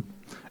icon,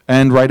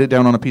 and write it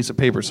down on a piece of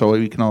paper so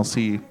we can all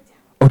see.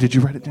 Oh, did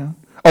you write it down?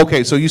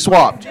 Okay, so you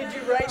swapped.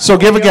 So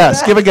give a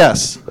guess. Give a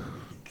guess.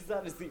 Because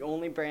that is the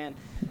only brand.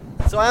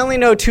 So I only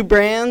know 2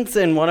 brands,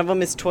 and one of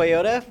them is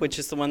Toyota, which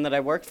is the one that I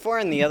worked for,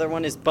 and the other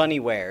one is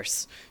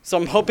Bunnywares. So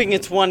I'm hoping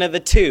it's one of the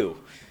 2.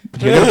 You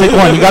gotta pick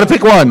one. You gotta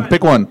pick one.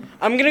 Pick one.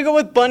 I'm going to go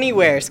with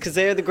Bunnywares, because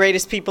they're the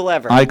greatest people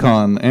ever.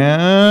 Icon.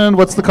 And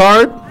what's the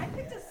card? I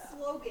picked a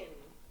slogan.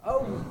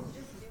 Oh,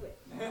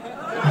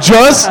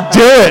 Just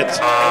do it.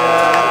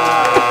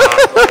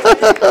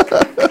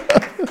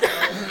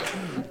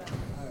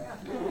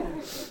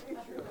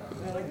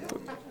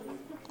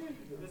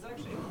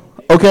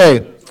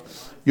 Okay.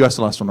 You asked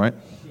the last one, right?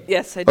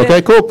 Yes, I did.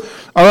 Okay, cool.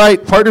 All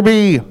right, partner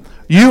B.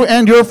 You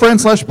and your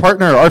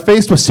friend/partner are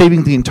faced with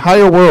saving the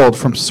entire world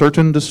from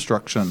certain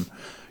destruction.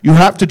 You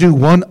have to do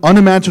one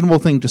unimaginable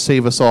thing to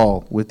save us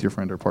all with your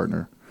friend or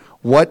partner.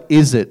 What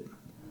is it?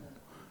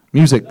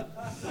 Music.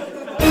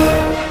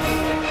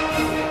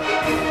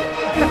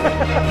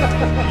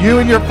 You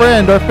and your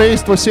friend are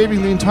faced with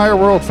saving the entire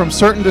world from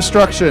certain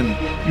destruction.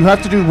 You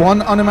have to do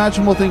one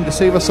unimaginable thing to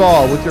save us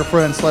all with your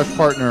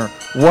friend/partner.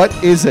 What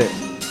is it?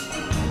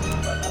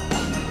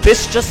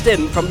 This just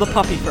in from the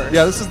Poppy Fur.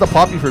 Yeah, this is the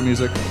Poppy Fur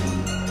music.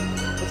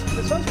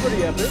 It sounds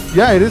pretty epic.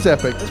 Yeah, it is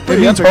epic. It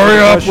pretty means epic hurry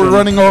up, question. we're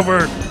running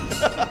over.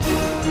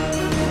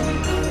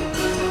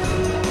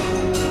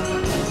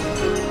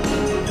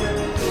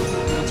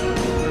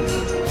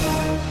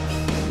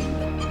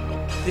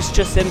 This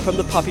just in from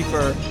the Poppy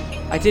Fur.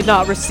 I did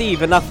not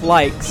receive enough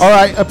likes. All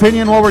right,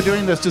 opinion while we're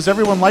doing this. Does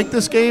everyone like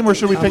this game, or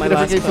should we Oh, pick my a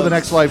different last game for the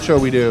post. next live show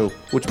we do,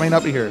 which may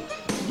not be here?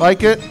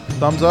 Like it?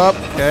 Thumbs up.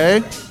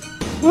 Okay.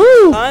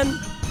 Woo! Fun.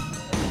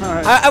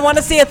 I want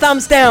to see a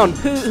thumbs down.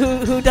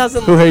 Who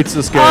doesn't? Who hates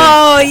this game?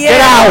 Oh yeah!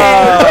 Get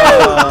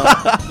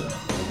out!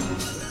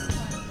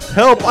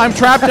 Help! I'm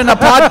trapped in a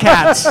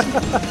podcast.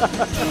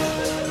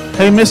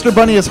 Hey, Mr.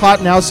 Bunny is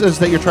hot now. Says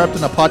that you're trapped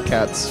in a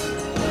podcast.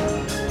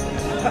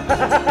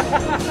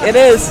 It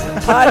is.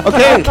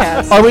 Okay.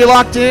 Podcast. Are we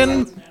locked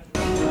in?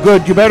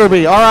 Good. You better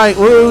be. All right.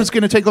 Who's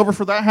going to take over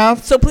for that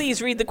half? So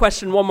please read the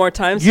question one more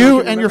time. So we You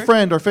can and your remember.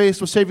 friend are faced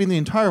with saving the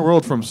entire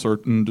world from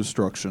certain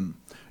destruction.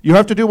 You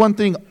have to do one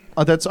thing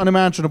that's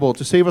unimaginable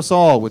to save us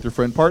all with your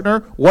friend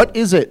partner. What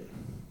is it?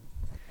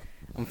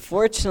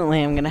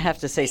 Unfortunately, I'm going to have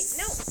to say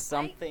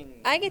something.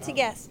 I get to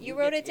guess. You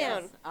wrote it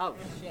down. Oh,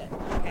 shit.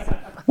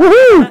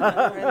 Woohoo!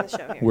 We're in the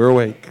show here. We're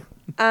awake.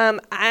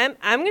 I'm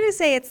gonna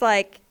say it's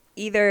like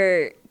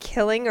either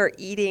killing or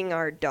eating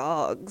our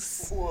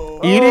dogs.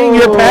 Eating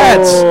your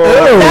pets. Ew.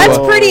 That's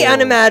pretty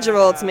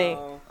unimaginable to me.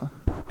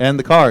 And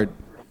the card.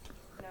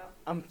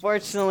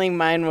 Unfortunately,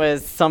 mine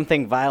was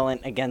something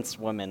violent against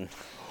women.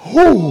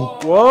 Whoa!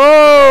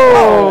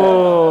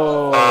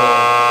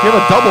 Give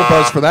a double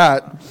buzz for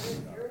that.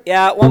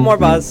 Yeah, one more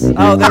buzz.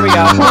 Oh, there we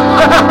go.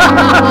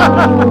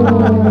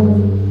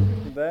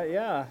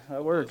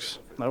 That works.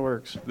 That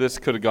works. This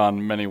could have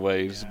gone many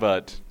ways,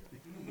 but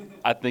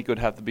I think it would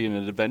have to be an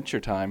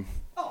Adventure Time.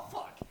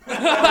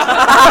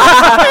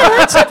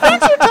 It's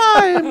Adventure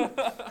Time.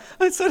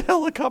 I said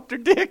helicopter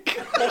dick.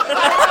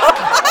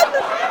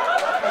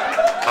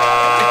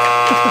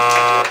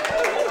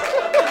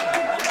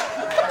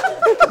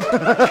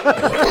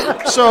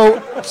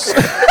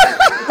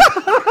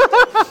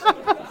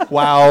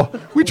 Wow.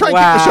 We tried to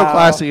keep the show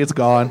classy. It's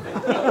gone.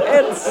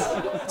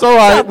 It's all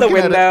right. out the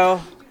we can edit.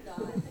 window.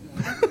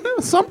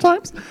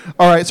 Sometimes.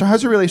 All right. So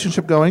how's your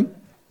relationship going?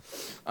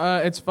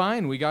 It's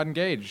fine. We got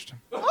engaged.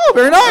 Oh,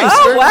 very nice.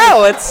 Oh very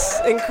wow, it's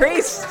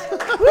increased.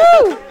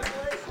 Woo! nice.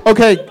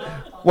 Okay.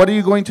 What are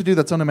you going to do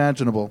that's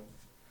unimaginable?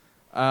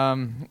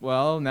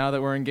 Well, now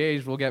that we're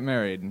engaged, we'll get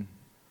married.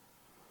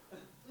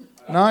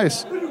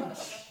 Nice.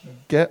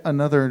 Get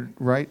another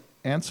right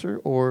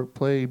answer or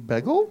play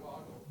Beggle?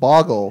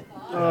 Boggle.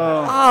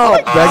 Oh,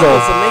 Beggle.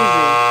 that's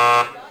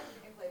amazing.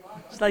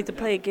 Just like to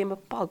play a game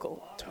of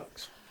Boggle.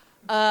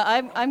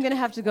 I'm going to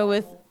have to go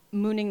with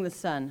mooning the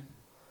sun.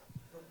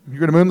 You're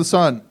going to moon the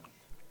sun.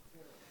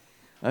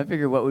 I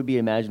figured what would be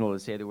imaginable to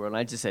save the world, and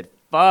I just said,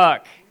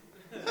 fuck.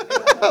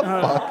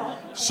 Fuck.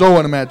 So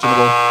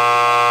unimaginable.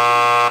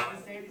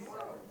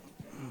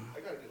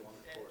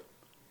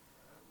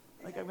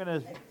 Like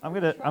I'm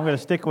gonna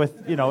stick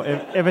with, you know,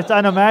 if it's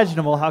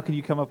unimaginable, how can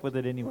you come up with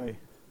it anyway?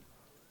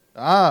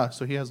 Ah,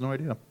 so he has no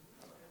idea.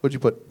 What'd you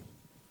put?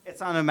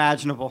 It's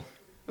unimaginable.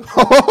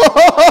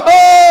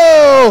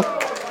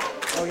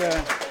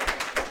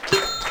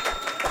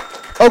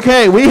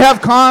 Okay, we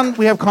have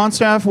con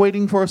staff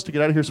waiting for us to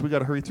get out of here, so we got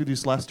to hurry through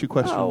these last two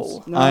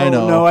questions. No, I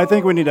know. No, I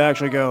think we need to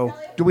actually go.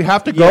 Do we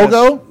have to Yes.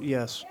 go?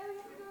 Yes.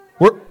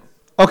 We're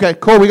okay.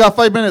 Cool. We got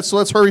 5 minutes, so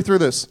let's hurry through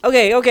this.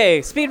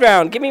 Okay, speed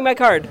round. Give me my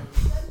card.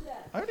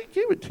 I already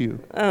gave it to you.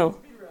 Oh.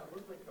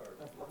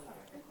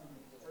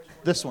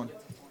 This one.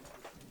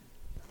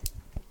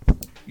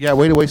 Yeah,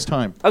 way to waste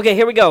time. Okay,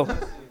 here we go.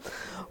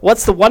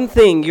 What's the one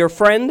thing your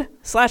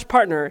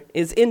friend/partner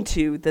is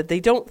into that they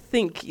don't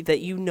think that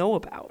you know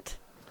about?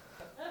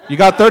 You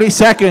got 30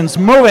 seconds.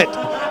 Move it.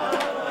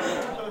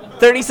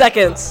 30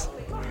 seconds.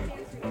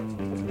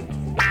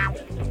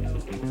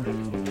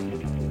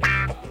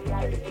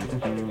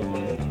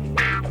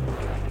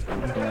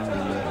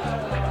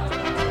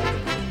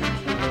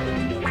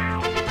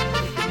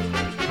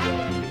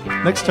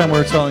 Next time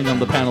we're telling them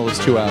the panel is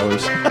 2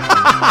 hours.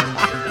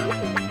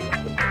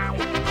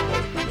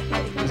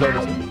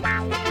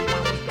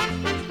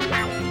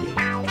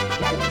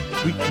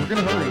 We're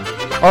going to hurry.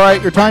 All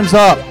right, your time's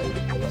up.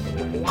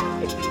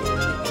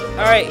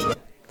 All right.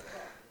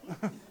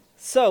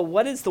 So,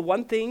 what is the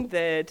one thing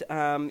that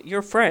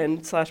your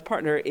friend /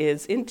 partner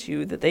is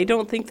into that they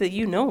don't think that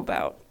you know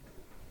about?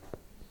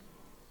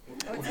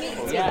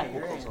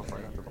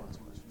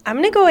 I'm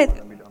gonna go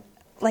with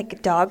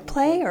like dog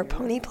play or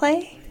pony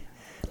play,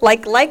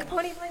 like pony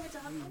play with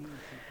dog play.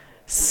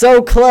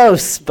 So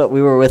close, but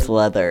we were with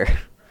leather.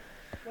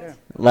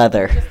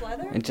 Leather. Just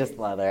leather? And just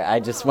leather. I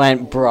just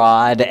went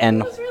broad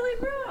and. All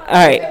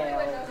right.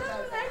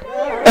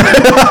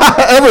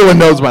 Everyone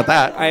knows about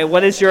that. All right,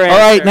 what is your answer? All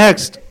right,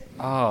 next.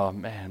 Oh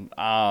man.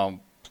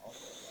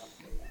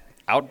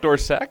 Outdoor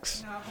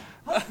sex?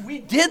 We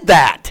did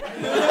that.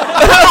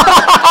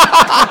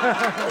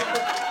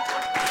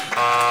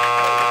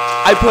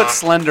 I put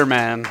Slender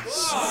Man.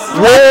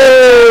 Whoa!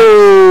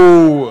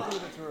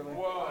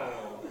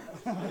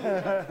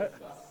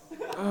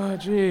 Oh,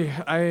 gee,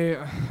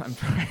 I'm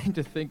trying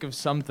to think of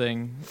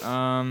something.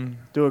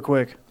 Do it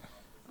quick.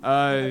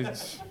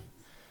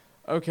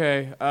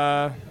 Okay.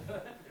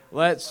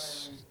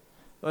 Let's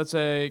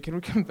say, can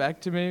we come back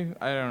to me?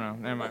 I don't know.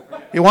 Never mind.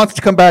 He wants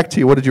to come back to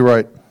you. What did you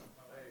write?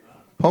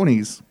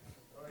 Ponies.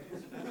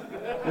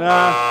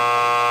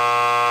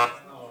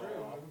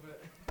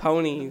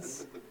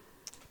 Ponies.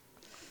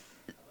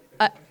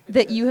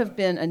 That you have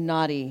been a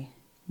naughty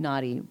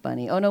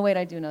bunny. Oh, no, wait,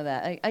 I do know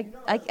that.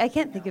 I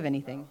can't think of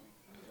anything.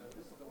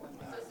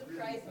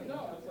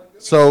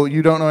 So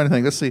you don't know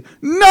anything. Let's see.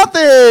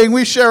 Nothing!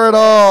 We share it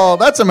all.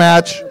 That's a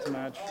match.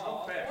 I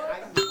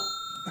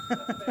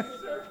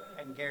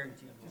can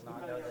guarantee you will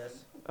not know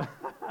this.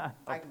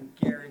 I can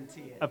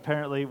guarantee it.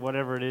 Apparently,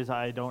 whatever it is,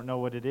 I don't know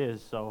what it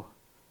is, so.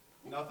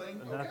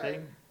 Nothing?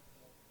 Nothing.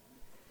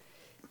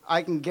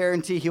 I can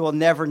guarantee he will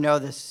never know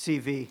this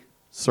CV.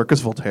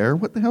 Circus Voltaire?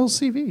 What the hell is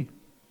CV?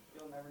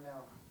 You'll never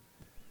know.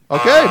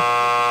 Okay.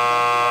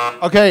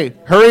 Okay,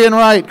 hurry and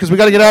write, because we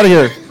got to get out of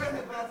here.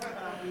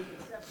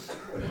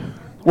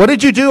 What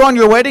did you do on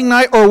your wedding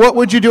night, or what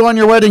would you do on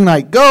your wedding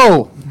night?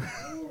 Go!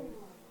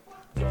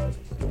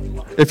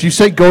 If you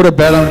say go to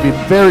bed, I'm going to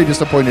be very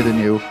disappointed in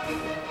you.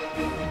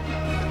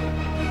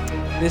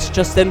 This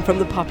just in from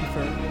the Poppy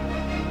Fur.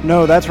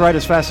 No, that's right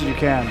as fast as you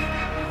can.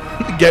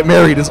 Get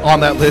married is on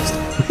that list.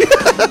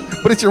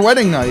 But it's your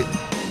wedding night.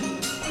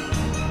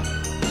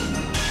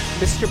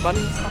 Mr.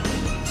 Bunny's house.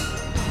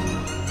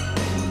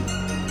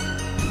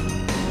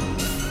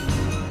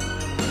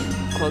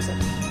 Close it.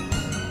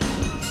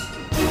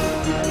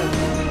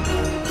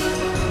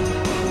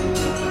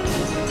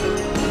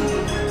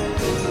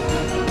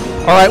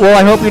 All right, well,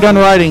 I hope you're done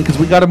writing, because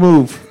we got to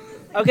move.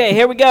 Okay,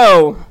 here we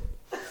go.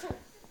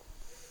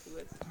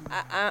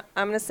 I'm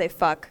gonna say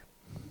fuck.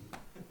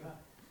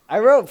 I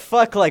wrote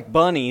fuck like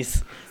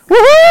bunnies.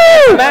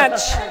 Woohoo!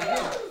 Match.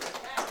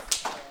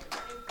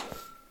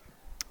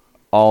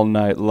 All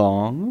night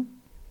long.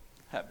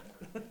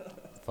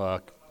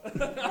 Fuck.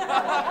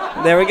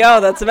 There we go.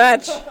 That's a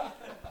match.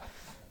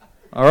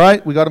 All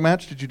right, we got a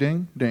match. Did you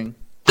ding? Ding.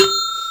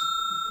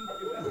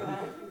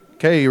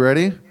 Okay, you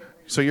ready?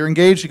 So you're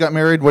engaged, you got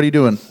married. What are you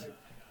doing?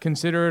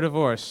 Consider a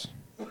divorce.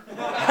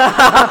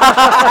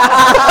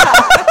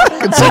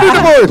 Consider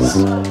divorce.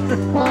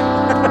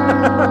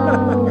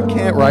 You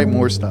can't write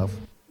more stuff.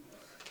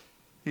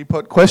 He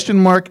put question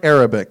mark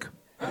Arabic.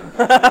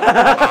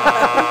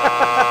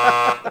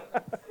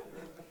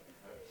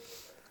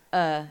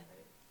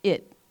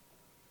 It.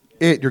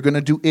 You're going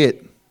to do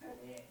it.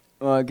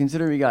 Well,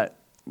 consider we got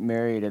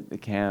married at the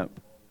camp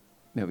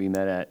that we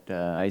met at.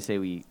 I say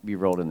we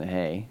rolled in the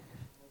hay.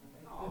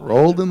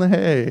 Rolled in the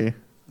hay.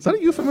 Is that a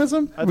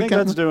euphemism? I think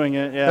that's doing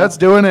it, yeah. That's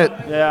doing it.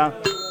 Yeah.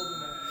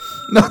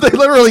 No, they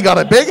literally got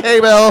a big hay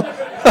bale.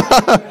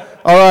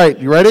 All right,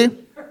 you ready?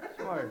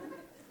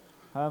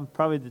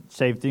 Probably the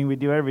same thing we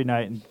do every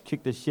night and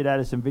kick the shit out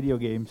of some video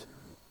games.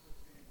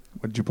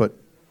 What did you put?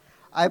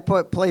 I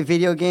put play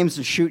video games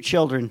and shoot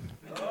children.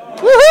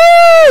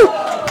 Woohoo!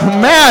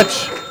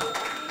 Match!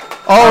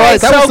 All right,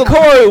 that was so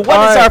Corey,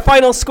 what is our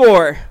final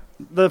score?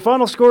 The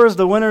final score is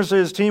the winners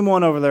is Team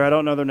 1 over there. I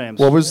don't know their names.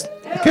 What was the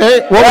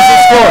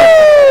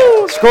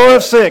score? Score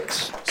of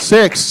 6.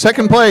 6.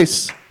 Second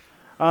place.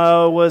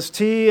 Was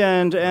T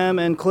and M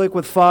and Click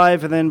with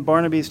 5, and then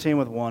Barnaby's team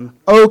with 1.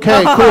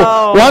 Okay,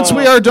 cool. Once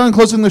we are done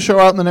closing the show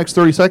out in the next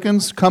 30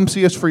 seconds, come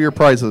see us for your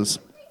prizes.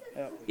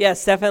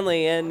 Yes,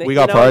 definitely. And We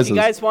got if prizes. you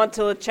guys want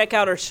to check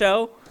out our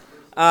show,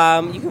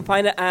 you can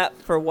find it at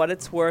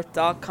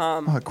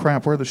forwhatitsworth.com. Oh,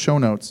 crap. Where are the show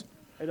notes?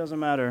 It doesn't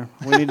matter.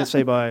 We need to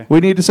say bye. We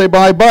need to say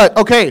bye, but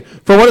okay.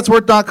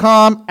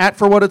 ForWhatIt'sWorth.com, at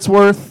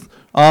ForWhatIt'sWorth,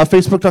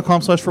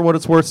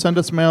 Facebook.com/ForWhatIt'sWorth. Send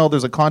us mail.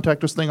 There's a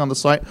contact us thing on the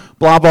site.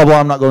 Blah, blah,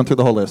 blah. I'm not going through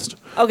the whole list.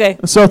 Okay.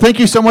 So thank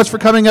you so much for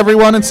coming,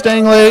 everyone, and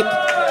staying late.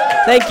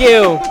 Thank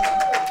you.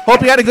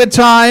 Hope you had a good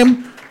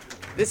time.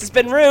 This has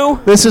been Rue.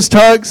 This is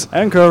Tugs.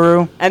 And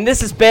Koru. And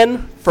this has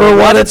been For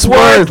What It's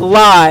Worth.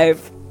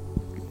 Live.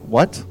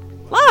 What?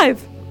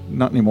 Live.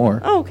 Not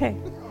anymore. Oh, okay.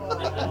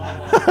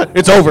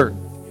 It's over.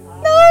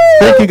 No.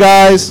 Thank you,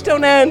 guys.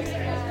 Don't end.